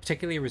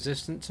particularly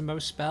resistant to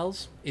most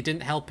spells. It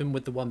didn't help him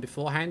with the one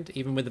beforehand.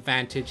 Even with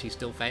advantage, he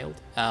still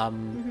failed.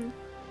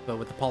 But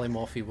with the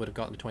polymorph, he would have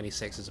gotten a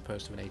 26 as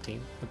opposed to an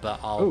 18. But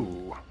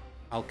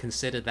I'll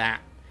consider that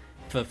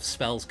for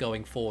spells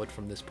going forward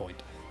from this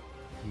point.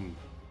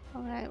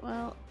 Alright,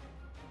 well.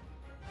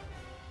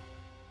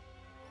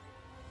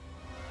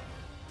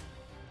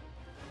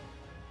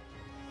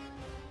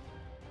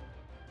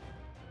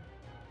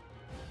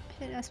 I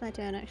think that's my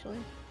turn, actually.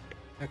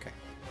 Okay.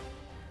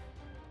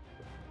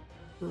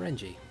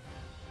 Renji.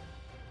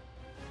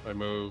 I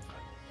move.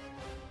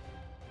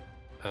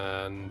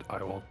 And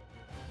I will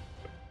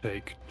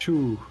take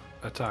 2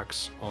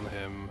 attacks on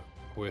him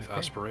with Okay.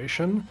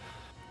 Aspiration.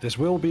 This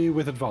will be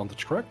with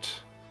advantage,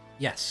 correct?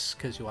 Yes,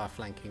 because you are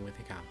flanking with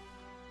Hikan.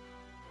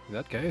 In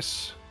that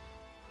case,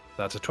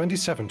 that's a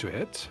 27 to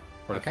hit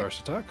for Okay. the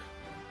first attack.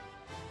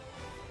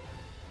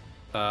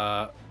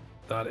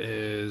 That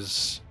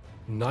is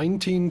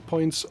 19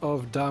 points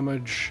of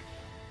damage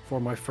for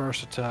my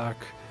first attack,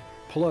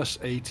 plus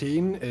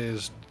 18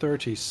 is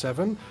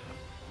 37.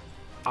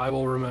 I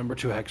will remember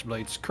to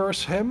Hexblade's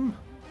curse him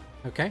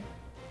Okay.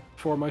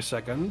 for my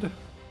second.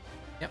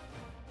 Yep.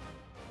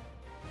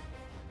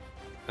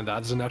 And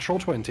that's a natural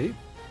 20.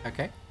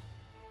 Okay.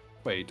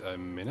 Wait a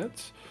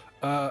minute.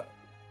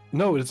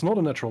 No, it's not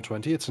a natural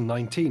 20, it's a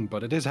 19,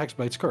 but it is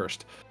Hexblade's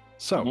cursed.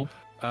 So,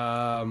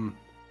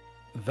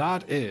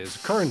 that is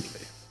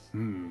currently...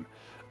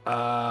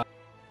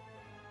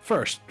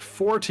 first,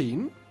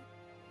 14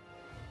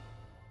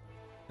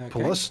 Okay.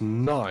 plus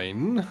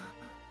 9.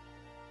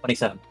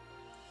 27.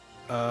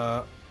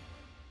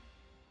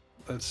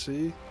 Let's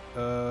see.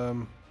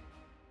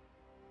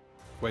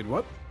 Wait,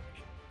 what?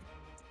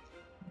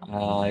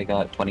 I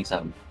got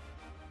 27.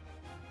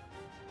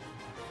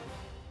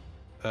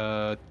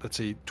 Let's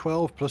see.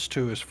 12 plus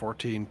 2 is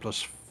 14,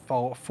 plus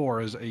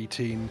 4 is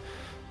 18,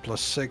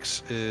 plus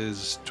 6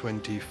 is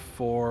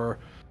 24.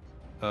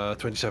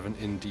 27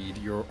 indeed.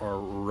 You are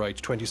right.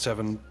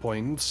 27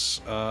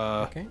 points.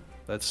 Okay.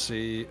 Let's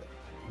see.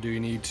 Do you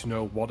need to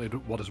know what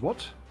is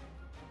what?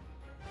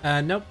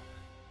 Nope.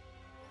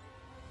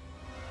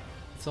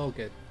 It's all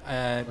good.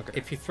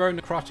 If you throw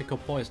necrotic or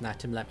poison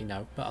at him, let me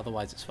know. But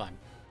otherwise, it's fine.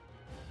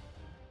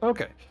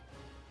 Okay.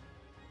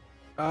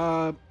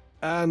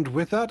 And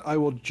with that, I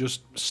will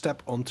just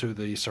step onto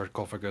the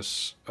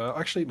sarcophagus.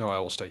 Actually, no, I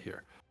will stay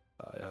here.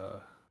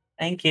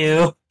 Thank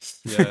you.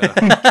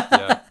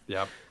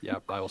 Yeah,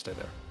 I will stay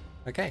there.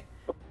 Okay.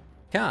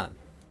 Khan.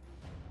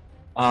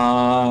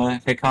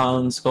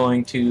 Hikan's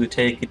going to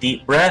take a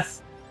deep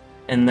breath,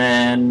 and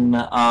then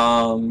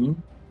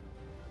I'm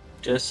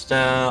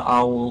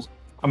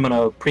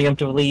gonna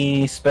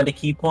preemptively spend a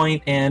key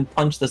point and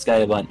punch this guy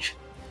a bunch.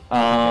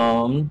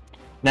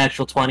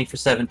 Natural 20 for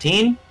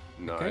 17.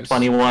 Nice.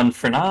 21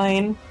 for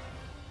 9.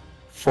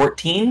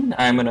 14.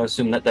 I'm gonna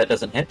assume that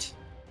doesn't hit,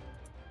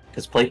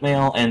 because plate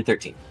mail, and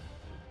 13.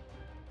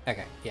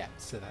 Okay, yeah,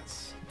 so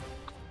that's...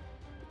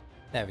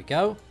 There we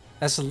go.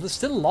 That's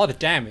still a lot of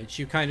damage.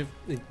 You kind of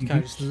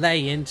just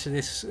lay into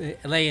this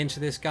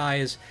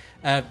guy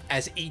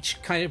as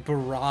each kind of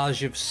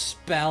barrage of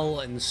spell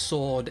and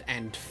sword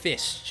and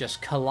fist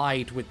just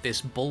collide with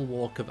this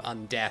bulwark of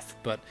undeath,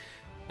 but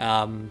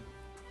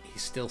he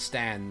still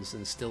stands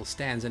in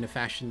a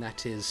fashion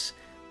that is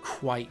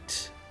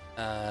quite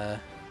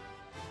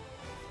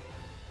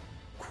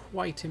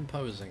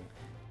imposing.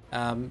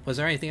 Was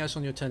there anything else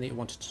on your turn that you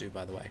wanted to do,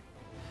 by the way?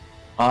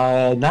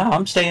 No,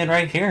 I'm staying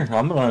right here.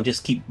 I'm gonna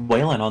just keep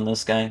wailing on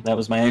this guy. That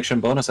was my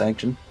bonus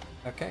action.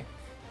 Okay.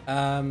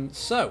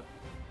 So,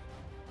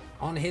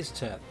 on his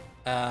turn,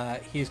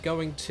 he's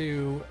going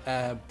to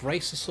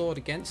brace a sword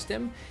against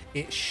him.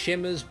 It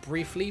shimmers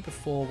briefly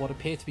before what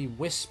appear to be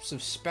wisps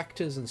of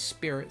specters and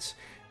spirits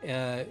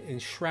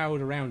enshroud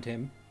around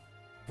him,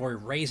 before he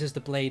raises the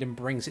blade and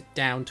brings it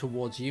down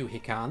towards you,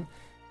 Hikan.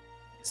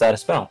 Is that a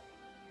spell?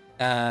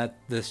 The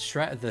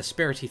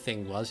spirity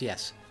thing was,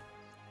 yes.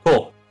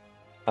 Cool.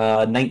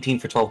 19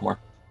 for 12 more.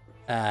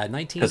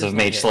 19 because of does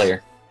not Mage hit.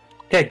 Slayer.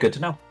 Okay, good to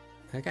know.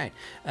 Okay,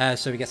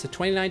 so he gets a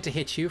 29 to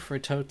hit you for a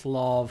total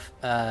of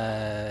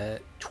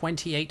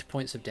 28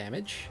 points of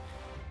damage.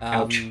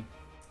 Ouch.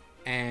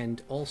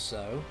 And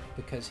also,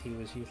 because he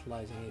was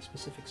utilizing a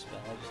specific spell,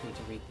 I just need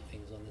to read the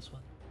things on this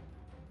one.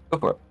 Go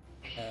for it.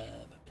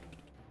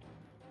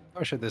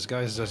 Oh shit, this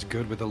guy is as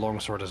good with the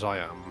longsword as I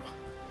am.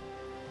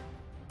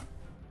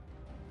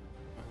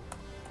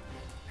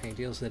 And he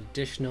deals an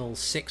additional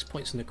 6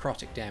 points of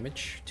necrotic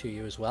damage to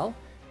you as well.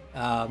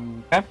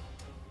 Okay.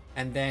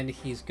 And then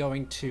he's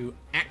going to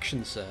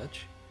action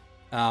surge.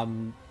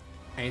 And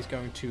he's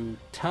going to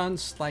turn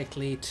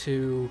slightly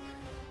to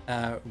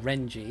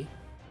Renji.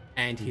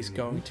 And he's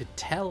going to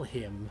tell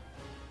him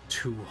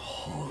to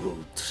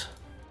halt.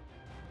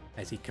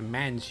 As he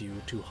commands you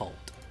to halt.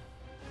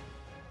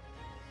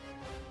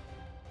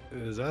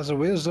 Is that a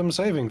wisdom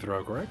saving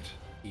throw, correct?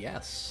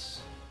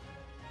 Yes.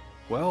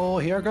 Well,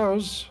 here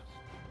goes.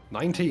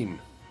 19.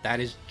 That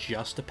is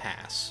just a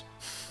pass.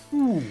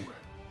 Ooh.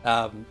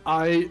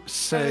 I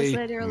say, I was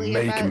literally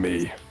make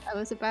me. I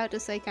was about to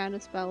say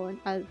counterspell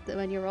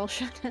when you're all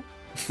shut up.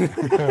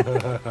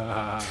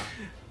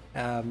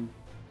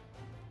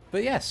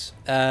 But yes,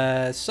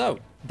 so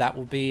that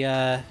will be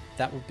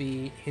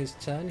his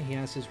turn. He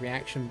has his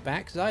reaction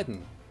back.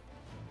 Zayden.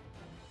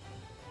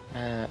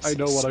 I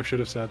know what I should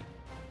have said.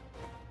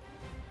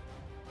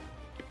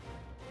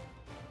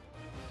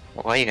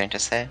 What are you going to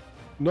say?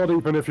 Not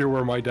even if you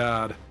were my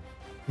dad.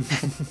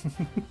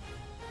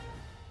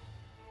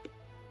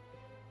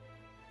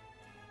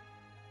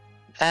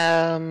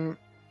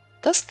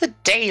 Does the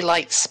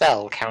daylight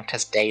spell count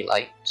as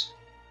daylight?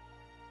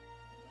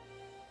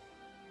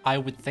 I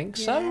would think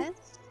so. Yes.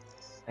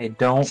 I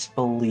don't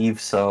believe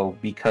so,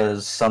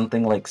 because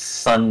something like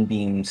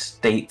sunbeam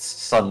states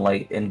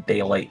sunlight and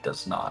daylight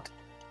does not.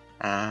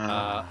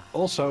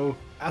 Also,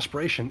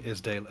 aspiration is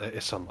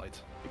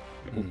sunlight.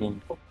 Mhm.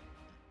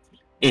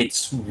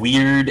 It's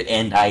weird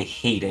and I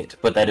hate it,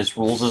 but that is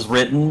rules as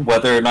written.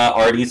 Whether or not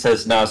Artie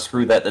says, nah,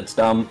 screw that, that's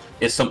dumb,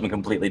 is something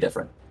completely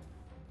different.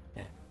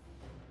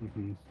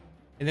 Mm-hmm.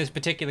 In this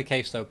particular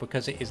case, though,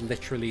 because it is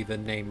literally the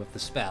name of the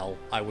spell,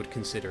 I would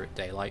consider it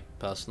daylight,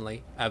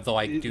 personally. Though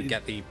I do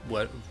get the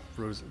word...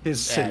 It's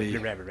silly.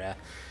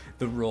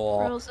 The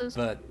raw,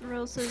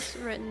 Rules is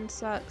written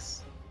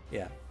sucks.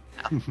 Yeah.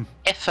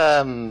 If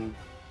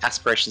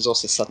aspiration's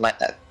also sunlight,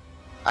 that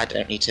I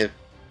don't need to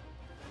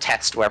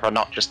test whether or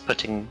not just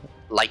putting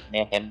light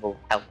near him will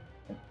help.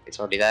 It's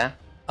already there.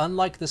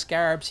 Unlike the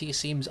scarabs, he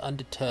seems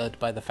undeterred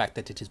by the fact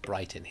that it is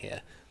bright in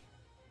here.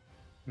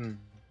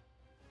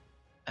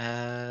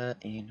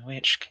 In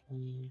which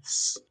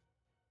case...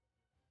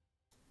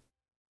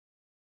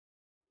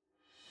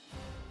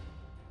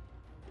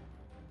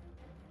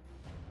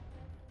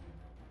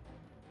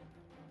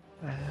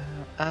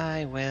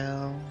 I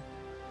will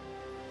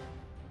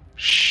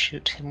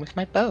shoot him with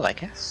my bow, I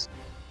guess.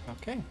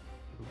 Okay.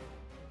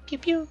 Pew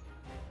pew.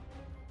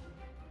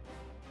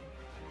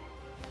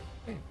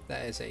 Okay,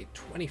 that is a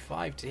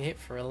 25 to hit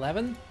for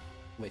 11,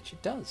 which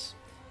it does.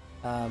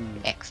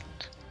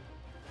 Excellent.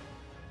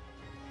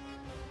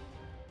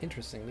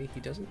 Interestingly, he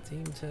doesn't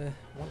seem to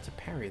want to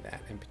parry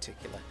that in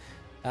particular.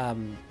 I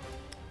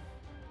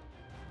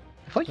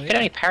thought you could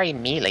only parry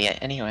melee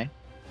anyway.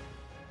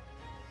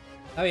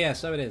 Oh yeah,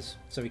 so it is.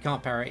 So we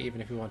can't parry it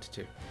even if we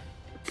wanted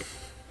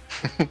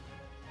to.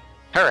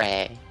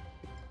 Hooray!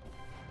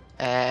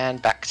 And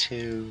back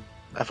to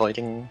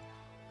avoiding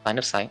line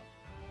of sight.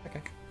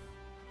 Okay.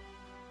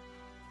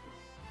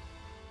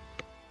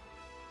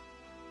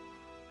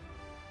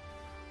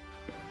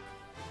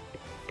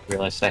 I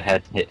realized I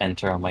had to hit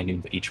enter on my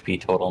new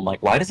HP total. I'm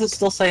like, why does it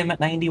still say I'm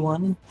at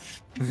 91?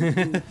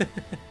 Turns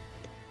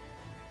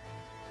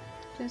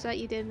out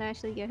you didn't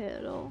actually get hit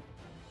at all.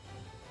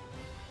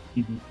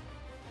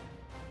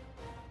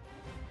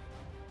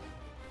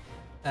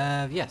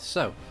 Yes,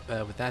 so,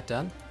 with that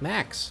done,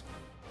 Max.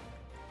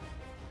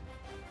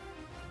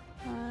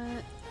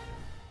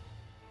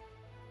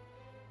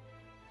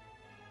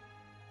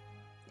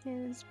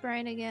 His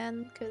brain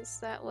again, because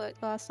that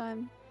worked last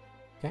time.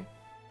 Okay.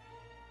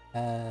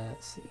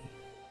 Let's see.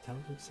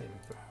 Intelligence saving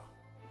throw.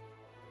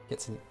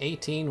 Gets an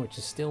 18, which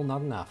is still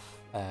not enough.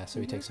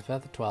 So he takes a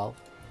further 12.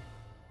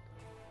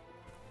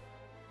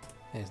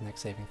 His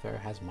next saving throw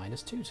has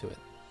 -2 to it.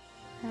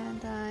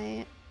 And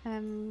I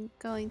am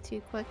going to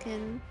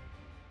quicken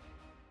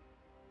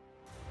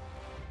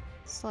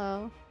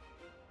slow.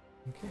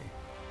 Okay.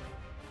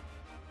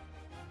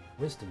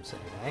 Wisdom save,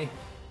 eh?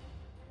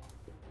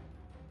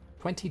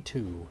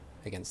 22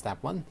 against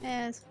that one.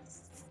 Yeah, it's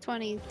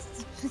 20.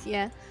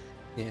 Yeah.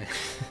 Yeah.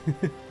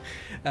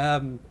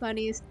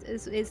 20 is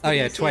the oh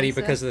yeah, DC, 20 so-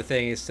 because of the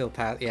thing is still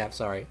past. Yeah,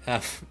 sorry.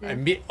 I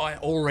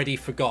already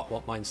forgot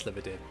what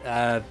Mindsliver did.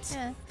 Yeah.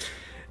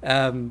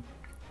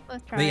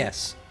 Let's try. But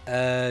yes,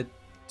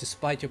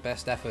 despite your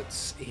best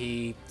efforts,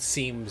 he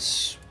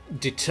seems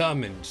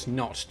determined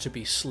not to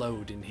be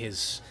slowed in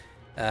his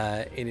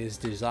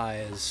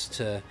desires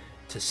to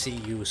see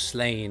you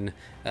slain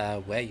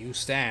where you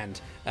stand.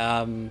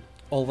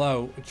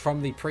 Although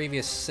from the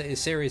previous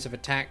series of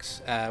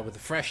attacks with the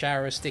fresh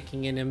arrow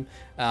sticking in him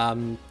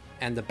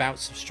and the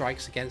bouts of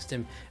strikes against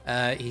him,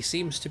 he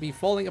seems to be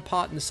falling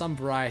apart in some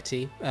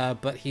variety,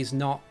 but he's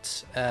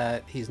not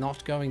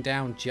going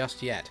down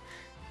just yet.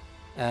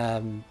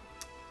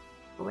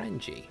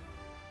 Renji.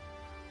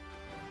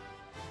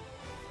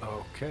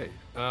 Okay.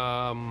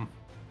 I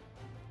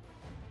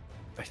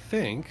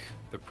think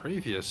the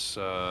previous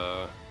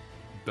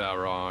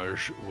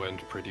barrage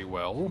went pretty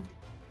well.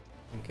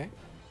 Okay.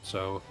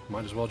 So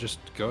might as well just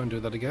go and do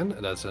that again.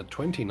 That's a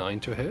 29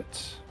 to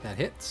hit. That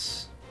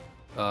hits.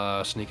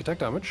 Sneak attack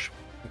damage.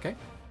 Okay.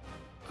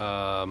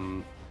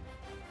 That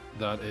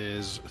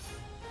is,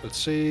 let's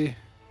see,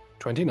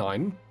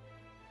 29.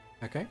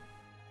 Okay.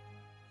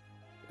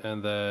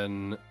 And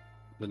then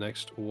the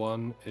next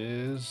one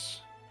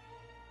is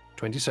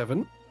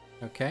 27.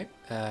 Okay.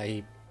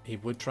 He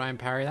would try and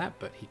parry that,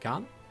 but he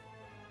can't.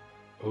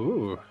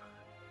 Ooh.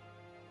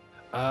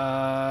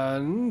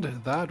 And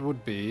that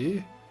would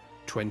be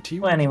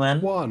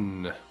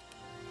 21.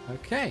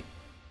 Okay.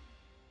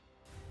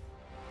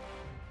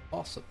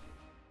 Awesome.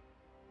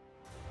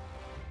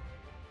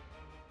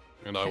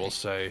 And I will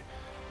say,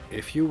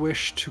 if you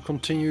wish to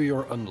continue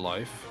your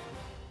unlife,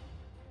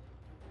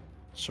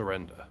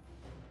 surrender.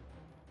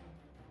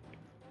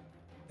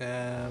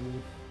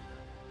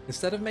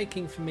 Instead of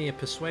making for me a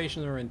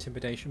persuasion or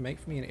intimidation, make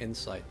for me an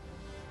insight.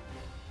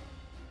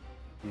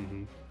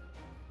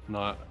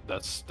 No,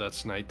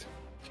 that's Nate.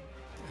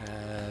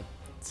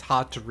 It's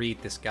hard to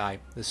read this guy.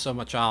 There's so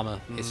much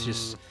armor. It's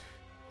just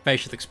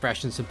facial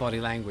expressions and body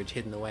language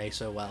hidden away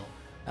so well.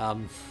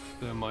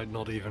 There might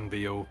not even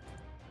be a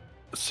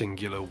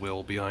singular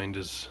will behind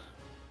his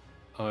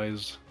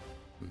eyes.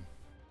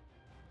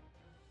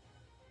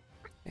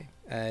 Okay.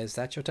 Is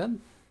that your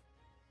turn?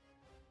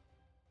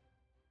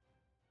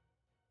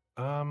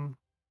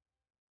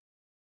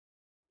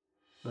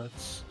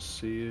 Let's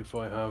see if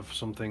I have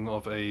something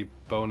of a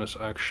bonus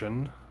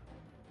action.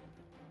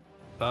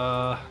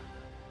 I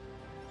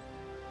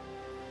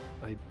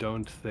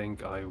don't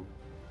think I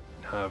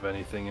have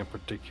anything in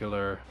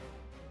particular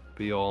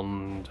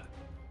beyond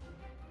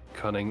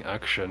cunning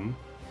action.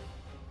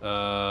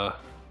 No.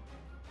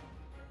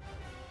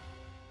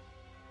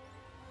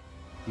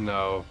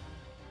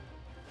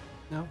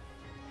 No?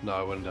 No,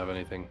 I wouldn't have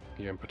anything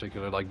here in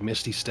particular, like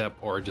Misty Step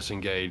or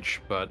Disengage,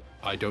 but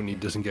I don't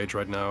need Disengage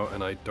right now,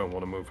 and I don't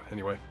want to move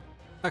anyway.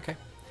 Okay.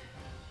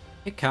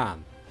 Hikan.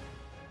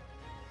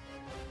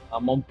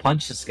 I'm gonna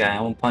punch this guy.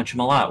 I'm gonna punch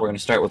him a lot. We're gonna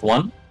start with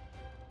 1.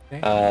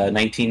 Okay.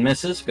 19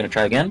 misses. Gonna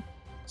try again.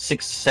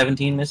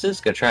 17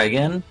 misses. Gonna try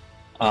again.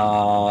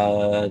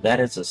 That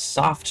is a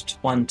soft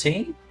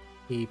 20.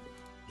 He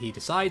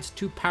decides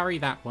to parry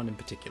that one in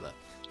particular.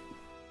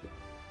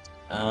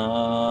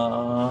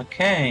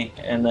 Okay,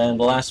 and then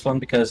the last one,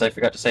 because I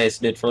forgot to say I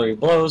did flurry of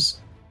blows.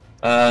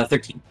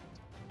 13.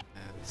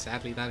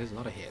 Sadly, that is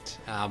not a hit.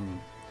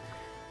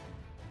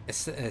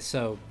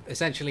 So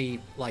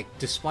essentially, like,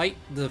 despite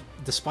the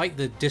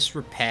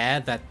disrepair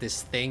that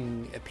this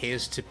thing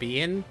appears to be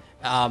in,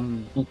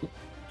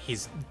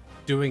 he's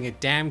doing a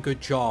damn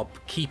good job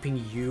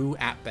keeping you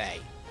at bay.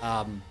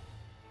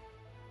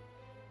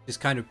 Just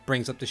kind of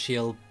brings up the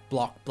shield,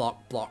 block,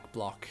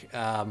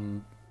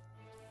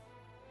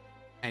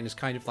 and is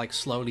kind of like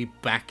slowly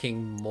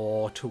backing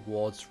more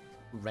towards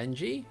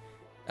Renji,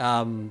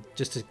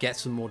 just to get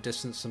some more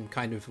distance and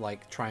kind of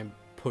like try and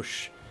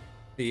push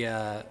the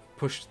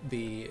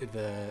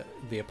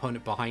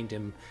opponent behind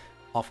him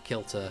off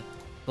kilter,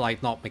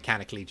 like not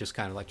mechanically, just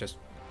kind of like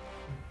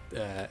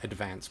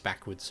advance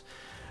backwards.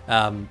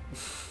 But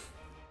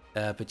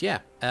yeah,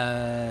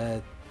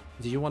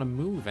 do you want to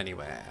move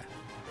anywhere,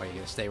 or are you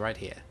gonna stay right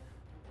here?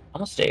 I'm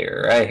gonna stay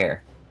right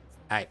here.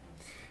 Alright.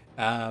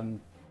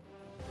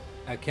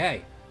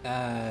 Okay,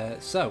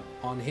 so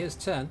on his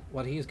turn,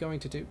 what he's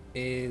going to do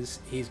is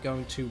he's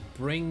going to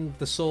bring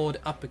the sword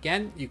up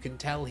again. You can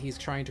tell he's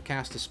trying to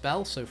cast a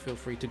spell, so feel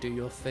free to do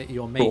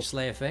your Mage Cool.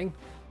 Slayer thing.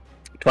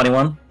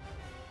 21.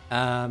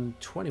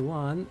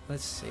 21.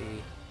 Let's see.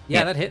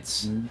 Yeah, that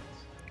hits.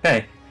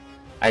 Okay.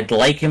 I'd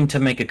like him to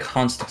make a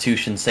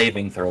Constitution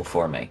saving throw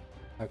for me.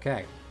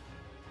 Okay.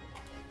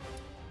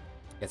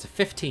 It's a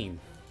 15.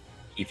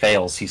 He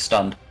fails. He's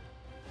stunned.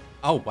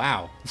 Oh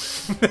wow.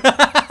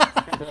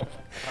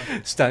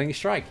 Stunning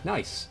strike.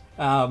 Nice.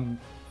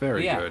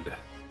 Very yeah. good.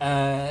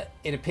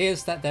 It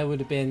appears that there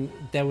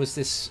was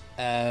this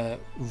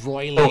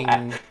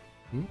roiling.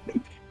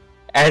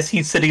 As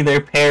he's sitting there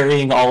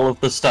parrying all of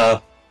the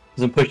stuff,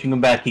 as I'm pushing him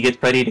back, he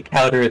gets ready to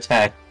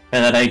counterattack,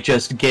 and then I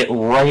just get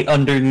right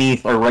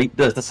underneath or right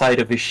to the side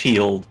of his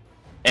shield,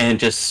 and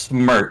just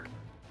smirk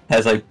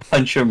as I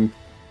punch him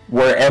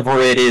wherever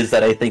it is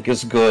that I think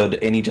is good,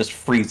 and he just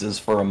freezes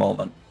for a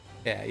moment.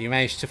 Yeah, you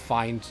managed to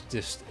find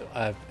just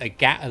a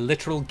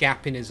literal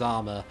gap in his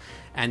armor,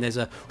 and there's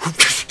a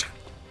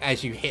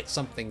as you hit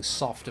something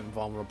soft and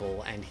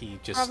vulnerable, and he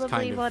just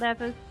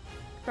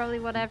Probably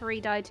whatever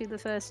he died to the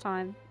first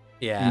time.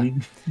 Yeah.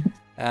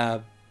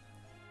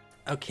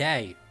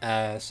 Okay.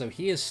 So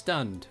he is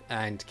stunned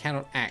and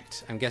cannot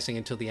act. I'm guessing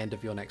until the end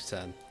of your next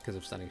turn because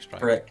of stunning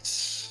strike.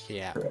 Correct.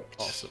 Yeah. Correct.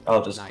 Awesome.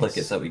 I'll just Nice. click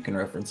it so we can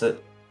reference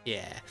it.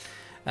 Yeah.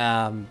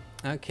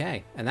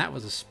 Okay. And that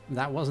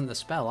wasn't the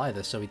spell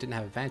either, so he didn't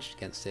have advantage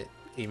against it,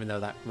 even though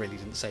that really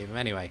didn't save him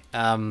anyway.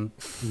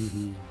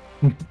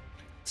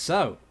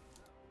 So,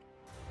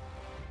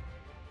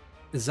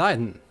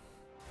 Zayden,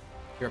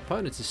 your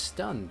opponent is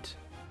stunned.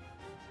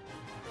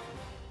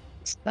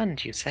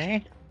 Stunned, you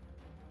say?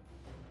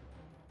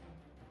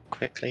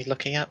 Quickly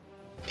looking up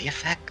the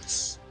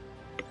effects.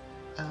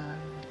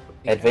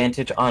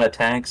 Advantage on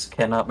attacks,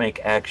 cannot make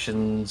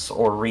actions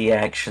or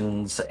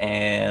reactions,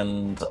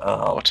 and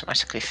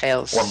Automatically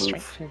fails or move.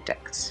 strength and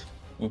dex.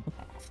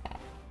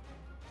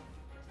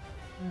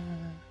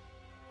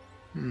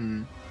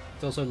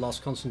 He's also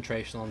lost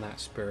concentration on that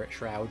spirit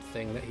shroud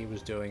thing that he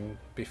was doing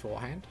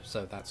beforehand,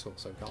 so that's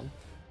also gone.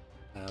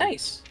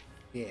 nice.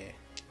 Yeah.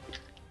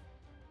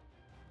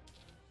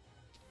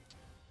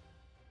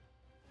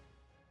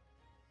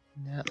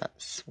 No,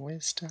 that's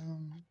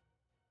wisdom.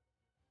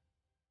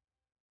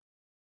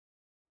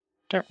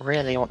 Don't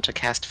really want to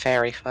cast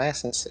Fairy Fire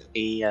since it'd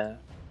be, I'd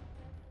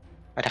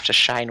have to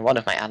shine one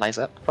of my allies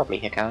up, probably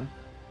Hikan.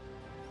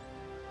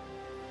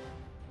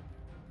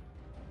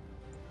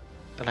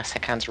 Unless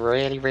Hikan's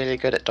really, really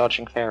good at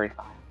dodging Fairy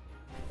Fire.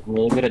 I'm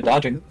really good at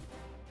dodging.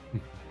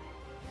 If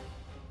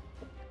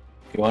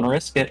you want to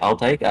risk it, I'll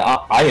take it.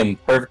 I am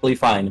perfectly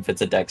fine if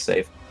it's a dex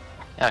save.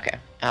 Okay,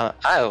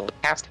 I'll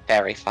cast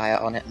Fairy Fire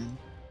on it.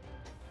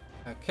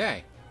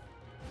 Okay.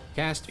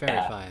 Cast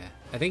Fairy Fire.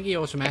 I think he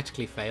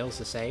automatically fails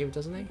the save,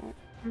 doesn't he?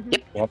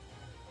 Yep.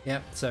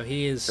 Yep. So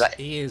he is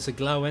a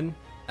glowing.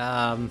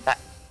 That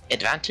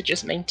advantage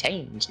is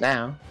maintained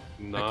now.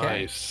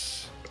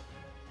 Nice.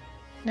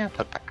 Now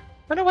put back.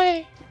 Run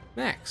away!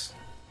 Max.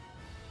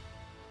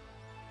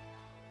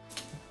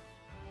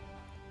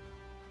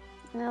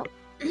 Well,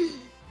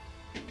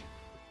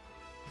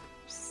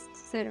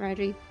 sit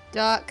Reggie.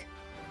 Duck.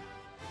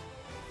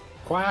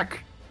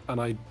 Quack! And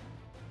I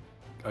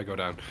go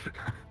down.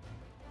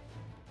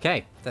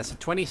 Okay, that's a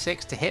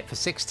 26 to hit for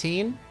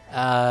 16.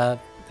 Let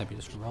me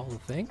just roll the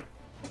thing.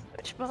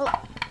 Which roll?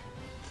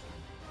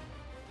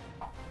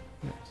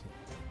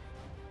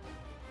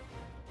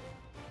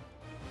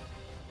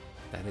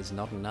 and is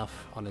not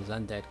enough on his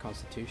undead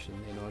constitution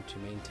in order to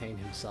maintain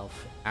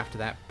himself after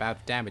that bout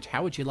of damage.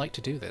 How would you like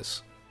to do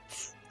this?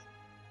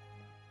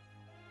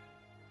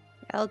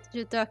 I'll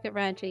just duck at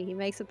Renji. He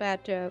makes a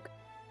bad joke.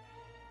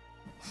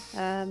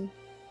 I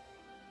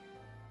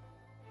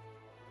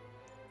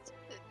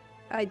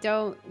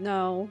don't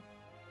know.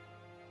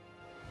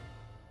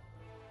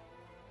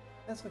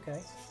 That's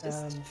okay.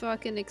 Just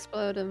fucking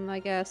explode him, I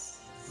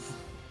guess.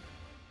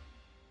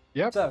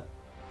 Yep, So,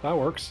 that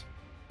works.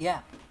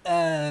 yeah.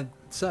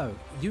 So,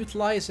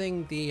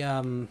 utilizing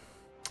the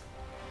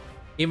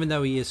even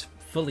though he is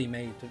fully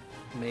made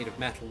of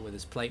metal with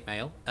his plate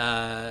mail,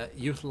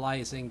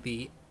 utilizing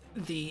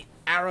the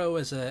arrow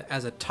as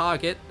a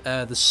target,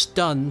 the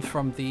stun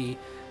from the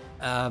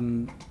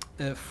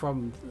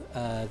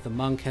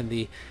monk, and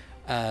the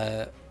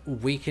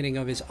weakening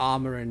of his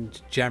armor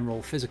and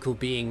general physical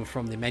being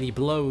from the many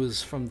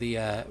blows from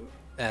the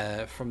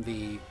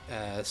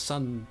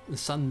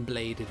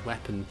sun-bladed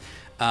weapon.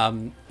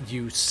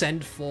 You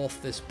send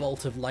forth this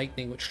bolt of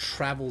lightning which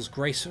travels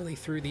gracefully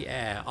through the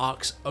air,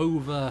 arcs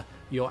over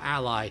your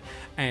ally,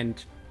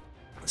 and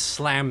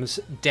slams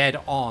dead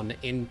on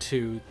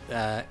into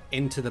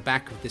the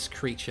back of this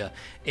creature.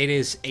 It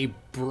is a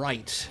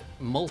bright,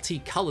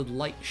 multicolored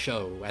light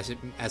show as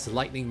the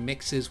lightning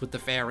mixes with the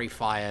fairy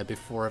fire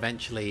before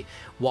eventually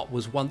what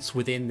was once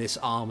within this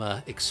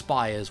armor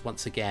expires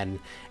once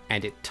again,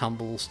 and it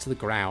tumbles to the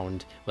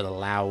ground with a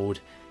loud,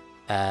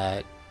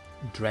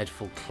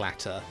 dreadful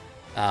clatter.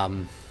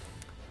 And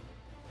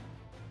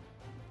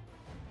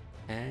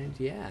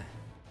yeah.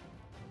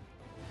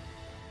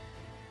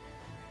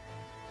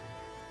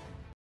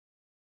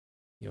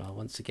 You are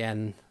once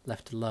again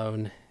left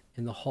alone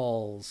in the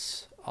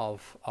halls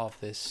of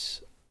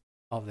this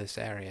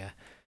area.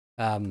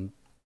 Does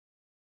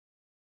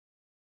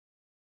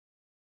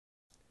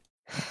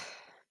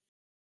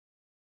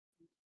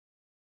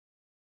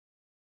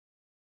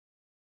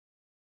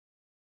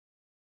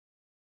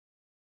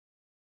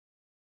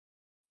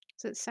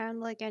it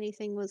sound like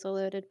anything was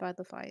alerted by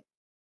the fight?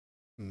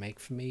 Make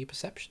for me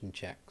perception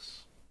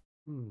checks.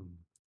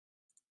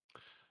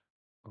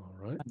 All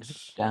right.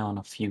 Down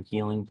a few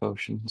healing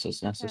potions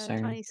as necessary.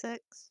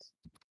 26.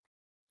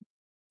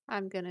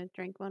 I'm gonna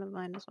drink one of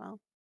mine as well.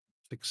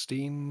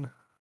 16.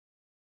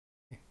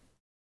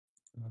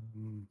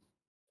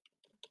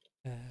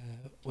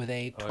 With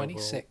a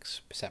 26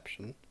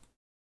 perception,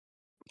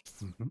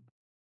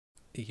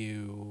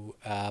 you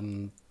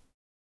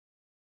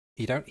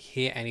don't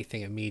hear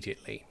anything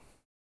immediately.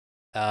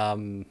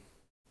 Renji,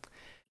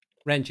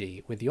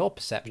 with your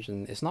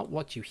perception, it's not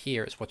what you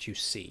hear; it's what you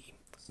see.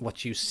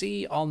 What you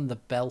see on the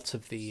belt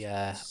of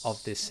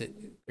this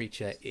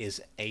creature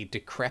is a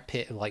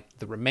decrepit, like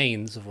the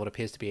remains of what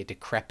appears to be a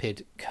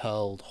decrepit,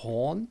 curled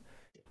horn.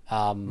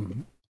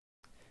 You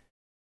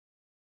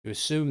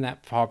assume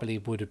that probably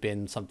would have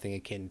been something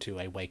akin to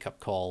a wake-up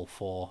call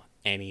for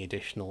any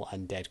additional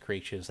undead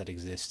creatures that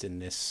exist in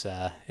this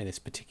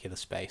particular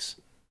space.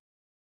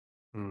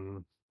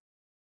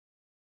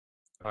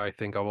 I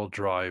think I will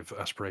drive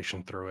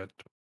aspiration through it.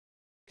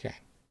 Okay.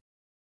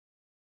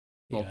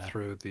 Not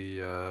through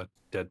the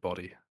dead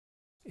body.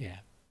 Yeah.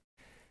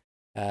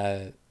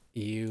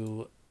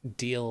 You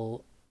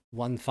deal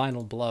one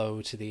final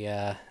blow to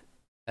the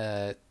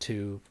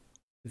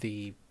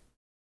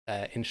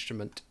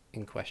instrument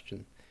in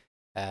question,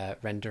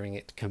 rendering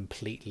it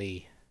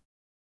completely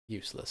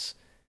useless.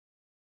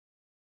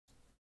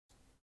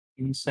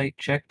 Insight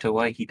check to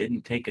why he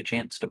didn't take a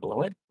chance to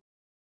blow it?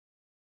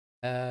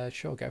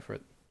 Sure, go for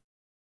it.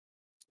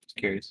 Just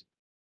curious.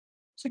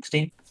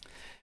 16.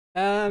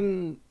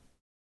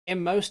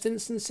 In most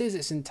instances,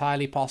 it's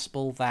entirely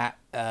possible that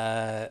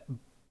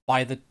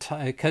by the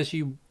time, because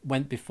you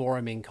went before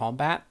him in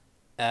combat,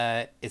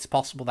 it's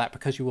possible that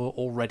because you were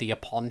already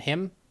upon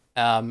him,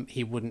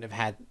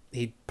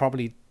 he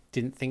probably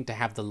didn't think to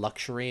have the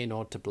luxury in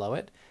order to blow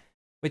it,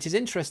 which is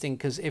interesting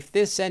because if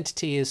this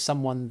entity is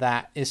something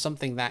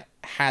that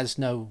has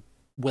no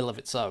will of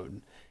its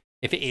own,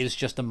 if it is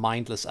just a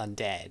mindless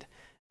undead,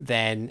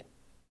 then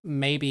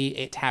maybe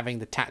it having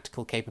the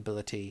tactical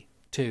capability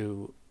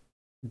to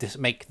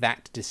make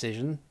that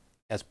decision,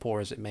 as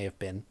poor as it may have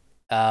been,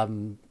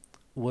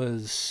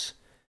 was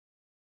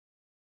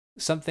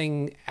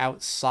something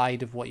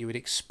outside of what you would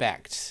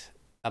expect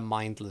a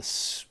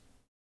mindless,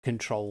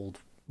 controlled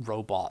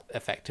robot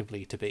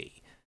effectively to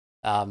be.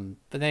 But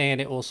then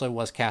it also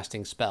was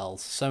casting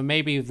spells, so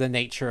maybe the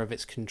nature of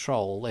its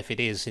control, if it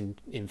is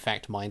in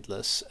fact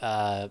mindless,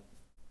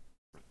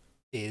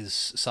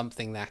 is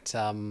something that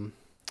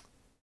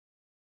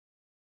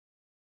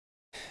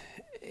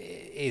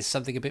is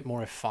something a bit more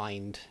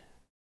refined.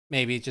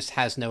 Maybe it just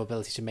has no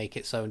ability to make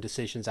its own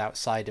decisions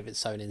outside of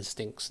its own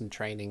instincts and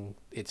training.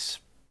 It's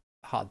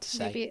hard to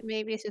say.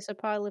 Maybe it's just a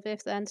pile of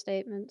if-then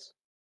statements.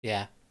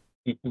 Yeah.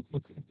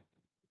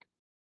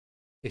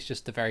 It's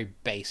just a very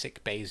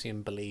basic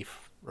Bayesian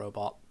belief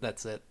robot.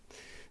 That's it.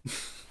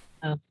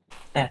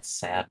 That's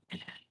sad.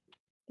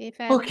 If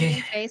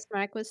anything, base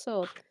mark was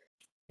sold.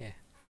 Yeah.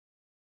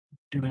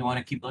 Do we want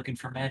to keep looking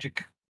for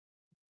magic?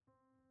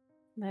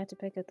 I had to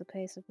pick up the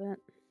pace a bit.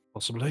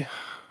 Possibly.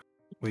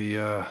 We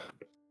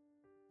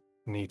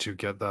need to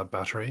get that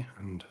battery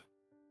and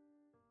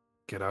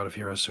get out of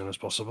here as soon as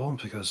possible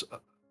because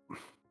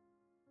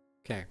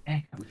Okay.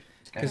 Hey,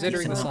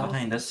 Considering the size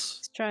behind us.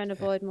 Let's try and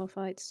avoid more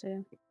fights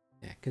too.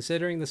 Yeah,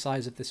 considering the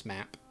size of this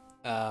map,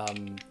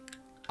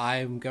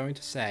 I'm going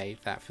to say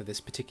that for this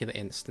particular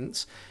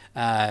instance,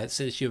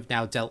 since you've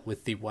now dealt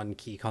with the one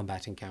key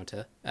combat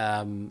encounter,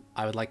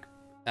 I would like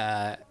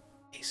a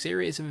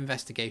series of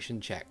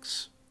investigation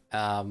checks.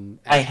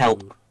 I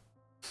help.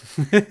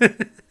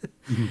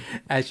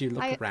 As you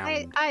look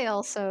around. I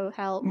also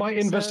help. my so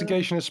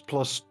investigation is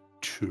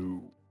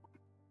 +2.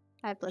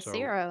 I have plus so-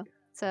 0,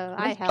 so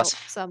I help Plus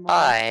someone.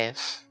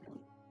 5.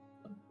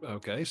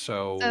 Okay,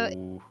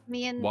 so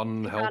Me and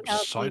one Hikan helps help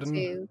you Sidon.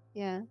 too.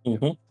 Yeah.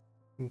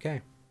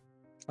 Okay.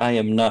 I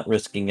am not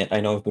risking it.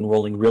 I know I've been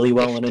rolling really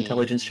well on 15.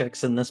 intelligence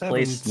checks in this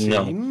place.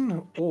 No.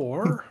 17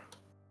 or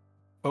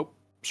oh,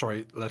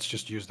 sorry. Let's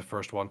just use the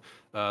first one.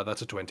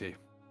 That's a 20.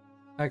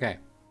 Okay.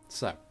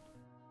 So.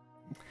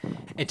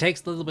 It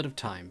takes a little bit of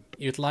time.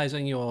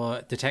 Utilizing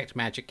your detect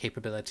magic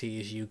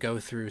capabilities, you go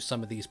through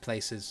some of these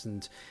places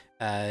and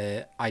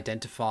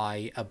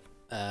identify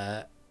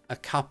a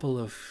couple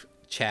of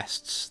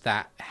chests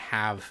that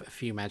have a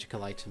few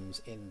magical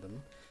items in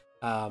them.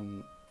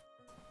 In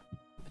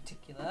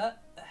particular,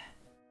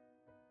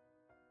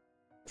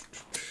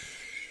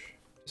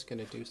 just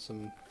going to do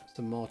some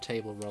more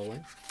table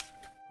rolling.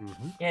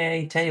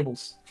 Yay,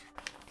 tables.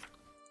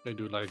 They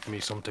do like me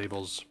some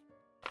tables.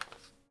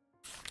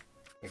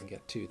 I can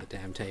get to the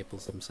damn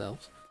tables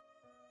themselves.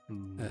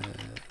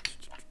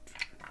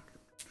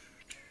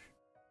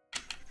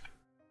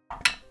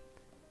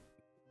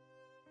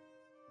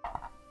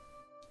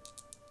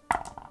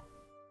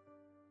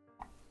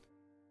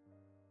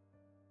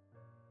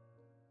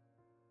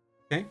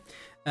 Okay.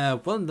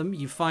 One of them,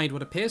 you find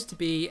what appears to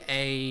be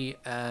a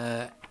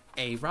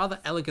rather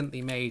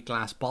elegantly made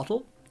glass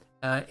bottle,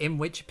 in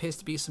which appears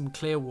to be some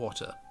clear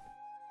water,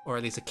 or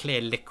at least a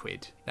clear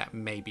liquid that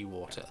may be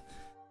water.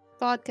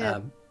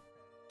 Vodka.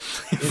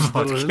 Is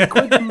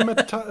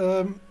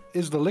the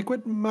is the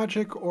liquid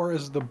magic or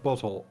is the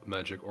bottle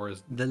magic or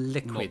is The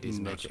liquid not is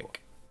magical?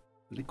 magic.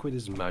 Liquid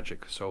is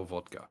magic, so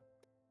vodka.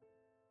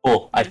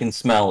 Oh, I can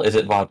smell. Is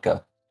it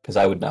vodka? Because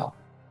I would know.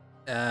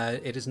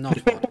 It is not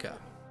vodka.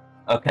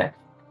 Okay.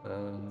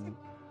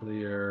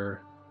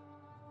 Clear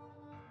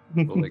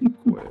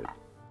liquid.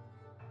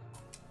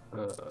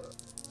 Oh,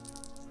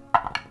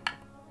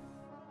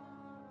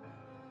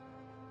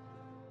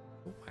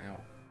 wow.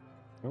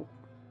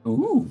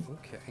 Ooh.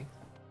 Okay.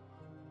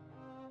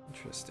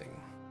 Interesting.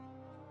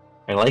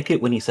 I like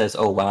it when he says,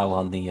 "Oh wow"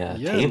 on the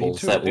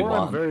tables that we I'm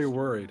want. very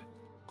worried.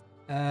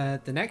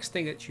 The next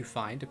thing that you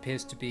find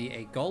appears to be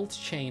a gold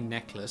chain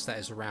necklace that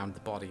is around the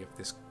body of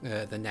this,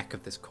 the neck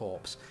of this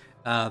corpse.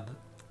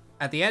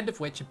 At the end of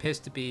which appears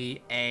to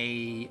be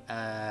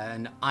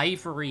an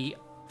ivory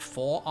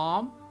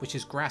forearm, which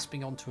is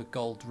grasping onto a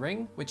gold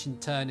ring, which in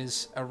turn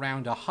is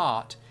around a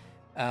heart,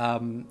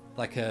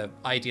 like a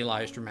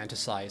idealized,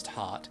 romanticized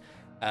heart.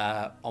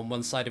 On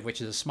one side of which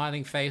is a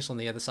smiling face, on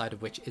the other side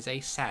of which is a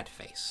sad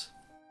face.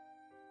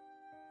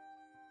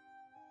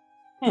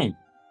 Okay.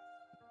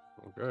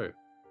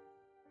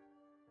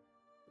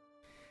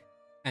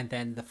 And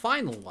then the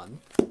final one,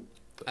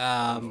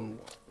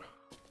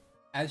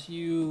 as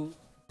you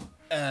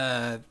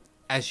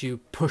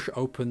push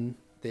open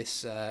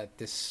this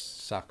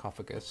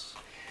sarcophagus,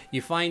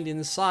 you find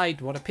inside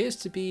what appears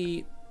to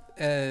be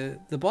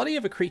the body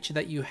of a creature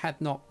that you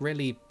had not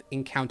really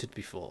encountered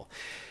before.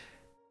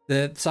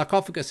 The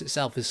sarcophagus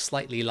itself is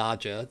slightly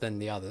larger than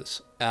the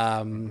others,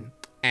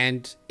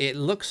 and it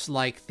looks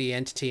like the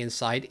entity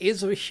inside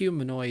is a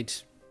humanoid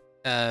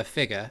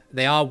figure.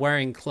 They are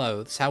wearing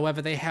clothes,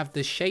 however, they have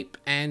the shape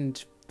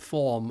and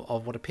form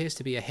of what appears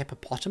to be a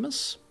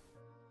hippopotamus.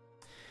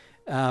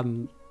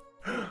 And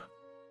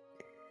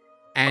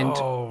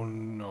oh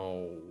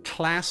no!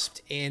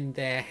 Clasped in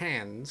their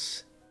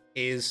hands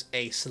is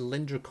a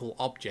cylindrical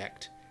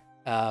object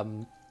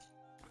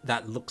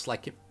that looks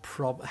like it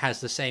has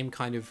the same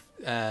kind of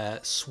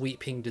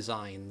sweeping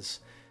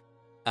designs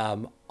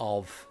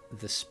of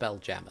the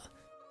Spelljammer.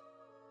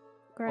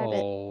 Grab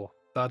it. Oh,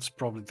 that's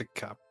probably the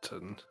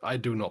captain. I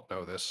do not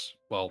know this.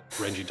 Well,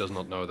 Renji does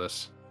not know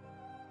this.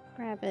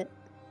 Grab it.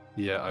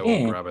 Yeah, I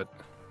will grab it.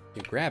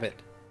 You grab it.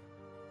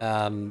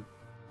 And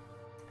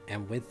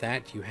with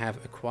that, you have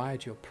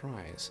acquired your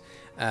prize.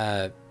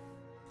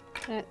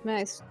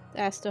 Max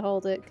asked to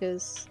hold it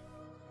because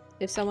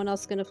if someone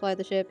else is going to fly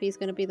the ship, he's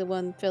going to be the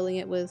one filling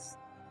it with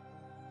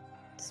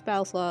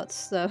spell slots.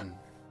 So,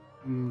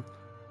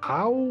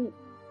 How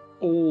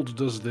old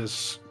does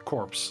this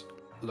corpse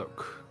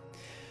look?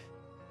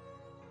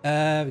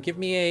 give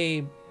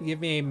me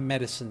a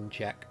medicine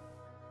check.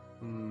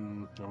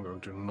 I'm going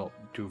to not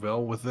do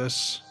well with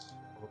this.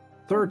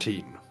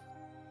 13.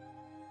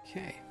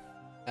 Okay.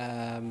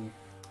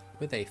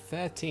 With a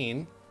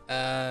 13,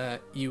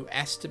 you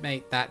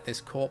estimate that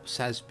this corpse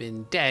has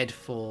been dead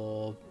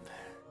for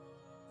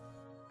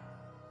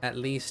at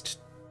least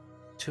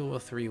 2 or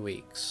 3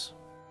 weeks.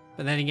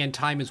 But then again,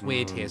 time is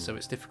weird here, so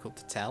it's difficult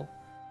to tell.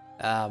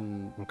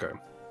 Okay.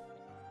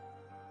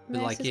 But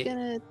Max like is it.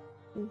 gonna.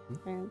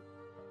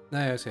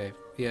 No, okay.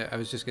 Yeah, I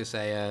was just gonna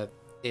say,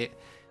 it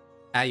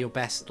at your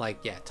best, like,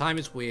 yeah, time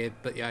is weird,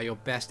 but yeah, your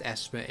best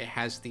estimate, it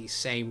has the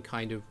same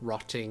kind of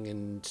rotting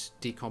and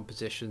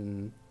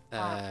decomposition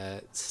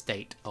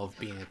state of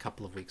being a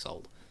couple of weeks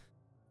old.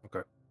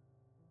 Okay.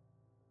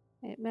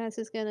 Max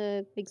is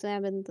gonna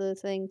examine the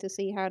thing to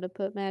see how to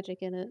put magic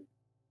in it.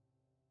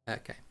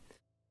 Okay.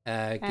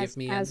 As, Give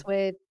me as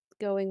we're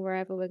going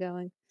wherever we're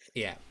going.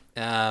 yeah.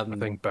 I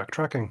think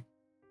backtracking.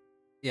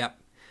 Yep.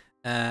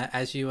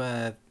 As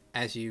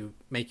you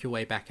make your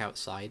way back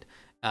outside,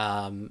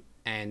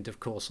 and of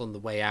course on the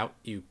way out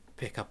you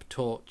pick up a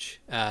torch.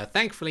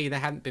 Thankfully there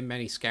hadn't been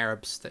many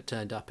scarabs that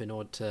turned up in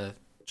order to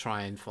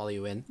try and follow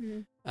you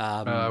in.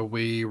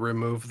 We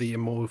remove the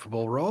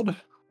immovable rod.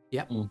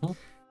 Yep. Mm-hmm.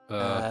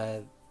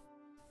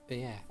 But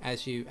yeah,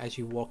 as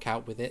you walk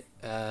out with it,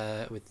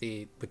 with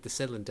the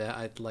cylinder,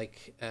 I'd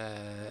like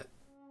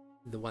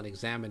the one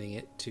examining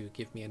it to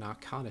give me an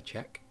Arcana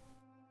check.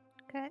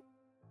 Okay.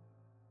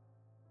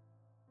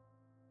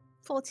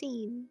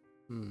 14.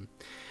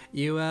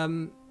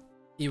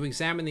 You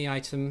examine the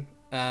item.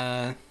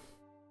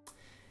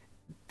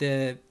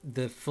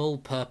 The full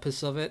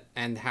purpose of it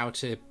and how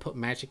to put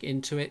magic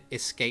into it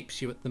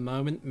escapes you at the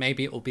moment.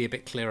 Maybe it will be a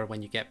bit clearer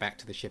when you get back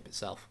to the ship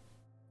itself.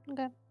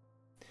 Okay.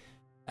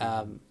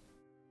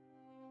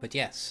 But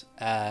yes,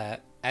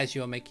 as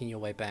you're making your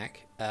way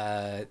back,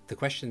 the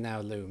question now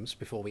looms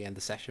before we end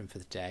the session for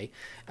the day.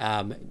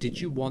 Did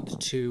you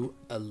want to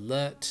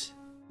alert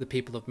the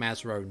people of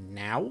Mazro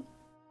now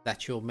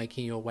that you're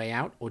making your way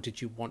out, or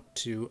did you want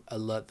to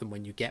alert them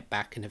when you get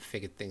back and have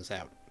figured things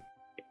out?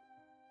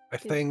 I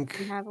Do think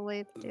we have a way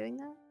of doing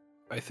that?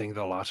 I think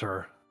the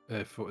latter,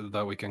 if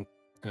that we can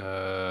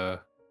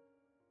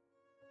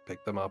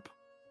pick them up.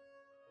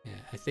 Yeah,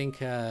 I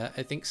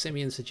think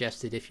Simeon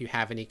suggested if you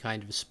have any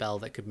kind of a spell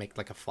that could make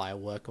like a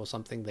firework or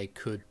something, they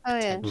could Oh,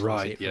 yeah. potentially see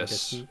Right, it from a yes.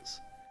 distance.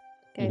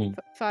 Okay,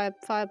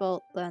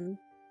 firebolt then.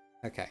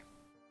 Okay.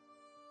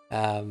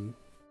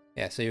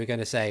 Yeah, so you were going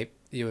to say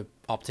you were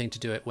opting to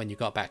do it when you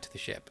got back to the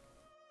ship.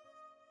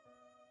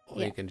 Or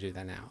Yeah. you can do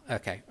that now.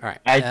 Okay, all right.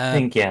 I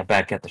think, yeah,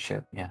 back at the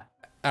ship, yeah.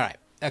 All right,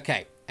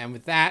 okay. And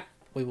with that,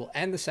 we will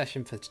end the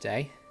session for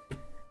today.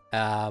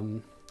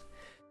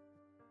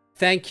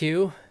 Thank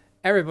you,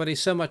 everybody,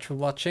 so much for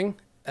watching.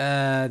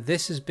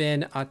 This has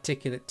been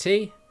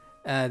ArticulateT.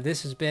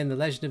 This has been the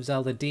Legend of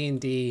Zelda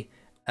D&D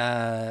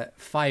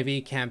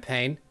 5e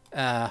campaign,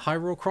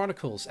 Hyrule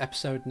Chronicles,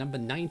 episode number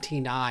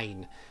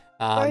 99.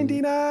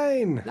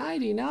 99!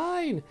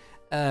 99!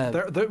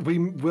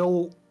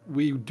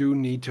 We do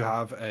need to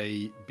have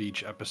a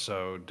beach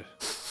episode.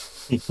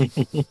 Like,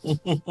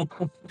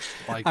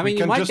 I mean, we you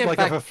can might just get like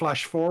back- have a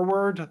flash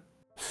forward.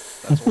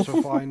 That's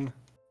also fine.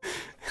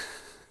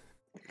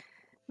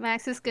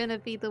 Max is gonna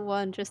be the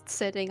one just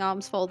sitting,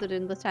 arms folded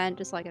in the tent,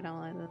 just like I don't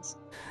like this.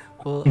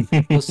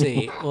 We'll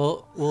see.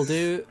 We'll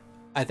do.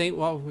 I think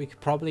what we could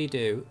probably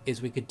do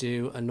is we could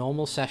do a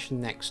normal session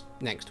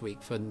next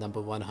week for number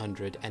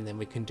 100, and then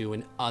we can do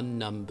an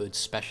unnumbered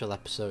special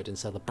episode in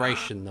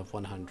celebration of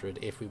 100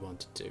 if we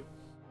wanted to.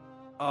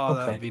 Oh,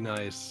 Okay. that'd be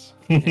nice.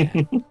 Yeah.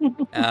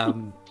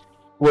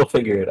 We'll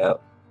figure it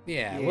out.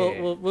 Yeah,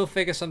 Yeah. we'll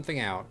figure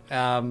something out.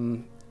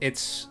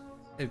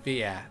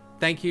 Yeah.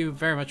 Thank you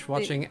very much for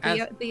watching.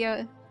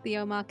 The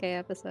Omake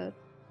episode.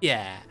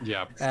 Yeah.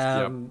 Yeah.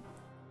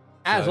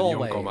 As Yonkoma.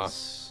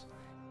 always,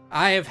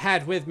 I have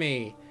had with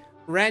me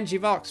Renji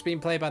Vox being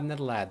played by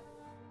TheNetherlad.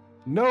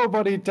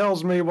 Nobody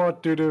tells me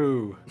what to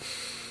do.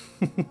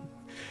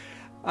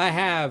 I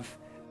have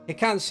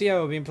Hikan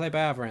Sio being played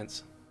by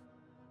Avrdal.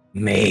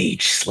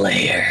 Mage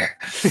Slayer.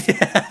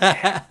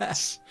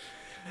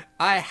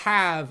 I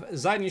have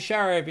Zaiden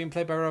Shara being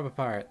played by Robot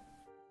Pirate.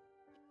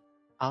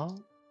 Oh,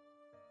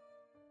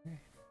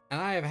 And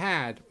I have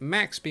had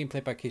Max being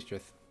played by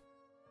Keestruth.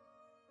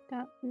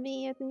 Got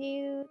me a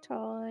new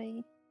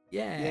toy.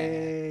 Yeah.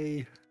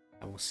 Yay.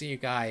 And we'll see you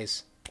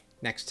guys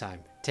next time.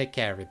 Take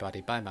care,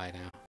 everybody. Bye-bye now.